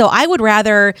forever. And so I would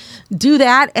rather do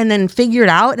that and then figure it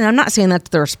out. And I'm not saying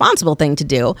that's the responsible thing to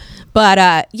do,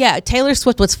 but Taylor Swift.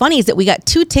 What's funny is that we got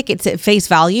 2 tickets at face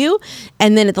value,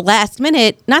 and then at the last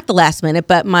minute, not the last minute,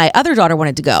 but my other daughter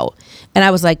wanted to go, and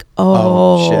I was like,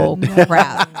 oh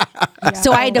crap.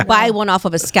 So I had to buy one off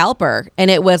of a scalper, and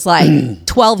it was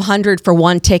 $1,200 for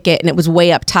one ticket, and it was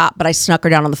way up top, but I snuck her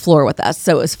down on the floor with us,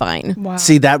 so it was fine. Wow.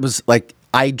 See, that was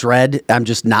I'm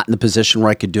just not in the position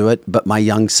where I could do it. But my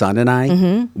young son and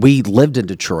I, we lived in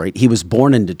Detroit. He was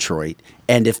born in Detroit.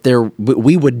 And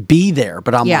we would be there.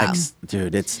 But I'm like,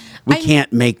 dude, we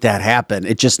can't make that happen.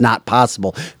 It's just not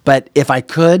possible. But if I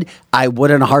could, I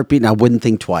would in a heartbeat, and I wouldn't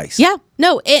think twice. Yeah.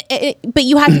 No, but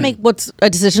you have to make what's a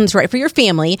decision's right for your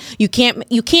family. You can't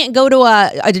go to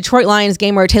a Detroit Lions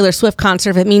game or a Taylor Swift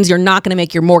concert if it means you're not going to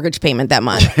make your mortgage payment that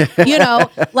month.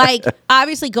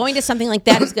 Obviously going to something like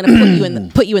that is going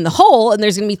to put you in the hole, and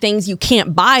there's going to be things you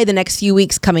can't buy the next few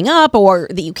weeks coming up, or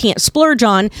that you can't splurge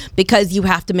on because you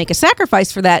have to make a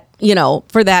sacrifice for that,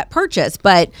 for that purchase.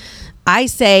 But I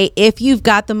say, if you've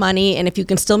got the money and if you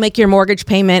can still make your mortgage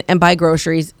payment and buy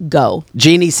groceries, go.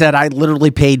 Jeannie said, I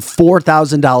literally paid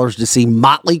 $4,000 to see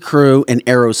Motley Crue and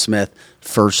Aerosmith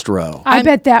first row. I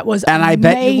bet that was amazing. I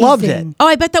bet you loved it. Oh,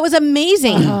 I bet that was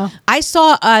amazing. I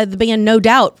saw the band No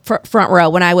Doubt front row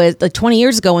when I was 20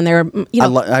 years ago when they were,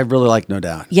 I really like No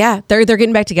Doubt. Yeah, they're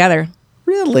getting back together.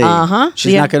 Really? Uh-huh.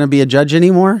 She's Yeah. not going to be a judge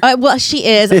anymore? Well, she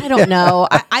is. I don't know.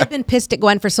 I've been pissed at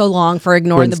Gwen for so long for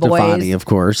ignoring Gwen the boys. Stefani, of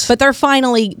course. But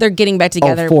they're getting back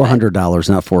together. $400,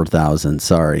 not $4,000.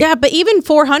 Sorry. Yeah, but even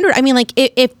 400. I mean, like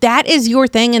if that is your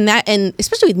thing, and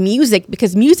especially with music,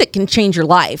 because music can change your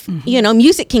life. You know,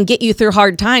 music can get you through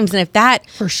hard times, and if that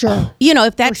For sure. you know,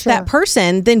 if that's that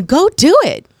person, then go do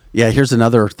it. Yeah, here's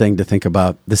another thing to think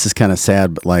about. This is kind of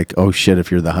sad, but like, oh shit,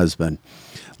 if you're the husband.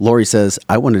 Lori says,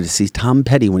 I wanted to see Tom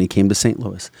Petty when he came to St.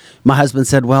 Louis. My husband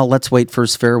said, well, let's wait for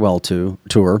his farewell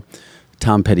tour.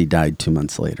 Tom Petty died 2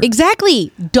 months later.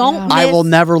 Exactly. Don't miss. I will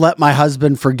never let my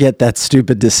husband forget that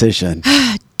stupid decision.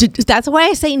 That's why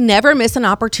I say never miss an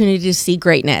opportunity to see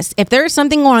greatness. If there's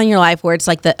something going on in your life where it's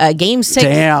like the game 6,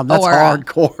 Damn, that's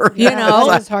hardcore. You know,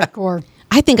 That is hardcore.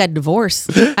 I think I'd divorce.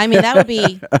 I mean, that would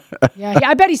be. Yeah,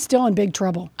 I bet he's still in big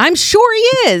trouble. I'm sure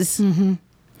he is.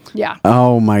 Yeah.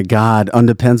 Oh my God.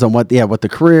 Depends on what the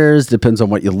career is, depends on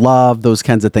what you love, those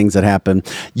kinds of things that happen.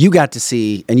 You got to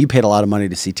see, and you paid a lot of money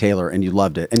to see Taylor, and you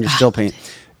loved it, and you're still paying.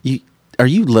 Are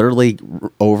you literally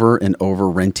over and over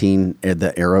renting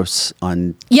the Eros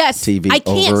on TV? I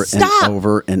can't over stop. And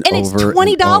over and and over. it's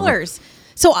 $20.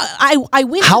 So I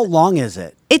went. How long is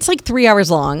it? It's like 3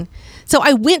 hours long. So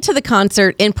I went to the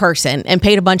concert in person and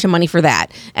paid a bunch of money for that.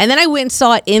 And then I went and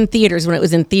saw it in theaters when it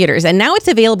was in theaters. And now it's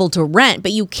available to rent,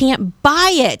 but you can't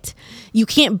buy it. You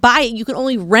can't buy it. You can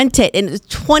only rent it. And it's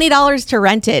 $20 to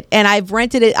rent it. And I've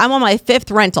rented it. I'm on my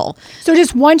 5th rental. So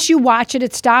just once you watch it,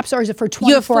 it stops, or is it for 24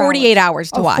 You have 48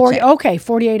 hours to watch it. Okay,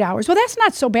 48 hours. Well, that's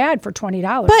not so bad for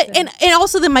 $20. But and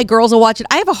also then my girls will watch it.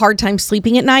 I have a hard time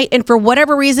sleeping at night. And for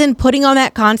whatever reason, putting on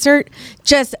that concert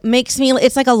just makes me,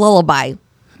 it's like a lullaby.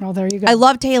 Well, there you go. I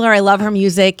love Taylor. I love her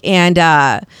music. And,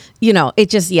 it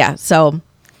just, so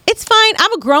it's fine.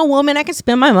 I'm a grown woman. I can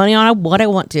spend my money on what I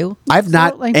want to. I've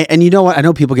not, and you know what? I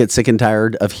know people get sick and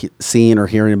tired of seeing or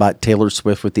hearing about Taylor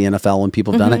Swift with the NFL and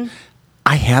people have done it.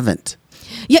 I haven't.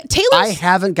 Yeah, I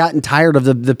haven't gotten tired of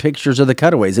the pictures of the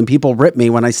cutaways, and people rip me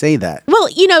when I say that. Well,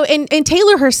 and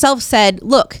Taylor herself said,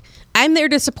 look, I'm there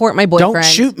to support my boyfriend. Don't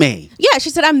shoot me. Yeah, she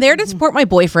said, I'm there to support my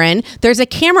boyfriend. There's a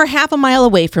camera half a mile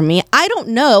away from me. I don't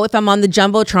know if I'm on the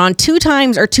Jumbotron 2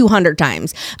 times or 200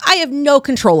 times. I have no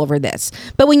control over this.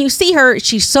 But when you see her,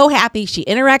 she's so happy. She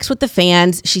interacts with the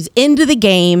fans. She's into the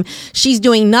game. She's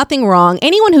doing nothing wrong.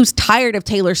 Anyone who's tired of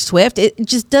Taylor Swift, it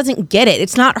just doesn't get it.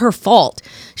 It's not her fault.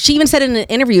 She even said in an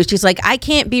interview, she's like, I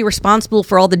can't be responsible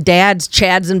for all the dads,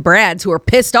 Chads, and Brads who are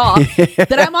pissed off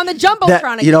that I'm on the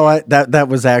Jumbotron again. You know what? That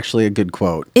was actually a good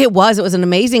quote. It was an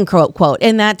amazing quote.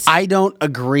 And that's... I don't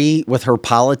agree with her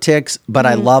politics, but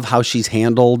I love how she's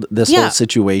handled this whole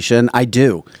situation. I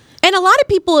do. And a lot of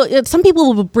people, some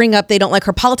people will bring up they don't like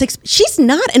her politics. She's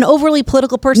not an overly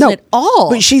political person at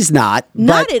all. But she's not.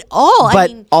 Not at all.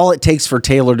 But all it takes for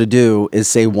Taylor to do is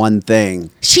say one thing.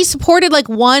 She supported like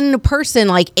one person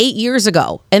like 8 years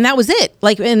ago, and that was it.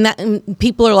 Like, and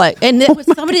people are like, and it was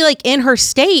somebody like in her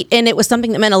state, and it was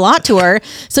something that meant a lot to her.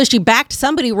 So she backed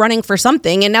somebody running for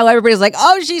something, and now everybody's like,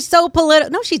 oh, she's so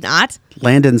political. No, she's not.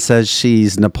 Landon says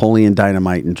she's Napoleon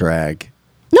Dynamite in drag.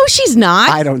 No, she's not.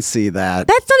 I don't see that.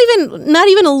 That's not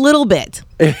even a little bit.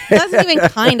 That's not even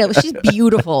kind of. She's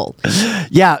beautiful.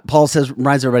 Yeah, Paul says,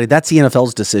 reminds everybody, that's the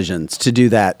NFL's decisions to do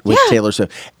that with Taylor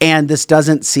Swift. And this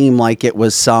doesn't seem like it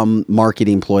was some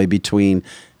marketing ploy between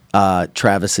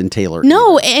Travis and Taylor.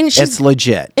 No, and it's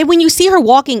legit. And when you see her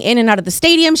walking in and out of the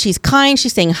stadium, she's kind.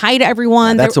 She's saying hi to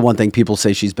everyone. That's the one thing people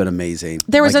say she's been amazing.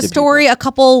 There was a story a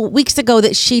couple weeks ago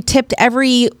that she tipped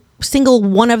every single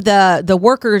one of the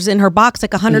workers in her box like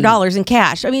 $100 in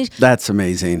cash. I mean, that's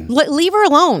amazing. Leave her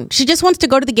alone. She just wants to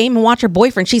go to the game and watch her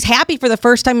boyfriend. She's happy for the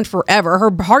first time in forever.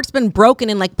 Her heart's been broken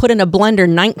and like put in a blender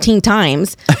 19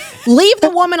 times. Leave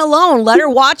the woman alone. Let her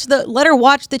watch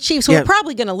the Chiefs. We're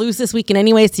probably going to lose this weekend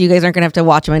anyway, so you guys aren't going to have to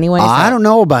watch them anyway. I don't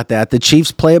know about that. The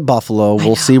Chiefs play at Buffalo.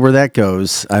 We'll see where that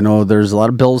goes. I know there's a lot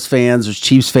of Bills fans, there's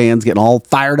Chiefs fans getting all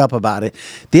fired up about it.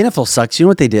 The NFL sucks. You know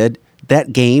what they did?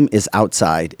 That game is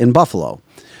outside in Buffalo.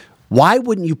 Why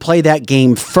wouldn't you play that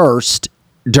game first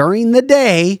during the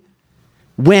day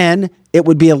when it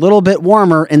would be a little bit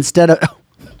warmer instead of...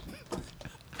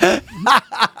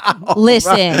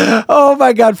 Listen. Oh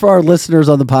my God! For our listeners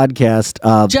on the podcast,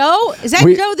 Joe, is that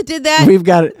Joe that did that? We've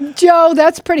got it. Joe,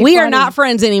 that's pretty. We funny. are not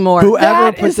friends anymore.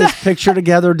 Whoever put this picture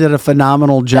together did a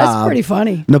phenomenal job. That's pretty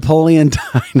funny. Napoleon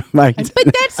Dynamite.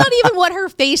 But that's not even what her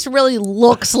face really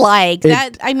looks like. They're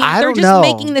just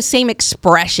making the same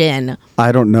expression.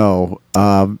 I don't know.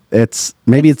 It's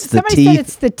the somebody teeth. Said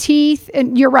it's the teeth,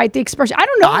 and you're right. The expression. I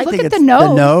don't know. I Look think at it's the nose.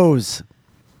 The nose.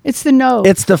 It's the nose.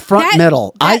 It's the front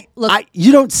middle.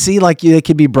 You don't see like they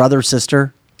could be brother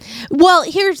sister. Well,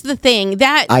 here's the thing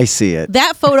that I see it.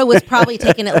 That photo was probably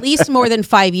taken at least more than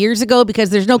 5 years ago because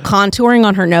there's no contouring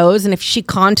on her nose. And if she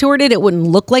contoured it, it wouldn't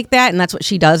look like that. And that's what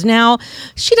she does now.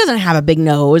 She doesn't have a big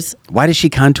nose. Why does she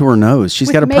contour her nose?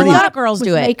 She's got a pretty. A lot of girls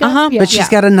do it. Makeup? But she's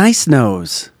got a nice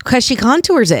nose. Because she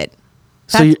contours it.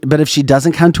 So, but if she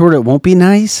doesn't contour it, it won't be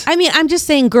nice. I mean, I'm just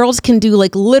saying girls can do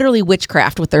like literally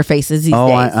witchcraft with their faces these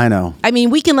days. I know. I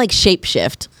mean, we can like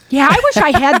shapeshift. Yeah, I wish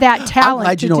I had that talent. I'm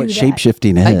glad you to know do what that.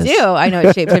 shape-shifting is. I do. I know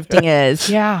what shapeshifting is.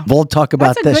 Yeah. We'll talk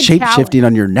about That's a the good shape-shifting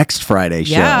on your next Friday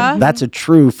show. Yeah. That's a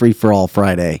true free-for-all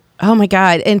Friday. Oh my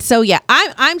God. And so, yeah,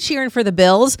 I'm cheering for the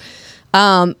Bills.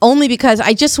 Only because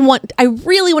I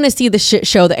really want to see the shit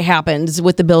show that happens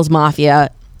with the Bills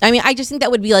Mafia. I mean, I just think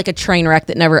that would be like a train wreck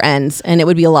that never ends, and it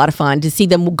would be a lot of fun to see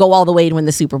them go all the way to win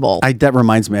the Super Bowl. That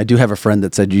reminds me, I do have a friend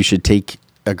that said you should take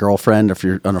a girlfriend if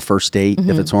you're on a first date,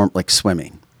 if it's warm, like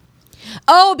swimming.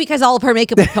 Oh, because all of her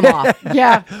makeup would come off.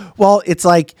 Yeah. Well, it's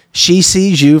like she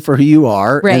sees you for who you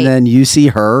are, Right. and then you see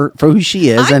her for who she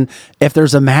is. And if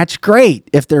there's a match, great.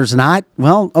 If there's not,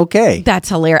 well, okay. That's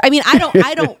hilarious. I mean,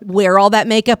 I don't wear all that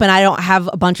makeup, and I don't have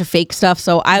a bunch of fake stuff,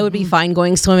 so I would be fine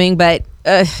going swimming. But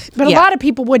a lot of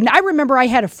people wouldn't. I remember I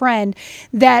had a friend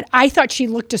that I thought she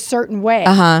looked a certain way.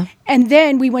 And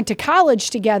then we went to college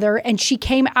together, and she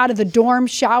came out of the dorm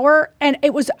shower, and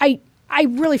it was I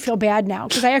really feel bad now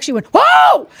because I actually went,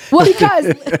 whoa! Because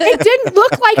it didn't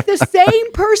look like the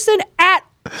same person at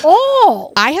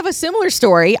all. I have a similar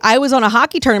story. I was on a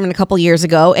hockey tournament a couple years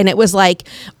ago, and it was like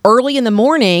early in the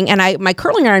morning, and my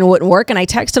curling iron wouldn't work, and I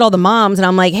texted all the moms, and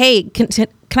I'm like, hey, can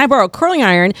I borrow a curling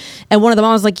iron? And one of the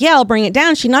moms was like, yeah, I'll bring it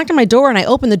down. She knocked on my door, and I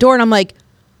opened the door, and I'm like,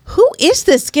 who is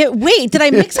this? Wait, did I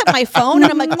mix up my phone?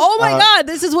 And I'm like, oh my God,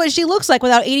 this is what she looks like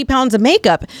without 80 pounds of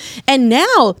makeup. And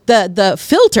now the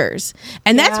filters.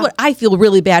 And that's what I feel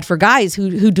really bad for guys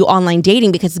who do online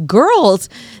dating, because girls,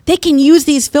 they can use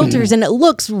these filters and it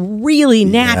looks really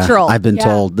natural. I've been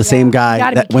told. The same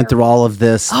guy that went through all of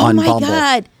this on my Bumble.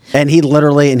 God. And he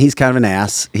literally, and he's kind of an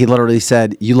ass, he literally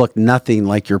said, you look nothing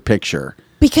like your picture.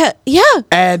 Because,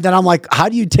 And then I'm like, how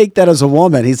do you take that as a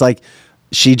woman? He's like,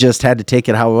 she just had to take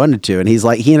it how I wanted to. And he's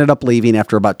like, he ended up leaving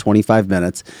after about 25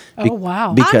 minutes. Oh,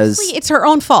 wow. Because honestly, it's her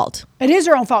own fault. It is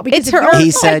her own fault. Because It's her own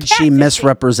he fault. said she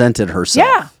misrepresented herself.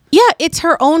 Yeah. Yeah, it's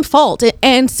her own fault.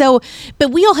 And so,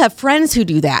 but we all have friends who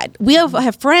do that. We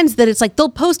have friends that it's like they'll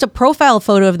post a profile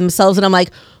photo of themselves, and I'm like,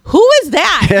 who is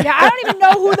that? Yeah, I don't even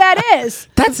know who that is.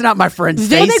 That's not my friend Well,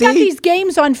 Stacy. they've got these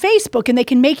games on Facebook, and they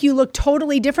can make you look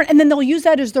totally different, and then they'll use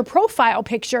that as their profile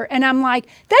picture. And I'm like,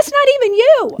 that's not even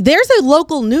you. There's a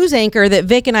local news anchor that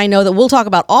Vic and I know that we'll talk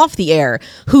about off the air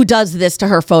who does this to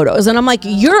her photos. And I'm like,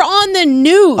 you're on the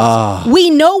news. We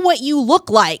know what you look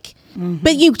like.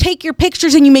 But you take your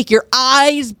pictures and you make your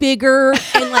eyes bigger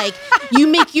and like you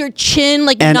make your chin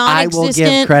like and non-existent. I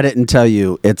will give credit and tell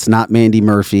you, it's not Mandy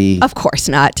Murphy. Of course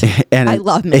not. And I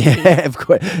love Mandy. Of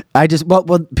course, I just well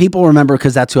people remember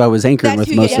because that's who I was anchoring That's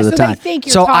with who- most yeah, of the so they time. think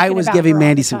you're So I talking was about giving her all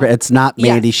Mandy the some time. credit. It's not Yes.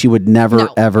 Mandy. She would never,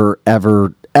 No.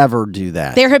 ever do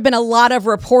that. There have been a lot of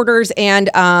reporters and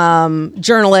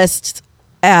journalists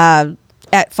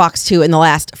at Fox 2 in the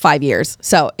last 5 years.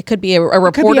 So it could be a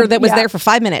reporter that was there for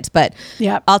 5 minutes, but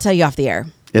Yep. I'll tell you off the air.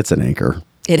 It's an anchor.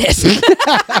 It is.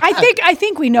 I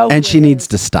think we know. And who she it needs is.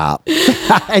 to stop.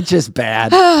 It's just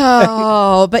bad.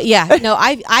 Oh, but yeah, no,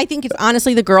 I think it's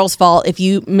honestly the girl's fault if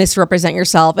you misrepresent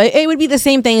yourself. It would be the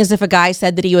same thing as if a guy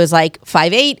said that he was like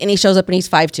 5'8" and he shows up and he's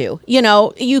 5'2". You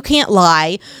know, you can't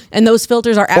lie, and those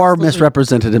filters are Or absolutely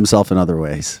misrepresented himself in other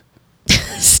ways.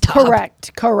 Stop.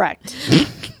 Correct.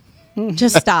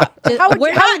 Just stop. How would We're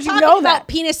you not know talking that? about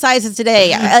penis sizes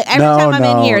today. Every time I'm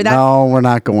in here, no, we're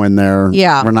not going there.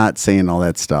 Yeah. We're not saying all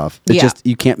that stuff. It's Yeah. just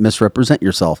you can't misrepresent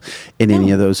yourself in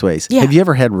any of those ways. Yeah. Have you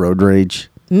ever had road rage?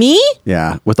 me.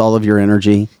 Yeah, with all of your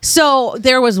energy? So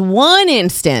there was one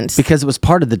instance. Because it was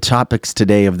part of the topics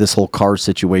today of this whole car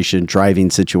situation, driving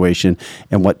situation,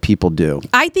 and what people do.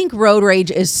 I think road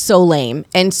rage is so lame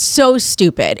and so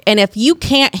stupid. And if you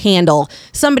can't handle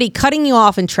somebody cutting you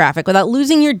off in traffic without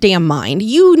losing your damn mind,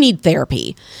 you need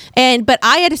therapy. But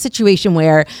I had a situation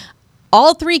where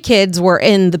all three kids were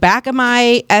in the back of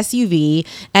my SUV,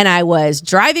 and I was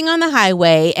driving on the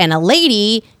highway, and a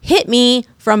lady hit me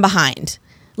from behind.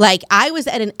 Like, I was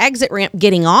at an exit ramp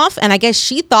getting off, and I guess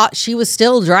she thought she was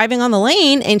still driving on the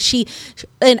lane, and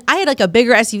I had like a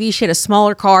bigger SUV, she had a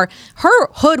smaller car. Her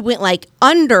hood went like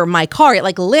under my car. It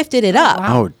like lifted it up.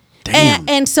 Oh, damn.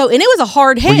 And so it was a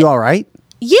hard hit. Were you all right?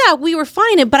 Yeah, we were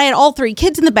fine, but I had all three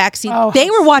kids in the backseat. Oh, They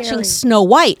how were watching scary. Snow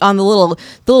White on the little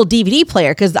DVD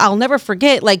player, because I'll never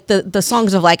forget like the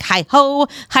songs of like hi ho,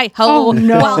 Oh,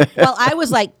 no. While I was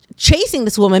like chasing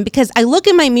this woman because I look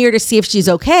in my mirror to see if she's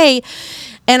okay,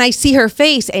 and I see her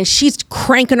face, and she's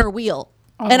cranking her wheel.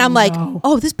 And I'm like,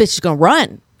 oh, this bitch is going to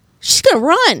run. She's going to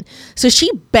run. So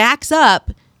she backs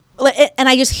up, and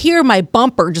I just hear my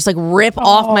bumper just like rip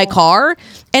off my car.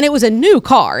 And it was a new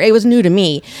car. It was new to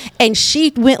me. And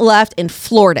she went left and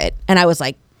floored it. And I was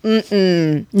like,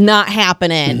 not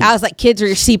happening. I was like, kids, are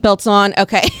your seatbelts on?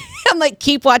 Okay. I'm like,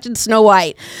 keep watching Snow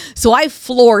White. So I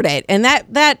floored it. And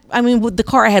the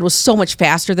car I had was so much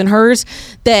faster than hers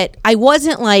that I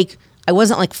wasn't like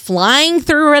flying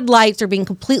through red lights or being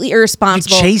completely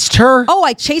irresponsible. You chased her? Oh,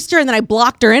 I chased her, and then I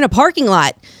blocked her in a parking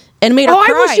lot and made her cry.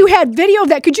 I wish you had video of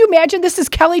that. Could you imagine this is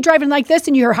Kelly driving like this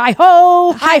and you hear hi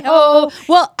ho, hi ho?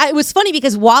 Well, it was funny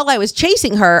because while I was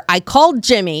chasing her, I called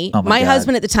Jimmy, my God.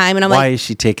 husband at the time, and I'm Why like, is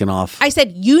she taking off? I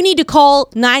said, you need to call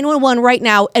 911 right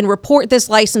now and report this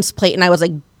license plate. And I was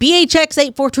like, BHX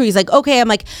 842. He's like, okay. I'm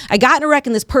like, I got in a wreck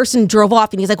and this person drove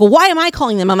off. And he's like, well, why am I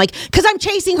calling them? I'm like, because I'm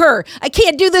chasing her. I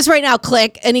can't do this right now.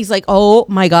 Click. And he's like, oh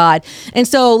my God. And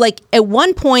so like at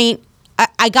one point,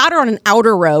 I got her on an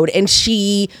outer road and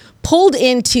she pulled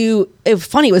into, it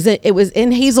was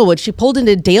in Hazelwood. She pulled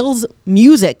into Dale's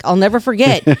Music. I'll never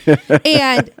forget.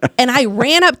 and I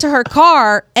ran up to her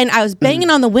car and I was banging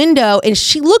on the window and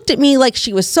she looked at me like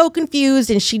she was so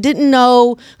confused and she didn't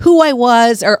know who I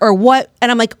was or what. And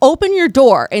I'm like, open your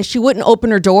door. And she wouldn't open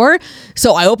her door.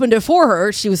 So I opened it for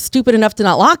her. She was stupid enough to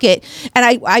not lock it. And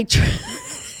I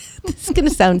this is going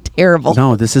to sound terrible.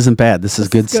 No, this isn't bad. This is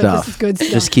good stuff. This is good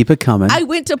stuff. Just keep it coming. I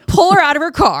went to pull her out of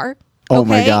her car. Oh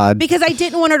my God. Because I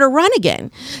didn't want her to run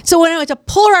again. So when I went to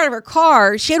pull her out of her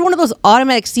car, she had one of those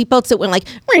automatic seatbelts that went like,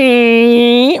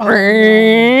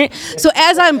 so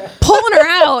as I'm pulling her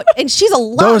out, and she's a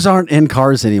lot. Those aren't in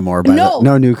cars anymore, but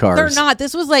no new cars. They're not.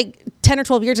 This was like 10 or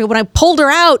 12 years ago. When I pulled her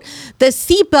out, the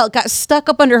seatbelt got stuck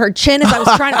up under her chin as I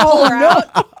was trying to pull her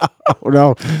out. Oh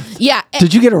no. Yeah.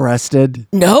 Did you get arrested?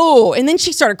 No. And then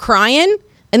she started crying.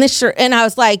 And I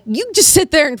was like, you just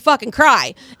sit there and fucking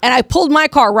cry. And I pulled my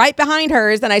car right behind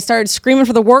hers and I started screaming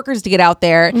for the workers to get out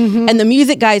there. Mm-hmm. And the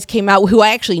music guys came out who I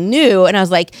actually knew. And I was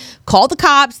like, call the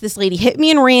cops. This lady hit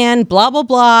me and ran, blah, blah,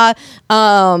 blah.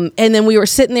 And then we were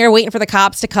sitting there waiting for the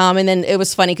cops to come. And then it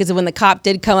was funny because when the cop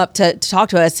did come up to talk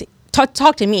to us,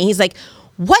 talk to me, he's like,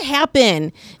 what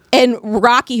happened? And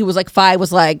Rocky, who was like 5,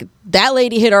 was like, that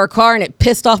lady hit our car and it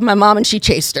pissed off my mom and she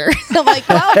chased her. I'm like,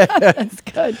 well, that's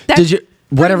good. Did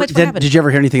you ever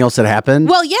hear anything else that happened?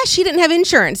 Well, yeah, she didn't have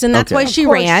insurance, and that's why she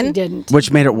ran. She didn't. Which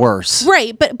made it worse.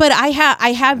 Right, but I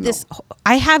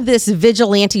have this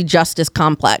vigilante justice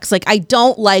complex. Like I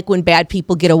don't like when bad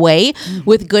people get away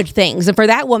with good things, and for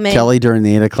that woman, Kelly, during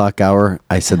the 8 o'clock hour,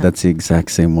 I said that's the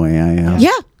exact same way I am.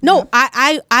 Yeah. No,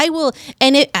 I will,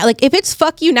 and it like if it's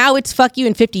fuck you now, it's fuck you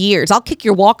in 50 years. I'll kick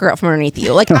your walker out from underneath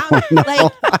you. Like,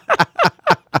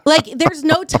 like there's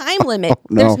no time limit.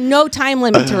 There's no time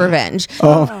limit to revenge.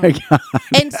 Oh my God.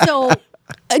 And so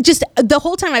just the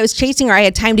whole time I was chasing her, I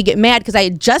had time to get mad because I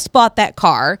had just bought that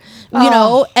car, you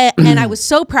know, and I was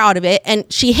so proud of it. And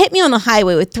she hit me on the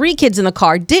highway with 3 kids in the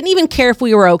car, didn't even care if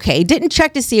we were okay, didn't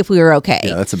check to see if we were okay.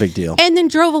 Yeah, that's a big deal. And then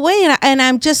drove away. And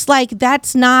I'm just like,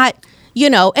 that's not, you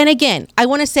know, and again, I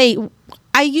want to say,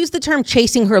 I use the term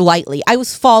chasing her lightly. I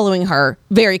was following her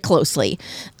very closely.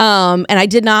 And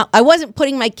I wasn't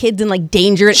putting my kids in like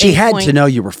danger at She any had point. to know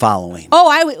you were following.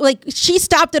 Oh, she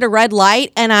stopped at a red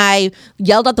light and I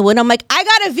yelled out the window. I'm like, I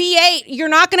got a V8. You're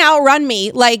not going to outrun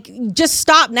me. Like, just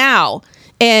stop now.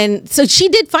 And so she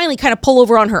did finally kind of pull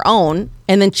over on her own.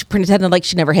 And then she pretended like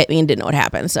she never hit me and didn't know what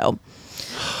happened. So.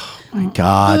 My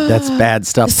God, that's bad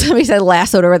stuff. Somebody said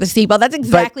lassoed her with a seatbelt. That's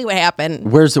exactly what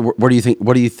happened. What do you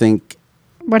think?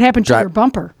 What happened to your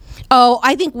bumper? Oh,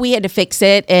 I think we had to fix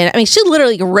it. And I mean, she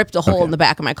literally ripped a hole in the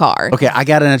back of my car. Okay, I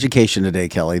got an education today,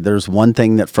 Kelly. There's one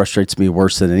thing that frustrates me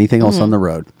worse than anything else on the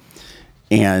road.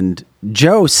 And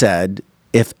Joe said,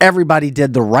 if everybody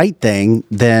did the right thing,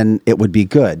 then it would be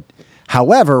good.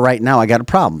 However, right now I got a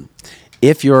problem.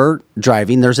 If you're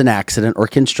driving, there's an accident or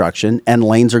construction and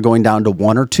lanes are going down to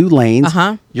 1 or 2 lanes.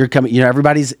 You're coming,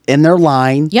 everybody's in their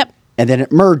line. Yep. And then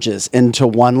it merges into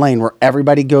one lane where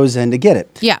everybody goes in to get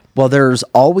it. Yeah. Well, there's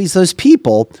always those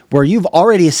people where you've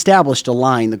already established a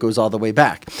line that goes all the way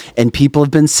back. And people have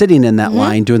been sitting in that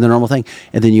line doing the normal thing.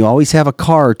 And then you always have a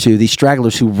car or 2, these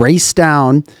stragglers who race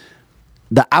down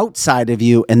the outside of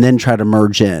you and then try to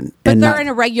merge in. But they're in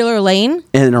a regular lane?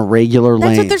 In a regular lane.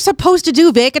 That's what they're supposed to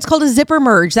do, Vic. It's called a zipper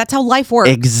merge. That's how life works.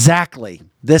 Exactly.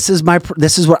 This is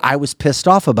what I was pissed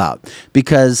off about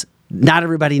because not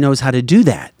everybody knows how to do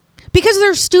that. Because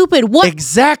they're stupid. What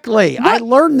Exactly. I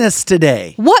learned this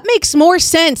today. What makes more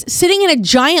sense, sitting in a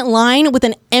giant line with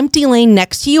an empty lane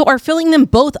next to you, or filling them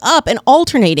both up and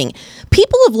alternating?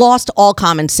 People have lost all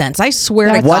common sense. I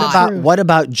swear to God. What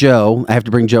about Joe? I have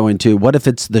to bring Joe in too. What if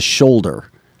it's the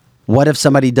shoulder? What if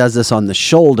somebody does this on the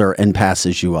shoulder and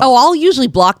passes you up? Oh, I'll usually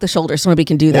block the shoulder so nobody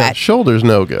can do that. Shoulder's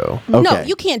no go. Okay. No,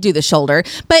 you can't do the shoulder.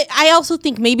 But I also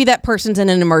think maybe that person's in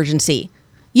an emergency.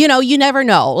 You know, you never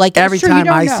know. Like every time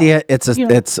I see it,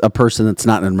 it's a person that's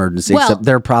not an emergency. Well, except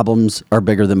their problems are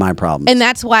bigger than my problems. And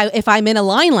that's why if I'm in a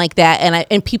line like that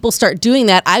and people start doing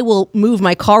that, I will move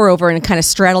my car over and kind of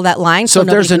straddle that line. So if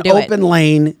there's an open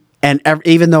lane, and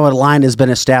even though a line has been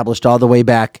established all the way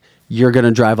back, you're going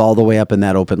to drive all the way up in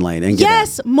that open lane and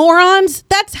get in. Morons.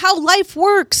 That's how life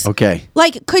works. Okay.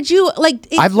 Like, could you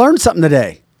I've learned something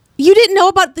today. You didn't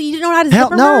know you didn't know how to Hell,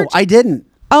 zipper no, merge? I didn't.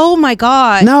 Oh my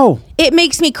God. No. It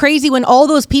makes me crazy when all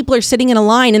those people are sitting in a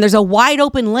line and there's a wide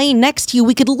open lane next to you.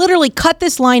 We could literally cut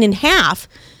this line in half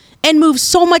and move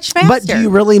so much faster. But do you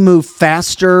really move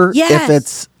faster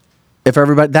Yes. if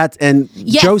everybody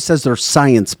Yes. Joe says there's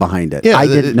science behind it. Yeah, I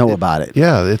didn't know about it.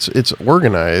 Yeah, it's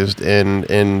organized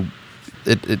and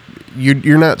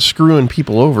you're not screwing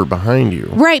people over behind you.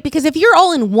 Right, because if you're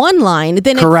all in one line,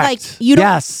 then Correct. it's like you don't.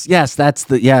 Yes, that's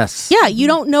the yes. Yeah, you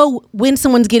don't know when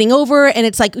someone's getting over, and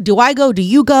it's like, do I go? Do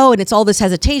you go? And it's all this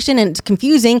hesitation, and it's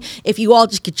confusing. If you all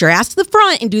just get your ass to the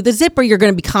front and do the zipper, you're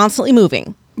going to be constantly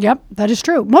moving. Yep, that is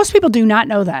true. Most people do not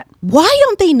know that. Why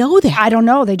don't they know that? I don't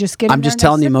know. They just get. I'm just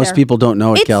telling you, most people don't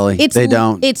know it, Kelly. They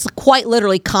don't. It's quite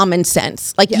literally common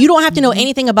sense. Like you don't have to know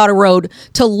anything about a road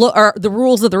to look, or the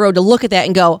rules of the road to look at that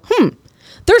and go,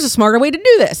 there's a smarter way to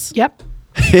do this. Yep.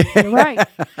 You're right.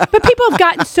 But people have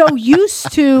gotten so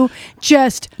used to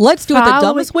just let's do it the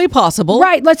dumbest way possible.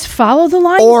 Right. Let's follow the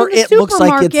lines. Or in the it looks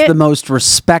like it's the most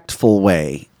respectful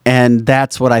way. And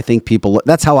that's what I think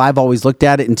that's how I've always looked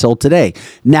at it until today.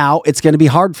 Now, it's going to be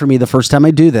hard for me the first time I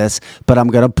do this, but I'm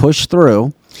going to push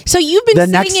through. So you've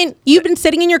been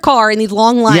sitting in your car in these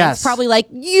long lines, Yes. probably like,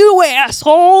 you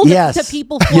asshole, Yes. to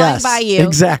people flying by you.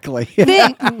 Exactly.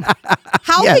 Then,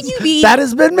 how Yes. can you be That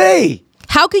has been me.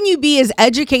 How can you be as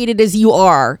educated as you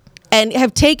are and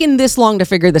have taken this long to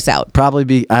figure this out? I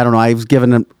don't know, I was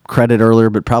given him credit earlier,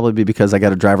 but probably because I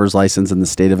got a driver's license in the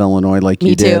state of Illinois like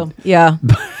you did. Me too. Yeah.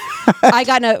 I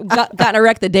got in a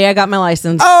wreck the day I got my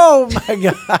license. Oh my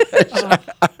gosh.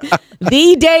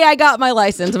 The day I got my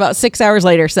license, about 6 hours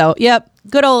later. So, yep,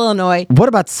 good old Illinois. What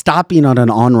about stopping on an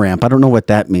on-ramp? I don't know what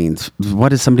that means. What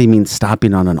does somebody mean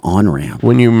stopping on an on-ramp?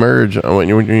 When you merge, when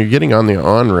you're getting on the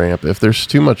on-ramp, if there's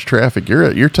too much traffic,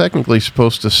 you're technically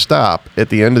supposed to stop at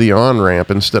the end of the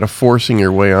on-ramp instead of forcing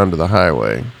your way onto the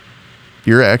highway.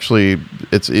 You're actually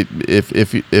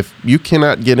if you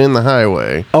cannot get in the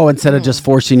highway. Oh, instead of just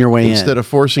forcing your way in. Instead of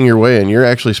forcing your way in, you're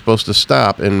actually supposed to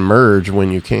stop and merge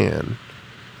when you can.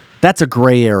 That's a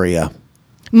gray area.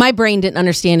 My brain didn't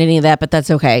understand any of that, but that's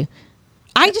okay.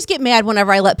 I just get mad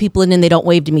whenever I let people in and they don't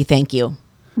wave to me thank you.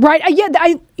 Right.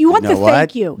 You want the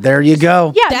thank you. There you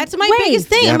go. Yeah. That's my wave. biggest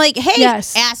thing. Yep. I'm like, hey,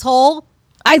 Yes. asshole.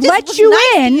 I just let was you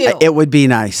nice to in. you. It would be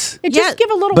nice. Just give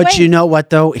a little But wave. you know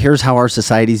what, though? Here's how our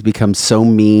society's become so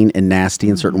mean and nasty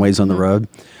in certain ways on the road.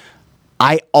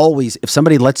 I always, if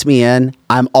somebody lets me in,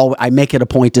 I make it a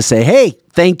point to say, hey,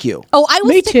 thank you. Oh, I was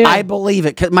Me too. I believe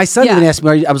it. 'Cause my son Yeah. even asked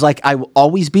me, I was like, I will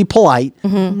always be polite,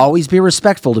 always be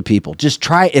respectful to people. Just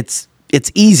try, it's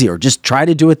easier. Just try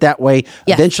to do it that way.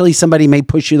 Yes. Eventually somebody may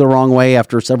push you the wrong way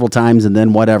after several times and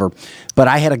then whatever. But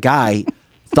I had a guy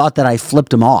thought that I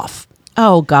flipped him off.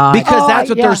 Oh, God. Because that's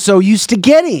what they're so used to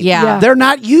getting. Yeah. They're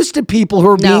not used to people who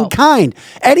are being kind.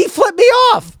 And he flipped me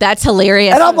off. That's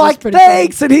hilarious. And I'm like, pretty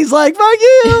thanks. And he's like, fuck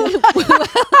you.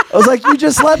 I was like, you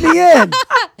just let me in.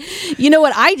 You know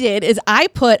what I did is I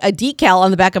put a decal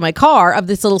on the back of my car of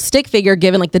this little stick figure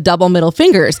giving like the double middle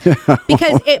fingers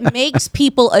because it makes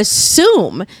people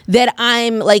assume that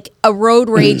I'm like a road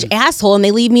rage asshole and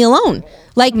they leave me alone.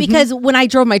 Like, because when I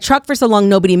drove my truck for so long,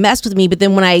 nobody messed with me. But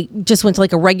then when I just went to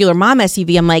like a regular mom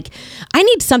SUV, I'm like, I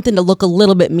need something to look a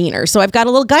little bit meaner. So I've got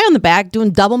a little guy on the back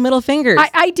doing double middle fingers.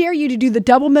 I dare you to do the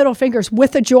double middle fingers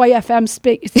with a Joy FM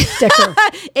sticker.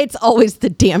 It's always the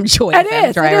damn Joy It FM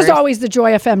is. drivers. It is always the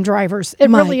Joy FM drivers. It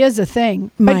really is a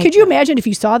thing. But my could you imagine if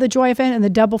you saw the Joy FM and the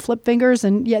double flip fingers?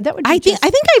 And yeah, that would be I think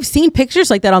I've seen pictures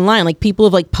like that online. Like people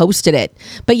have like posted it.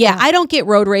 But yeah, I don't get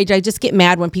road rage. I just get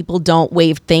mad when people don't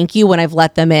wave thank you when I've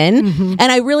let them in. And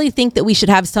I really think that we should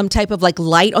have some type of like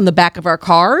light on the back of our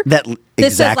car that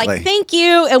says like thank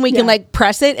you, and we can like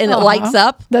press it and it lights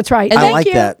up. That's right. And I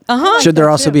like that. Should there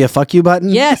also be a fuck you button?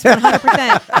 Yes,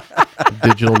 100%.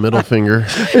 Digital middle finger.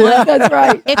 That's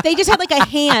right. If they just had like a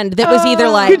hand that was either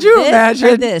like Could you this imagine?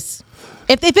 or this.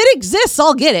 If it exists,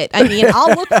 I'll get it. I mean,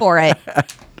 I'll look for it.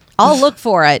 I'll look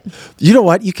for it. You know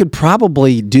what? You could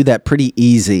probably do that pretty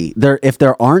easy. If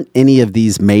there aren't any of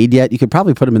these made yet, you could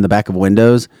probably put them in the back of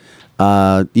windows.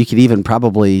 You could even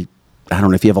probably, I don't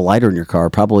know if you have a lighter in your car,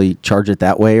 probably charge it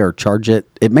that way or charge it.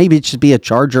 Maybe it should be a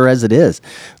charger as it is.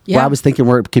 Yeah. Well, I was thinking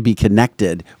where it could be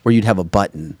connected, where you'd have a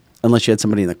button, unless you had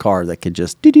somebody in the car that could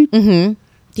just do. Mm-hmm.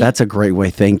 That's a great way.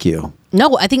 Thank you.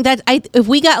 No, I think if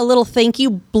we got a little thank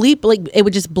you bleep, like it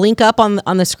would just blink up on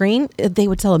the screen, they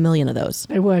would sell 1 million of those.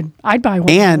 They would. I'd buy one.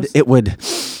 And of those. it would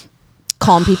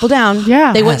Calm people down.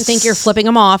 Yeah. They wouldn't Yes. think you're flipping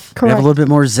them off. have Correct. a little bit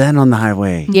more zen on the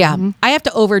highway. Yeah. I have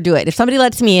to overdo it. If somebody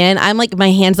lets me in, I'm like,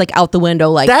 my hand's like out the window.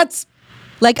 Like, That's,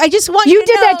 like I just want You to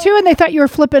did know. that too, and they thought you were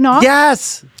flipping off.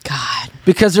 yes. God.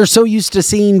 Because they're so used to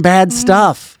seeing bad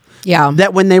stuff. Yeah.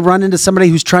 That when they run into somebody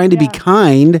who's trying to be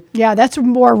kind, Yeah, that's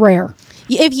more rare.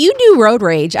 If you do road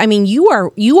rage, I mean, you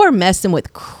are messing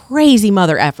with crazy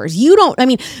mother effers. You don't. I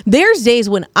mean, there's days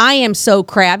when I am so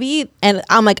crabby, and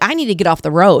I'm like, I need to get off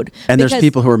the road. and there's because-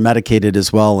 people who are medicated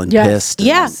as well and Yes. pissed.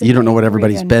 Yeah. And you don't know what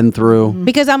everybody's Reagan. been through.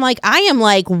 Because I'm like, I am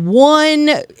like one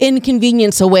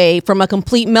inconvenience away from a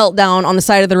complete meltdown on the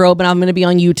side of the road, and I'm going to be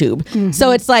on YouTube.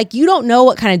 So it's like, you don't know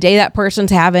what kind of day that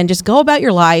person's having. Just go about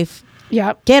your life.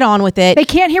 Yeah. Get on with it. They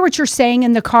can't hear what you're saying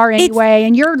in the car anyway,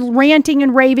 and you're ranting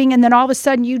and raving, and then all of a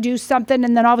sudden you do something,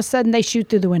 and then all of a sudden they shoot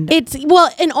through the window. It's well,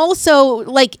 and also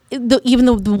like even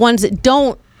the ones that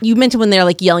don't. You mentioned when they're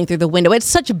like yelling through the window. It's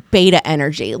such beta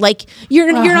energy. Like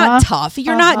you're not tough.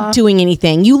 You're not doing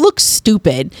anything. You look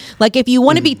stupid. Like if you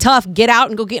want to be tough, get out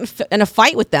and go get in a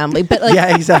fight with them. Like, but like,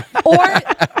 Yeah, exactly.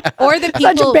 or the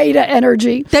Such people beta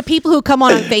energy. the people who come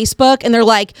on Facebook and they're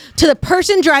like, to the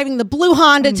person driving the blue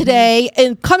Honda today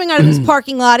and coming out of this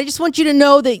parking lot, I just want you to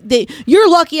know that you're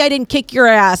lucky I didn't kick your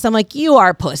ass. I'm like, you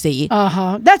are pussy.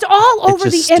 That's all over the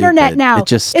just internet stupid. now. It's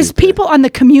just is stupid. people on the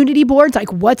community boards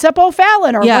like, what's up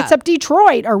O'Fallon, or Yeah. what's up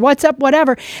Detroit, or what's up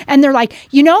whatever, and they're like,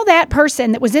 you know, that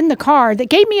person that was in the car that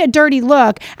gave me a dirty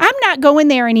look, I'm not going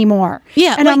there anymore.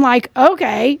 Yeah, and like- I'm like,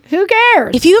 okay, who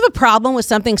cares? If you have a problem with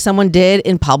something someone did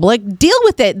in public, deal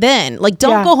with it then. Like,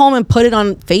 don't Yeah. go home and put it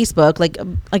on Facebook. Like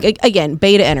again,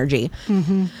 beta energy.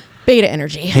 Beta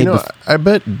energy. Hey, You know, I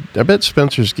bet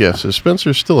Spencer's Gifts, is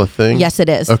Spencer's still a thing? Yes, it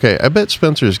is. Okay, I bet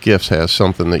Spencer's Gifts has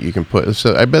something that you can put.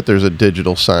 So I bet there's a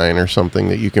digital sign or something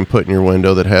that you can put in your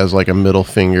window that has like a middle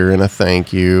finger and a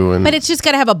thank you. And But it's just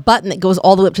got to have a button that goes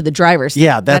all the way up to the driver's.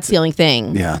 Yeah, that's the only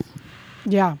thing. Yeah.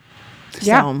 yeah. So,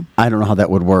 Yeah. I don't know how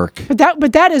that would work.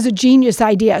 But that is a genius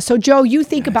idea. So Joe, you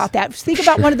think about that. Think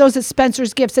about one of those at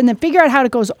Spencer's Gifts, and then figure out how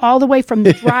it goes all the way from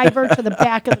the driver to the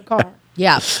back of the car.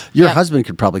 yeah. Your Yeah. husband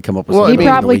could probably come up with Well, something. He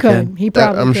I mean, probably over the weekend. could. He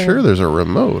probably I'm could. sure there's a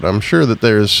remote. I'm sure that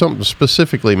there's something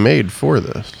specifically made for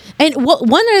this. And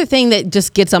one other thing that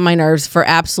just gets on my nerves for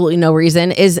absolutely no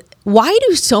reason is, why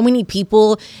do so many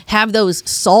people have those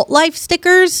Salt Life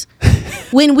stickers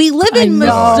when we live in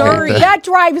Missouri? That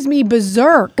drives me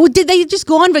berserk. Well, did they just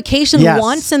go on vacation Yes.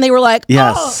 once and they were like,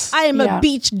 Yes. oh, I am Yeah. a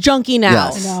beach junkie now?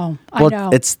 Yes. I know.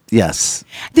 It's yes.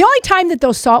 The only time that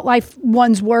those Salt Life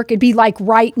ones work, it'd be like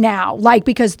right now, like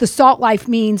because the Salt Life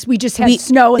means we just had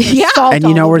snow and there's Yeah. salt. And you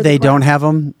all know where over the they don't ground. have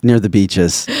them? Near the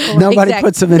beaches. Nobody Exact-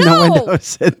 puts them in the No.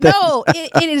 windows. No,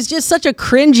 it is just such a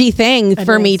cringy thing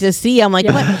for me is. to see. I'm like,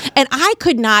 Yeah. what? And I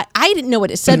didn't know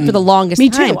what it said for the longest Me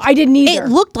too. time. I didn't either. It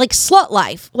looked like Slut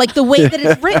Life, like the way that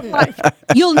it's written.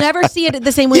 You'll never see it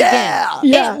the same way Yeah.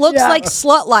 again. Yeah, It looks yeah. like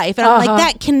Slut Life. And I'm like,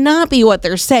 that cannot be what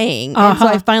they're saying. And so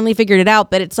I finally figured it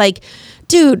out. But it's like,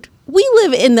 dude, we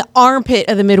live in the armpit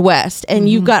of the Midwest and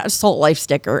you've got a Salt Life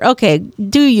sticker. Okay,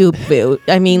 do you, boo?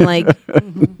 I mean, like,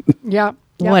 Yeah.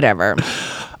 Yeah. whatever.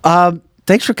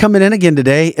 Thanks for coming in again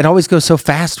today. It always goes so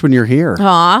fast when you're here.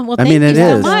 Aw, well, I thank mean, you it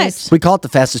so is. much. We call it the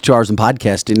fastest 2 hours in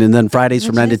podcasting, and then Fridays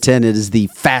from 9 to 10, it is the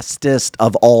fastest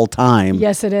of all time.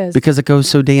 Yes, it is. Because it goes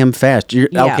so damn fast. Yeah.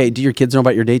 Okay, do your kids know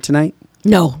about your date tonight?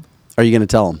 No, Are you going to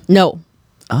tell them? no.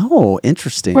 Oh,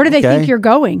 interesting. Where do they Okay. think you're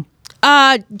going?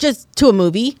 Just to a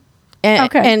movie. And,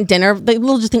 Okay. and dinner. They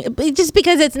will just think, just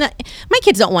because it's not. My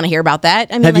kids don't want to hear about that.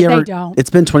 I mean, Have like, you ever? don't. It's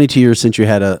been 22 years since you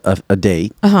had a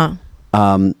date.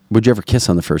 Would you ever kiss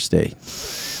on the first date?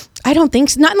 I don't think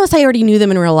so. Not unless I already knew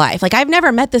them in real life. Like I've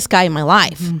never met this guy in my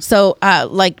life. So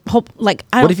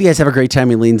what if you guys have a great time?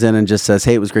 He leans in and just says,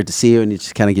 "Hey, it was great to see you," and he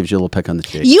just kind of gives you a little peck on the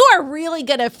cheek. You are really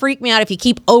gonna freak me out if you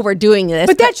keep overdoing this.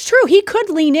 But that's true. He could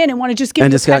lean in and want to just give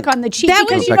you a peck on the cheek that would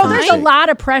because be there's a fine. lot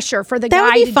of pressure for the That would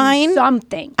guy be to fine. do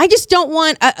something. I just don't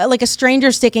want a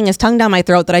stranger sticking his tongue down my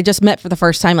throat that I just met for the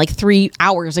first time like 3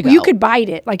 hours ago. You could bite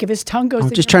it. Like if his tongue goes.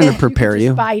 I'm just trying to prepare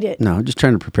you. Bite it. No, just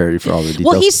trying to prepare you for all the details.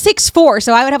 Well, he's 6'4",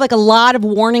 so I would have like a lot of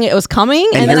warning it was coming,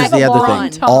 And then here's I the have other a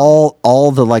thing: run.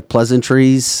 all the like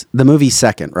pleasantries. The movie's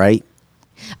second, right?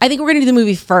 I think we're gonna do the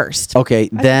movie first, Okay,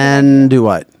 then do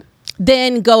what?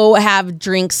 then go have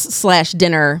drinks /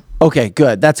 dinner. Okay,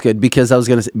 good. That's good because I was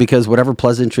gonna say, because whatever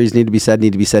pleasantries need to be said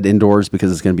indoors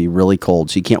because it's gonna be really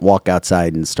cold, so you can't walk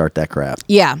outside and start that crap.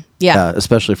 Yeah.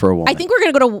 Especially for a woman. I think we're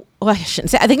gonna go to. Well, I shouldn't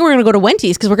say. I think we're gonna go to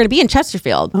Wendy's because we're gonna be in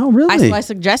Chesterfield. Oh, really? I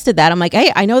suggested that. I'm like,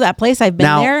 hey, I know that place. I've been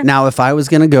there. Now, if I was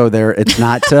gonna go there, it's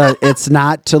not to. It's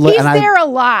not to. He's there a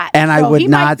lot, and I so would he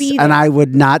might not. be And there. I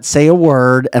would not say a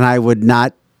word. And I would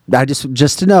not. I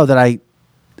just to know that I've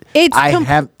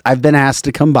been asked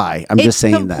to come by. I'm just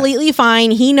saying that. It's completely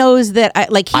fine. He knows that. He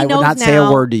I knows would not now. say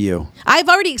a word to you. I've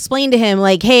already explained to him,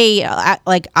 like, hey,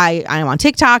 I'm on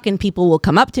TikTok and people will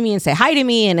come up to me and say hi to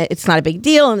me, and it's not a big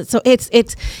deal. And so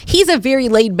he's a very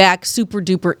laid back, super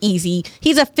duper easy.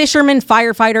 He's a fisherman,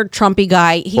 firefighter, Trumpy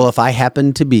guy. Well, if I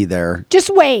happened to be there, Just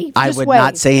wave. I Just would wave.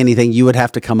 not say anything. You would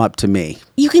have to come up to me.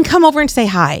 You can come over and say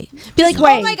hi. Be like,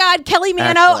 wave. oh my God, Kelly Mano,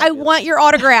 Excellent. I want your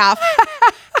autograph.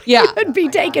 Yeah. Could be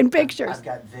taking pictures.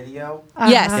 got video.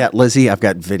 Yes. Yeah, Lizzie, I've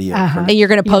got video. And you're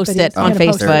going to post it on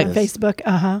Facebook.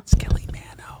 Facebook. It's Kelly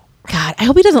Mano. God, I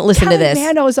hope he doesn't listen to this.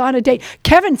 Mano's on a date.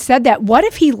 Kevin said that. What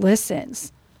if he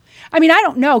listens? I mean, I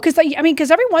don't know because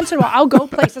every once in a while I'll go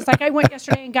places. Like I went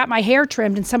yesterday and got my hair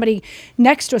trimmed, and somebody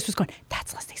next to us was going,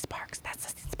 "That's Leslie Sparks. That's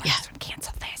Leslie Sparks from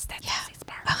Cancel This. That's Leslie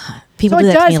Sparks." People So do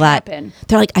it that to does me a lot. happen.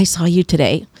 They're like, I saw you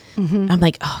today. I'm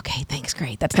like, oh, okay, thanks,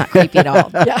 great. That's not creepy at all.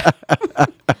 Yeah.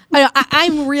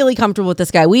 I'm really comfortable with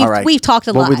this guy. We've All right. we've talked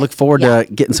a lot. Well, we look forward to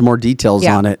getting some more details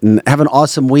Yeah. on it and have an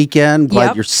awesome weekend. Glad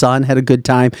Yep. your son had a good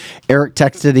time. Eric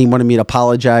texted. He wanted me to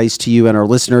apologize to you and our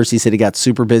listeners. He said he got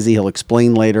super busy. He'll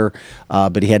explain later,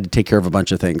 but he had to take care of a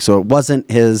bunch of things. So it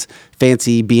wasn't his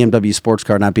fancy BMW sports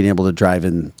car not being able to drive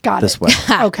in Got this it. way.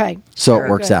 Okay. So it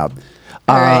works out.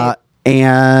 All right.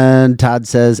 And Todd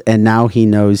says, and now he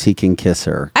knows he can kiss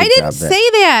her. I Good didn't job, Vic. say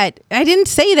that. I didn't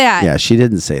say that. Yeah, she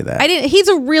didn't say that. I didn't. He's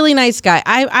a really nice guy.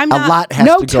 I'm A not. lot has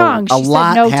No to tongue. go. A She said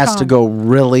lot no has to tongue. go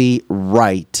really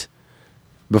right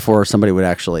before somebody would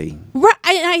actually. Right,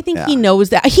 I think Yeah. he knows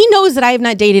that. He knows that I have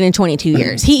not dated in 22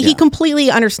 years. He completely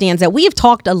understands that. We have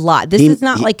talked a lot. This is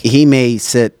not like he may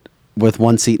sit with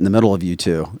one seat in the middle of you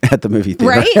two at the movie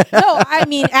theater. right. No, I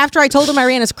mean, after I told him I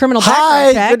ran his criminal background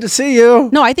Hi, check. good to see you.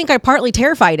 No, I think I partly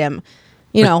terrified him.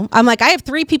 You know, I'm like, I have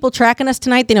 3 people tracking us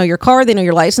tonight. They know your car. They know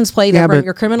your license plate. They run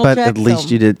your criminal but check. at least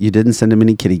so- you didn't send him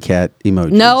any kitty cat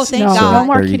emojis. No, thank No, God. no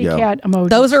more There you kitty go. cat emojis.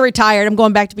 Those are retired. I'm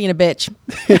going back to being a bitch.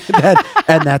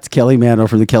 And that's Kelly Mano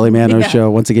from the Kelly Mano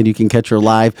Show. Once again, you can catch her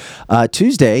live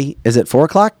Tuesday. Is it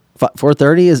 4:00?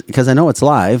 4:30 is because I know it's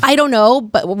live. I don't know,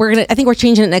 but I think we're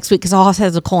changing it next week because Hoss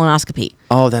has a colonoscopy.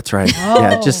 Oh, that's right.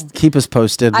 Yeah, just keep us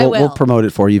posted. I We'll will. promote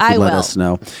it for you if you I let will. us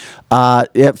know.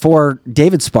 For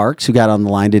David Sparks, who got on the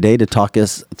line today to talk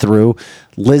us through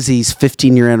Lizzie's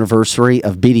 15-year anniversary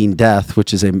of beating death,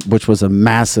 which was a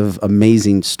massive,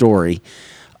 amazing story.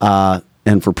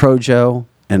 And for Projo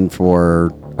and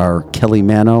for our Kelly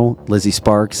Mano, Lizzie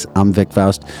Sparks, I'm Vic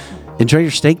Faust. Enjoy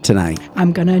your steak tonight.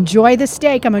 I'm going to enjoy the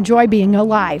steak. I'm enjoy being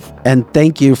alive. And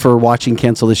thank you for watching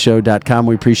CancelTheShow.com.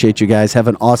 We appreciate you guys. Have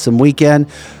an awesome weekend.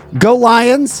 Go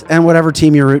Lions and whatever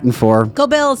team you're rooting for. Go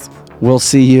Bills. We'll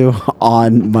see you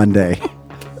on Monday.